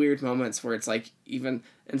 these weird moments where it's, even,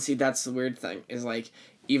 and see, that's the weird thing, is,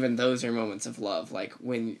 even those are moments of love,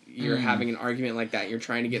 when you're having an argument like that, you're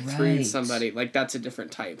trying to get through to somebody, that's a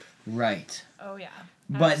different type. Right. Oh, yeah.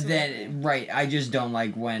 But Absolutely. then, I just don't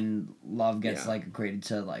like when love gets, equated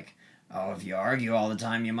to, oh, if you argue all the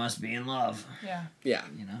time, you must be in love. Yeah. Yeah.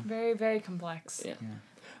 You know? Very, very complex. Yeah.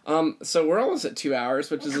 So we're almost at 2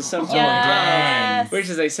 hours, which is a symptom Yes. which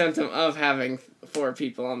is a symptom of having 4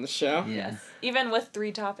 people on the show. Yeah. Even with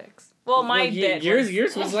 3 topics. Well, my bit yours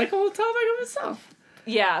was... was a whole topic of itself.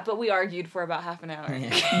 Yeah, but we argued for about half an hour.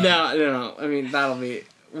 No. I mean, that'll be...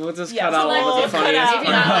 We'll just cut out so all the funniest Maybe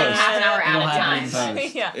not parts. half an hour It'll at a happen in time.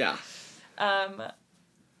 post. Yeah.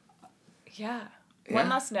 Yeah. One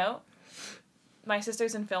last note. My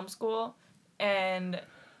sister's in film school, and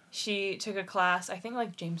she took a class, I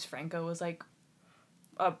think, James Franco was, a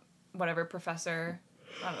professor...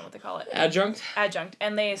 I don't know what they call it. Adjunct?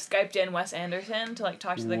 And they Skyped in Wes Anderson to,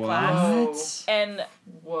 talk to the What? class. And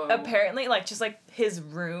Whoa. apparently, just, his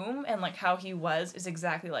room and, how he was is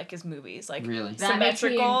exactly like his movies. Really? That makes me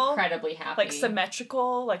symmetrical. incredibly happy.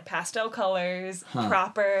 Symmetrical, pastel colors,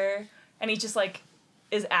 proper. And he just,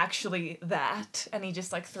 is actually that. And he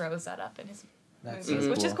just, throws that up in his That's movies. so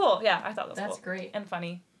Which is cool. cool. Yeah, I thought that was That's cool. great. And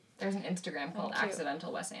funny. There's an Instagram called Thank you.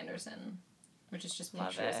 Accidental Wes Anderson, which is just Love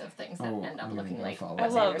pictures it. of things that Oh, end up I'm gonna looking go like follow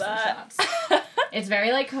Wes I love Anderson that. shots. It's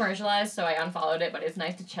very commercialized, so I unfollowed it, but it's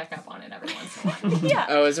nice to check up on it every once in a while. Yeah.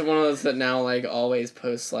 Oh, is it one of those that now, always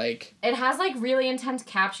posts, It has really intense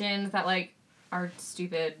captions that are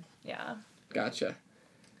stupid. Yeah. Gotcha.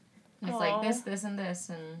 And it's Aw. this, and this,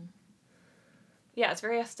 and... Yeah, it's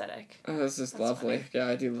very aesthetic. Oh, this is That's lovely. funny. Yeah,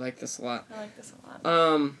 I do like this a lot. I like this a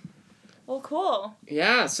lot. Well, cool.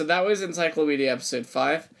 Yeah, so that was Encyclopedia episode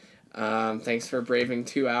 5. Thanks for braving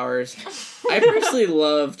 2 hours. I personally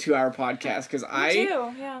love 2-hour podcasts because Me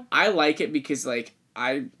too, yeah. I like it because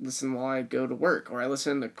I listen while I go to work or I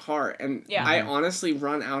listen in the car, and Yeah. I honestly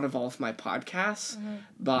run out of all of my podcasts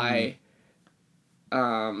by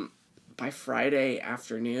Friday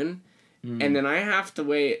afternoon, and then I have to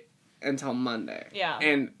wait until Monday. Yeah.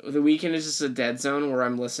 And the weekend is just a dead zone where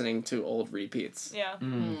I'm listening to old repeats. Yeah.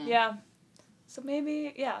 Mm. Yeah. So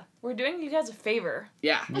maybe, we're doing you guys a favor.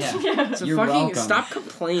 Yeah. Yeah. So You're fucking welcome. stop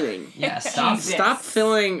complaining. Yeah, stop. Jesus.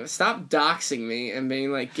 Stop doxing me and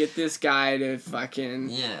being get this guy to fucking...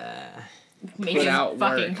 Yeah. Make Put his out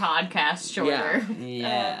fucking work. podcast shorter.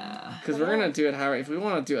 Yeah. Because we're going to do it however... If we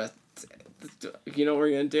want to do you know what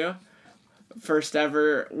we're going to do? First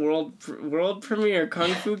ever world premiere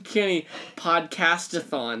Kung Fu Kenny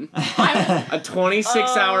podcastathon. A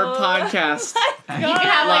 26-hour podcast. You could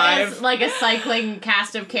have Live. a cycling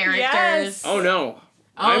cast of characters. Yes. Oh no.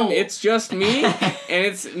 Oh. It's just me, and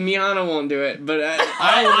it's Mihana won't do it, but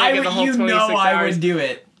I will make it the whole 26 hours. I would do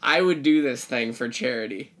it. I would do this thing for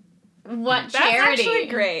charity. What That's charity? actually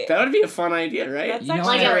great. That would be a fun idea, right? That's You know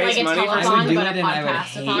actually what? raise like a money for I would telethon, do but it a and I would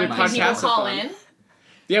podcast-a-thon. hate Can myself. people call in?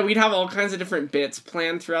 Yeah, we'd have all kinds of different bits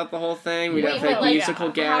planned throughout the whole thing. We'd Wait, have but, like like, musical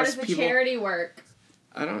yeah. guests. How does the people. charity work?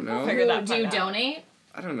 I don't know. figure that Do you part out. donate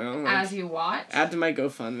I don't know. Like, as you watch? add to my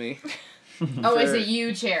GoFundMe. Oh, is for- it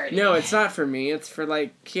you charity? No, it's not for me. It's for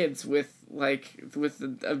like kids with a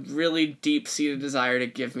really deep-seated desire to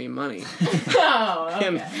give me money. Oh, okay.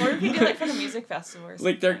 And, Or if you do like for the music festival or something.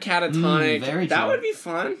 like they're catatonic. very that true. would be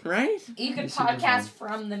fun, right? You could Be super podcast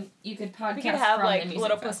from the. You could podcast We could have from like the music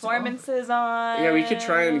little festival. performances on. Yeah, we could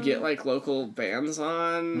try and get like local bands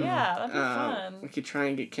on. Yeah, that'd be We fun. could try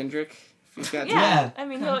and get Kendrick if he's got Yeah, Yeah. I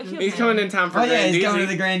mean he'll He's coming in town for Oh yeah, Grand he's going to Doozy.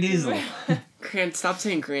 the Grand Diesel. Stop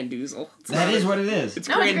saying Grand Doozle. That is what it is. It's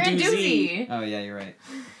No, Grand it's Grand Doozy. Doozy. Oh yeah, you're right.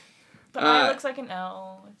 The eye Uh, looks like an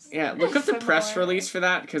L. It's Yeah, look up the press similar. release for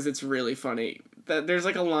that because it's really funny. There's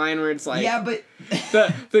like a line where it's like Yeah, but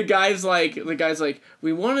the guy's like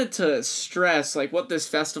we wanted to stress like what this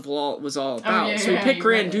festival was all about. yeah, so we yeah, picked you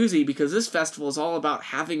Grand read it. Doozy because this festival is all about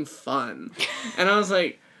having fun. And I was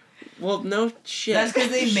like, well, no shit. that's because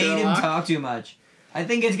they made him Sherlock. talk too much. I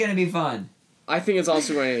think it's gonna be fun. I think it's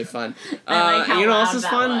also going to be fun. I like how you know, loud else is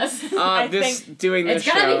that fun. was. I Doing this It's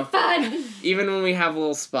gonna show. be fun. Even when we have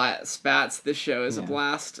little spats, this show is a Yeah.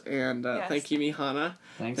 blast. And Yes. thank you, Mihana.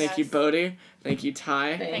 Thanks. Thank you, Yes. Bodhi. Thank you,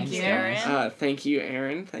 Ty. Thank you, you. Aaron. Thank you,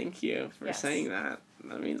 Aaron. Thank you for Yes. saying that.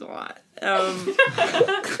 That means a lot.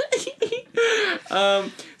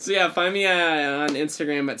 So yeah, find me on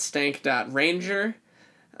Instagram at stank.ranger.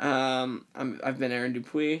 I've been Aaron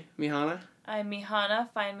Dupuis. Mihana. I'm Mihana.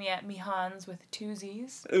 Find me at Mihans with 2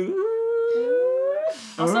 Z's. Ooh.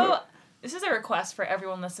 Also, this is a request for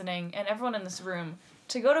everyone listening and everyone in this room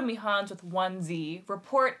to go to Mihans with 1 Z,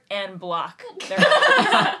 report and block their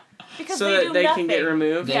because So they that do they nothing. can get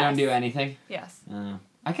removed. They Yes. don't do anything. Yes.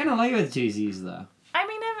 I kind of like it with 2 Z's though. I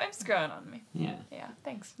mean, it's growing on me. Yeah. Yeah,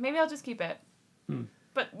 thanks. Maybe I'll just keep it. Hmm.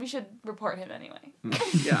 But we should report him anyway.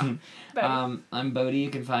 Yeah. But I'm Bodhi. You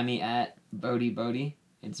can find me at Bodhi.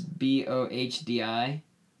 It's Bohdi.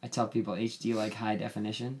 I tell people HD like high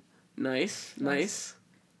definition. Nice. it's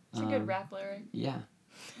a good rap lyric. Yeah.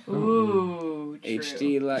 Ooh, true.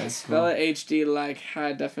 HD like That's spell cool. it HD like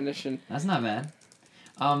high definition. That's not bad.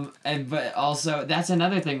 But also that's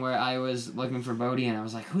another thing where I was looking for Bodhi and I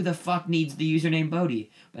was like, who the fuck needs the username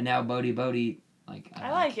Bodhi? But now Bodhi, like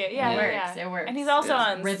I like it. Yeah, It yeah, works, yeah. it works. And he's also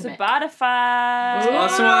Yeah. on Rhythmic. Spotify. Ooh.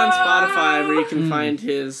 Also on Spotify where you can find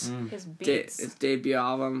his His beats. his debut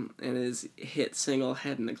album and his hit single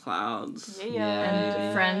 "Head in the Clouds." Yeah. Yeah,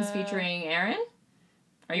 baby. Friends featuring Aaron?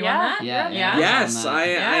 Are you Yeah. on that? Yeah. Yeah. Yes, on that. I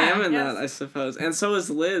am in Yes. that, I suppose. And so is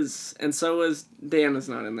Liz. And so is Dan is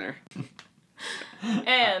not in there. And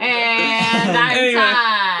And I'm Anyway.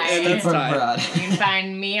 Ty. And that's Super Ty. broad. You can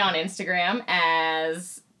find me on Instagram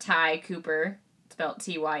as Tyhe Cooper, spelled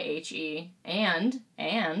Tye. And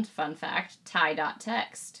fun fact,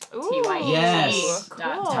 Ty.text. Ooh, Tye. Yes. cool.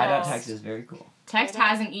 Ty.text is very cool. Text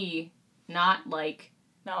has an E, not like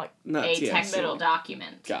not like Not a TXT. technical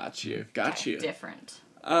document. Got you. Different.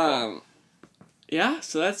 Yeah,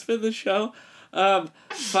 so that's been the show.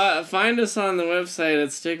 Find us on the website at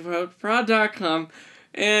stickpokeprod.com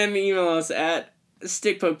and email us at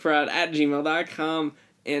stickpokeprod@gmail.com.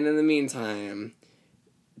 And in the meantime,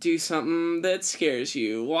 do something that scares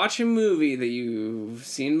you. Watch a movie that you've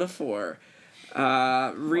seen before.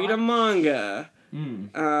 Read a manga.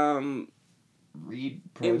 Read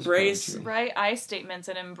prose Embrace- poetry. write I statements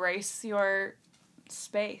and embrace your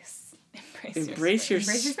space. Embrace your Embrace your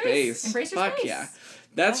space. space. Embrace your Fuck space. yeah.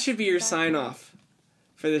 That should be your Exactly. sign off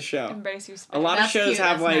for the show. Embrace your space. A lot That's of shows cute,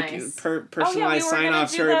 have that's like nice. personalized we were sign gonna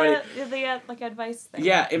offs do for everybody. the like advice thing.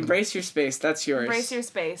 Yeah, embrace your space. That's yours. Embrace your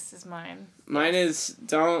space is mine. Mine is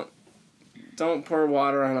don't pour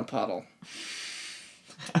water on a puddle.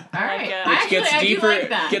 All right. it. Which Actually, gets I deeper. do like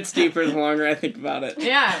that. Gets deeper the longer I think about it.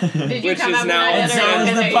 Yeah. Did you Which come is up now with that? And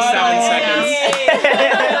so is the puddle.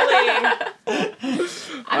 7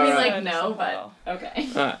 seconds. I was Alright. like, no, but okay.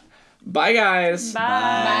 Bye guys.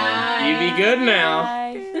 Bye. You be good now.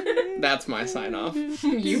 Bye. That's my sign off.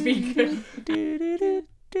 You be good.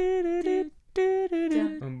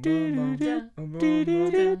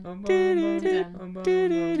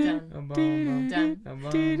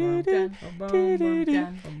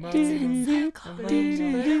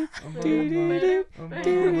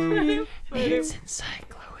 It's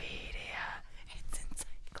encyclopedia.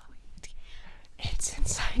 It's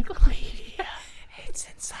encyclopedia. It's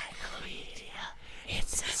encyclopedia.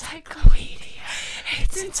 It's encyclopedia.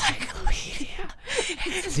 It's encyclopedia.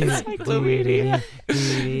 It's encyclopedia.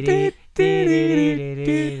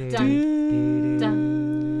 Dun,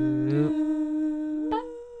 dun.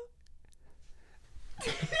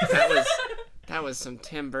 That was some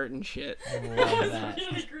Tim Burton shit. Love that.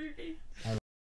 really creepy.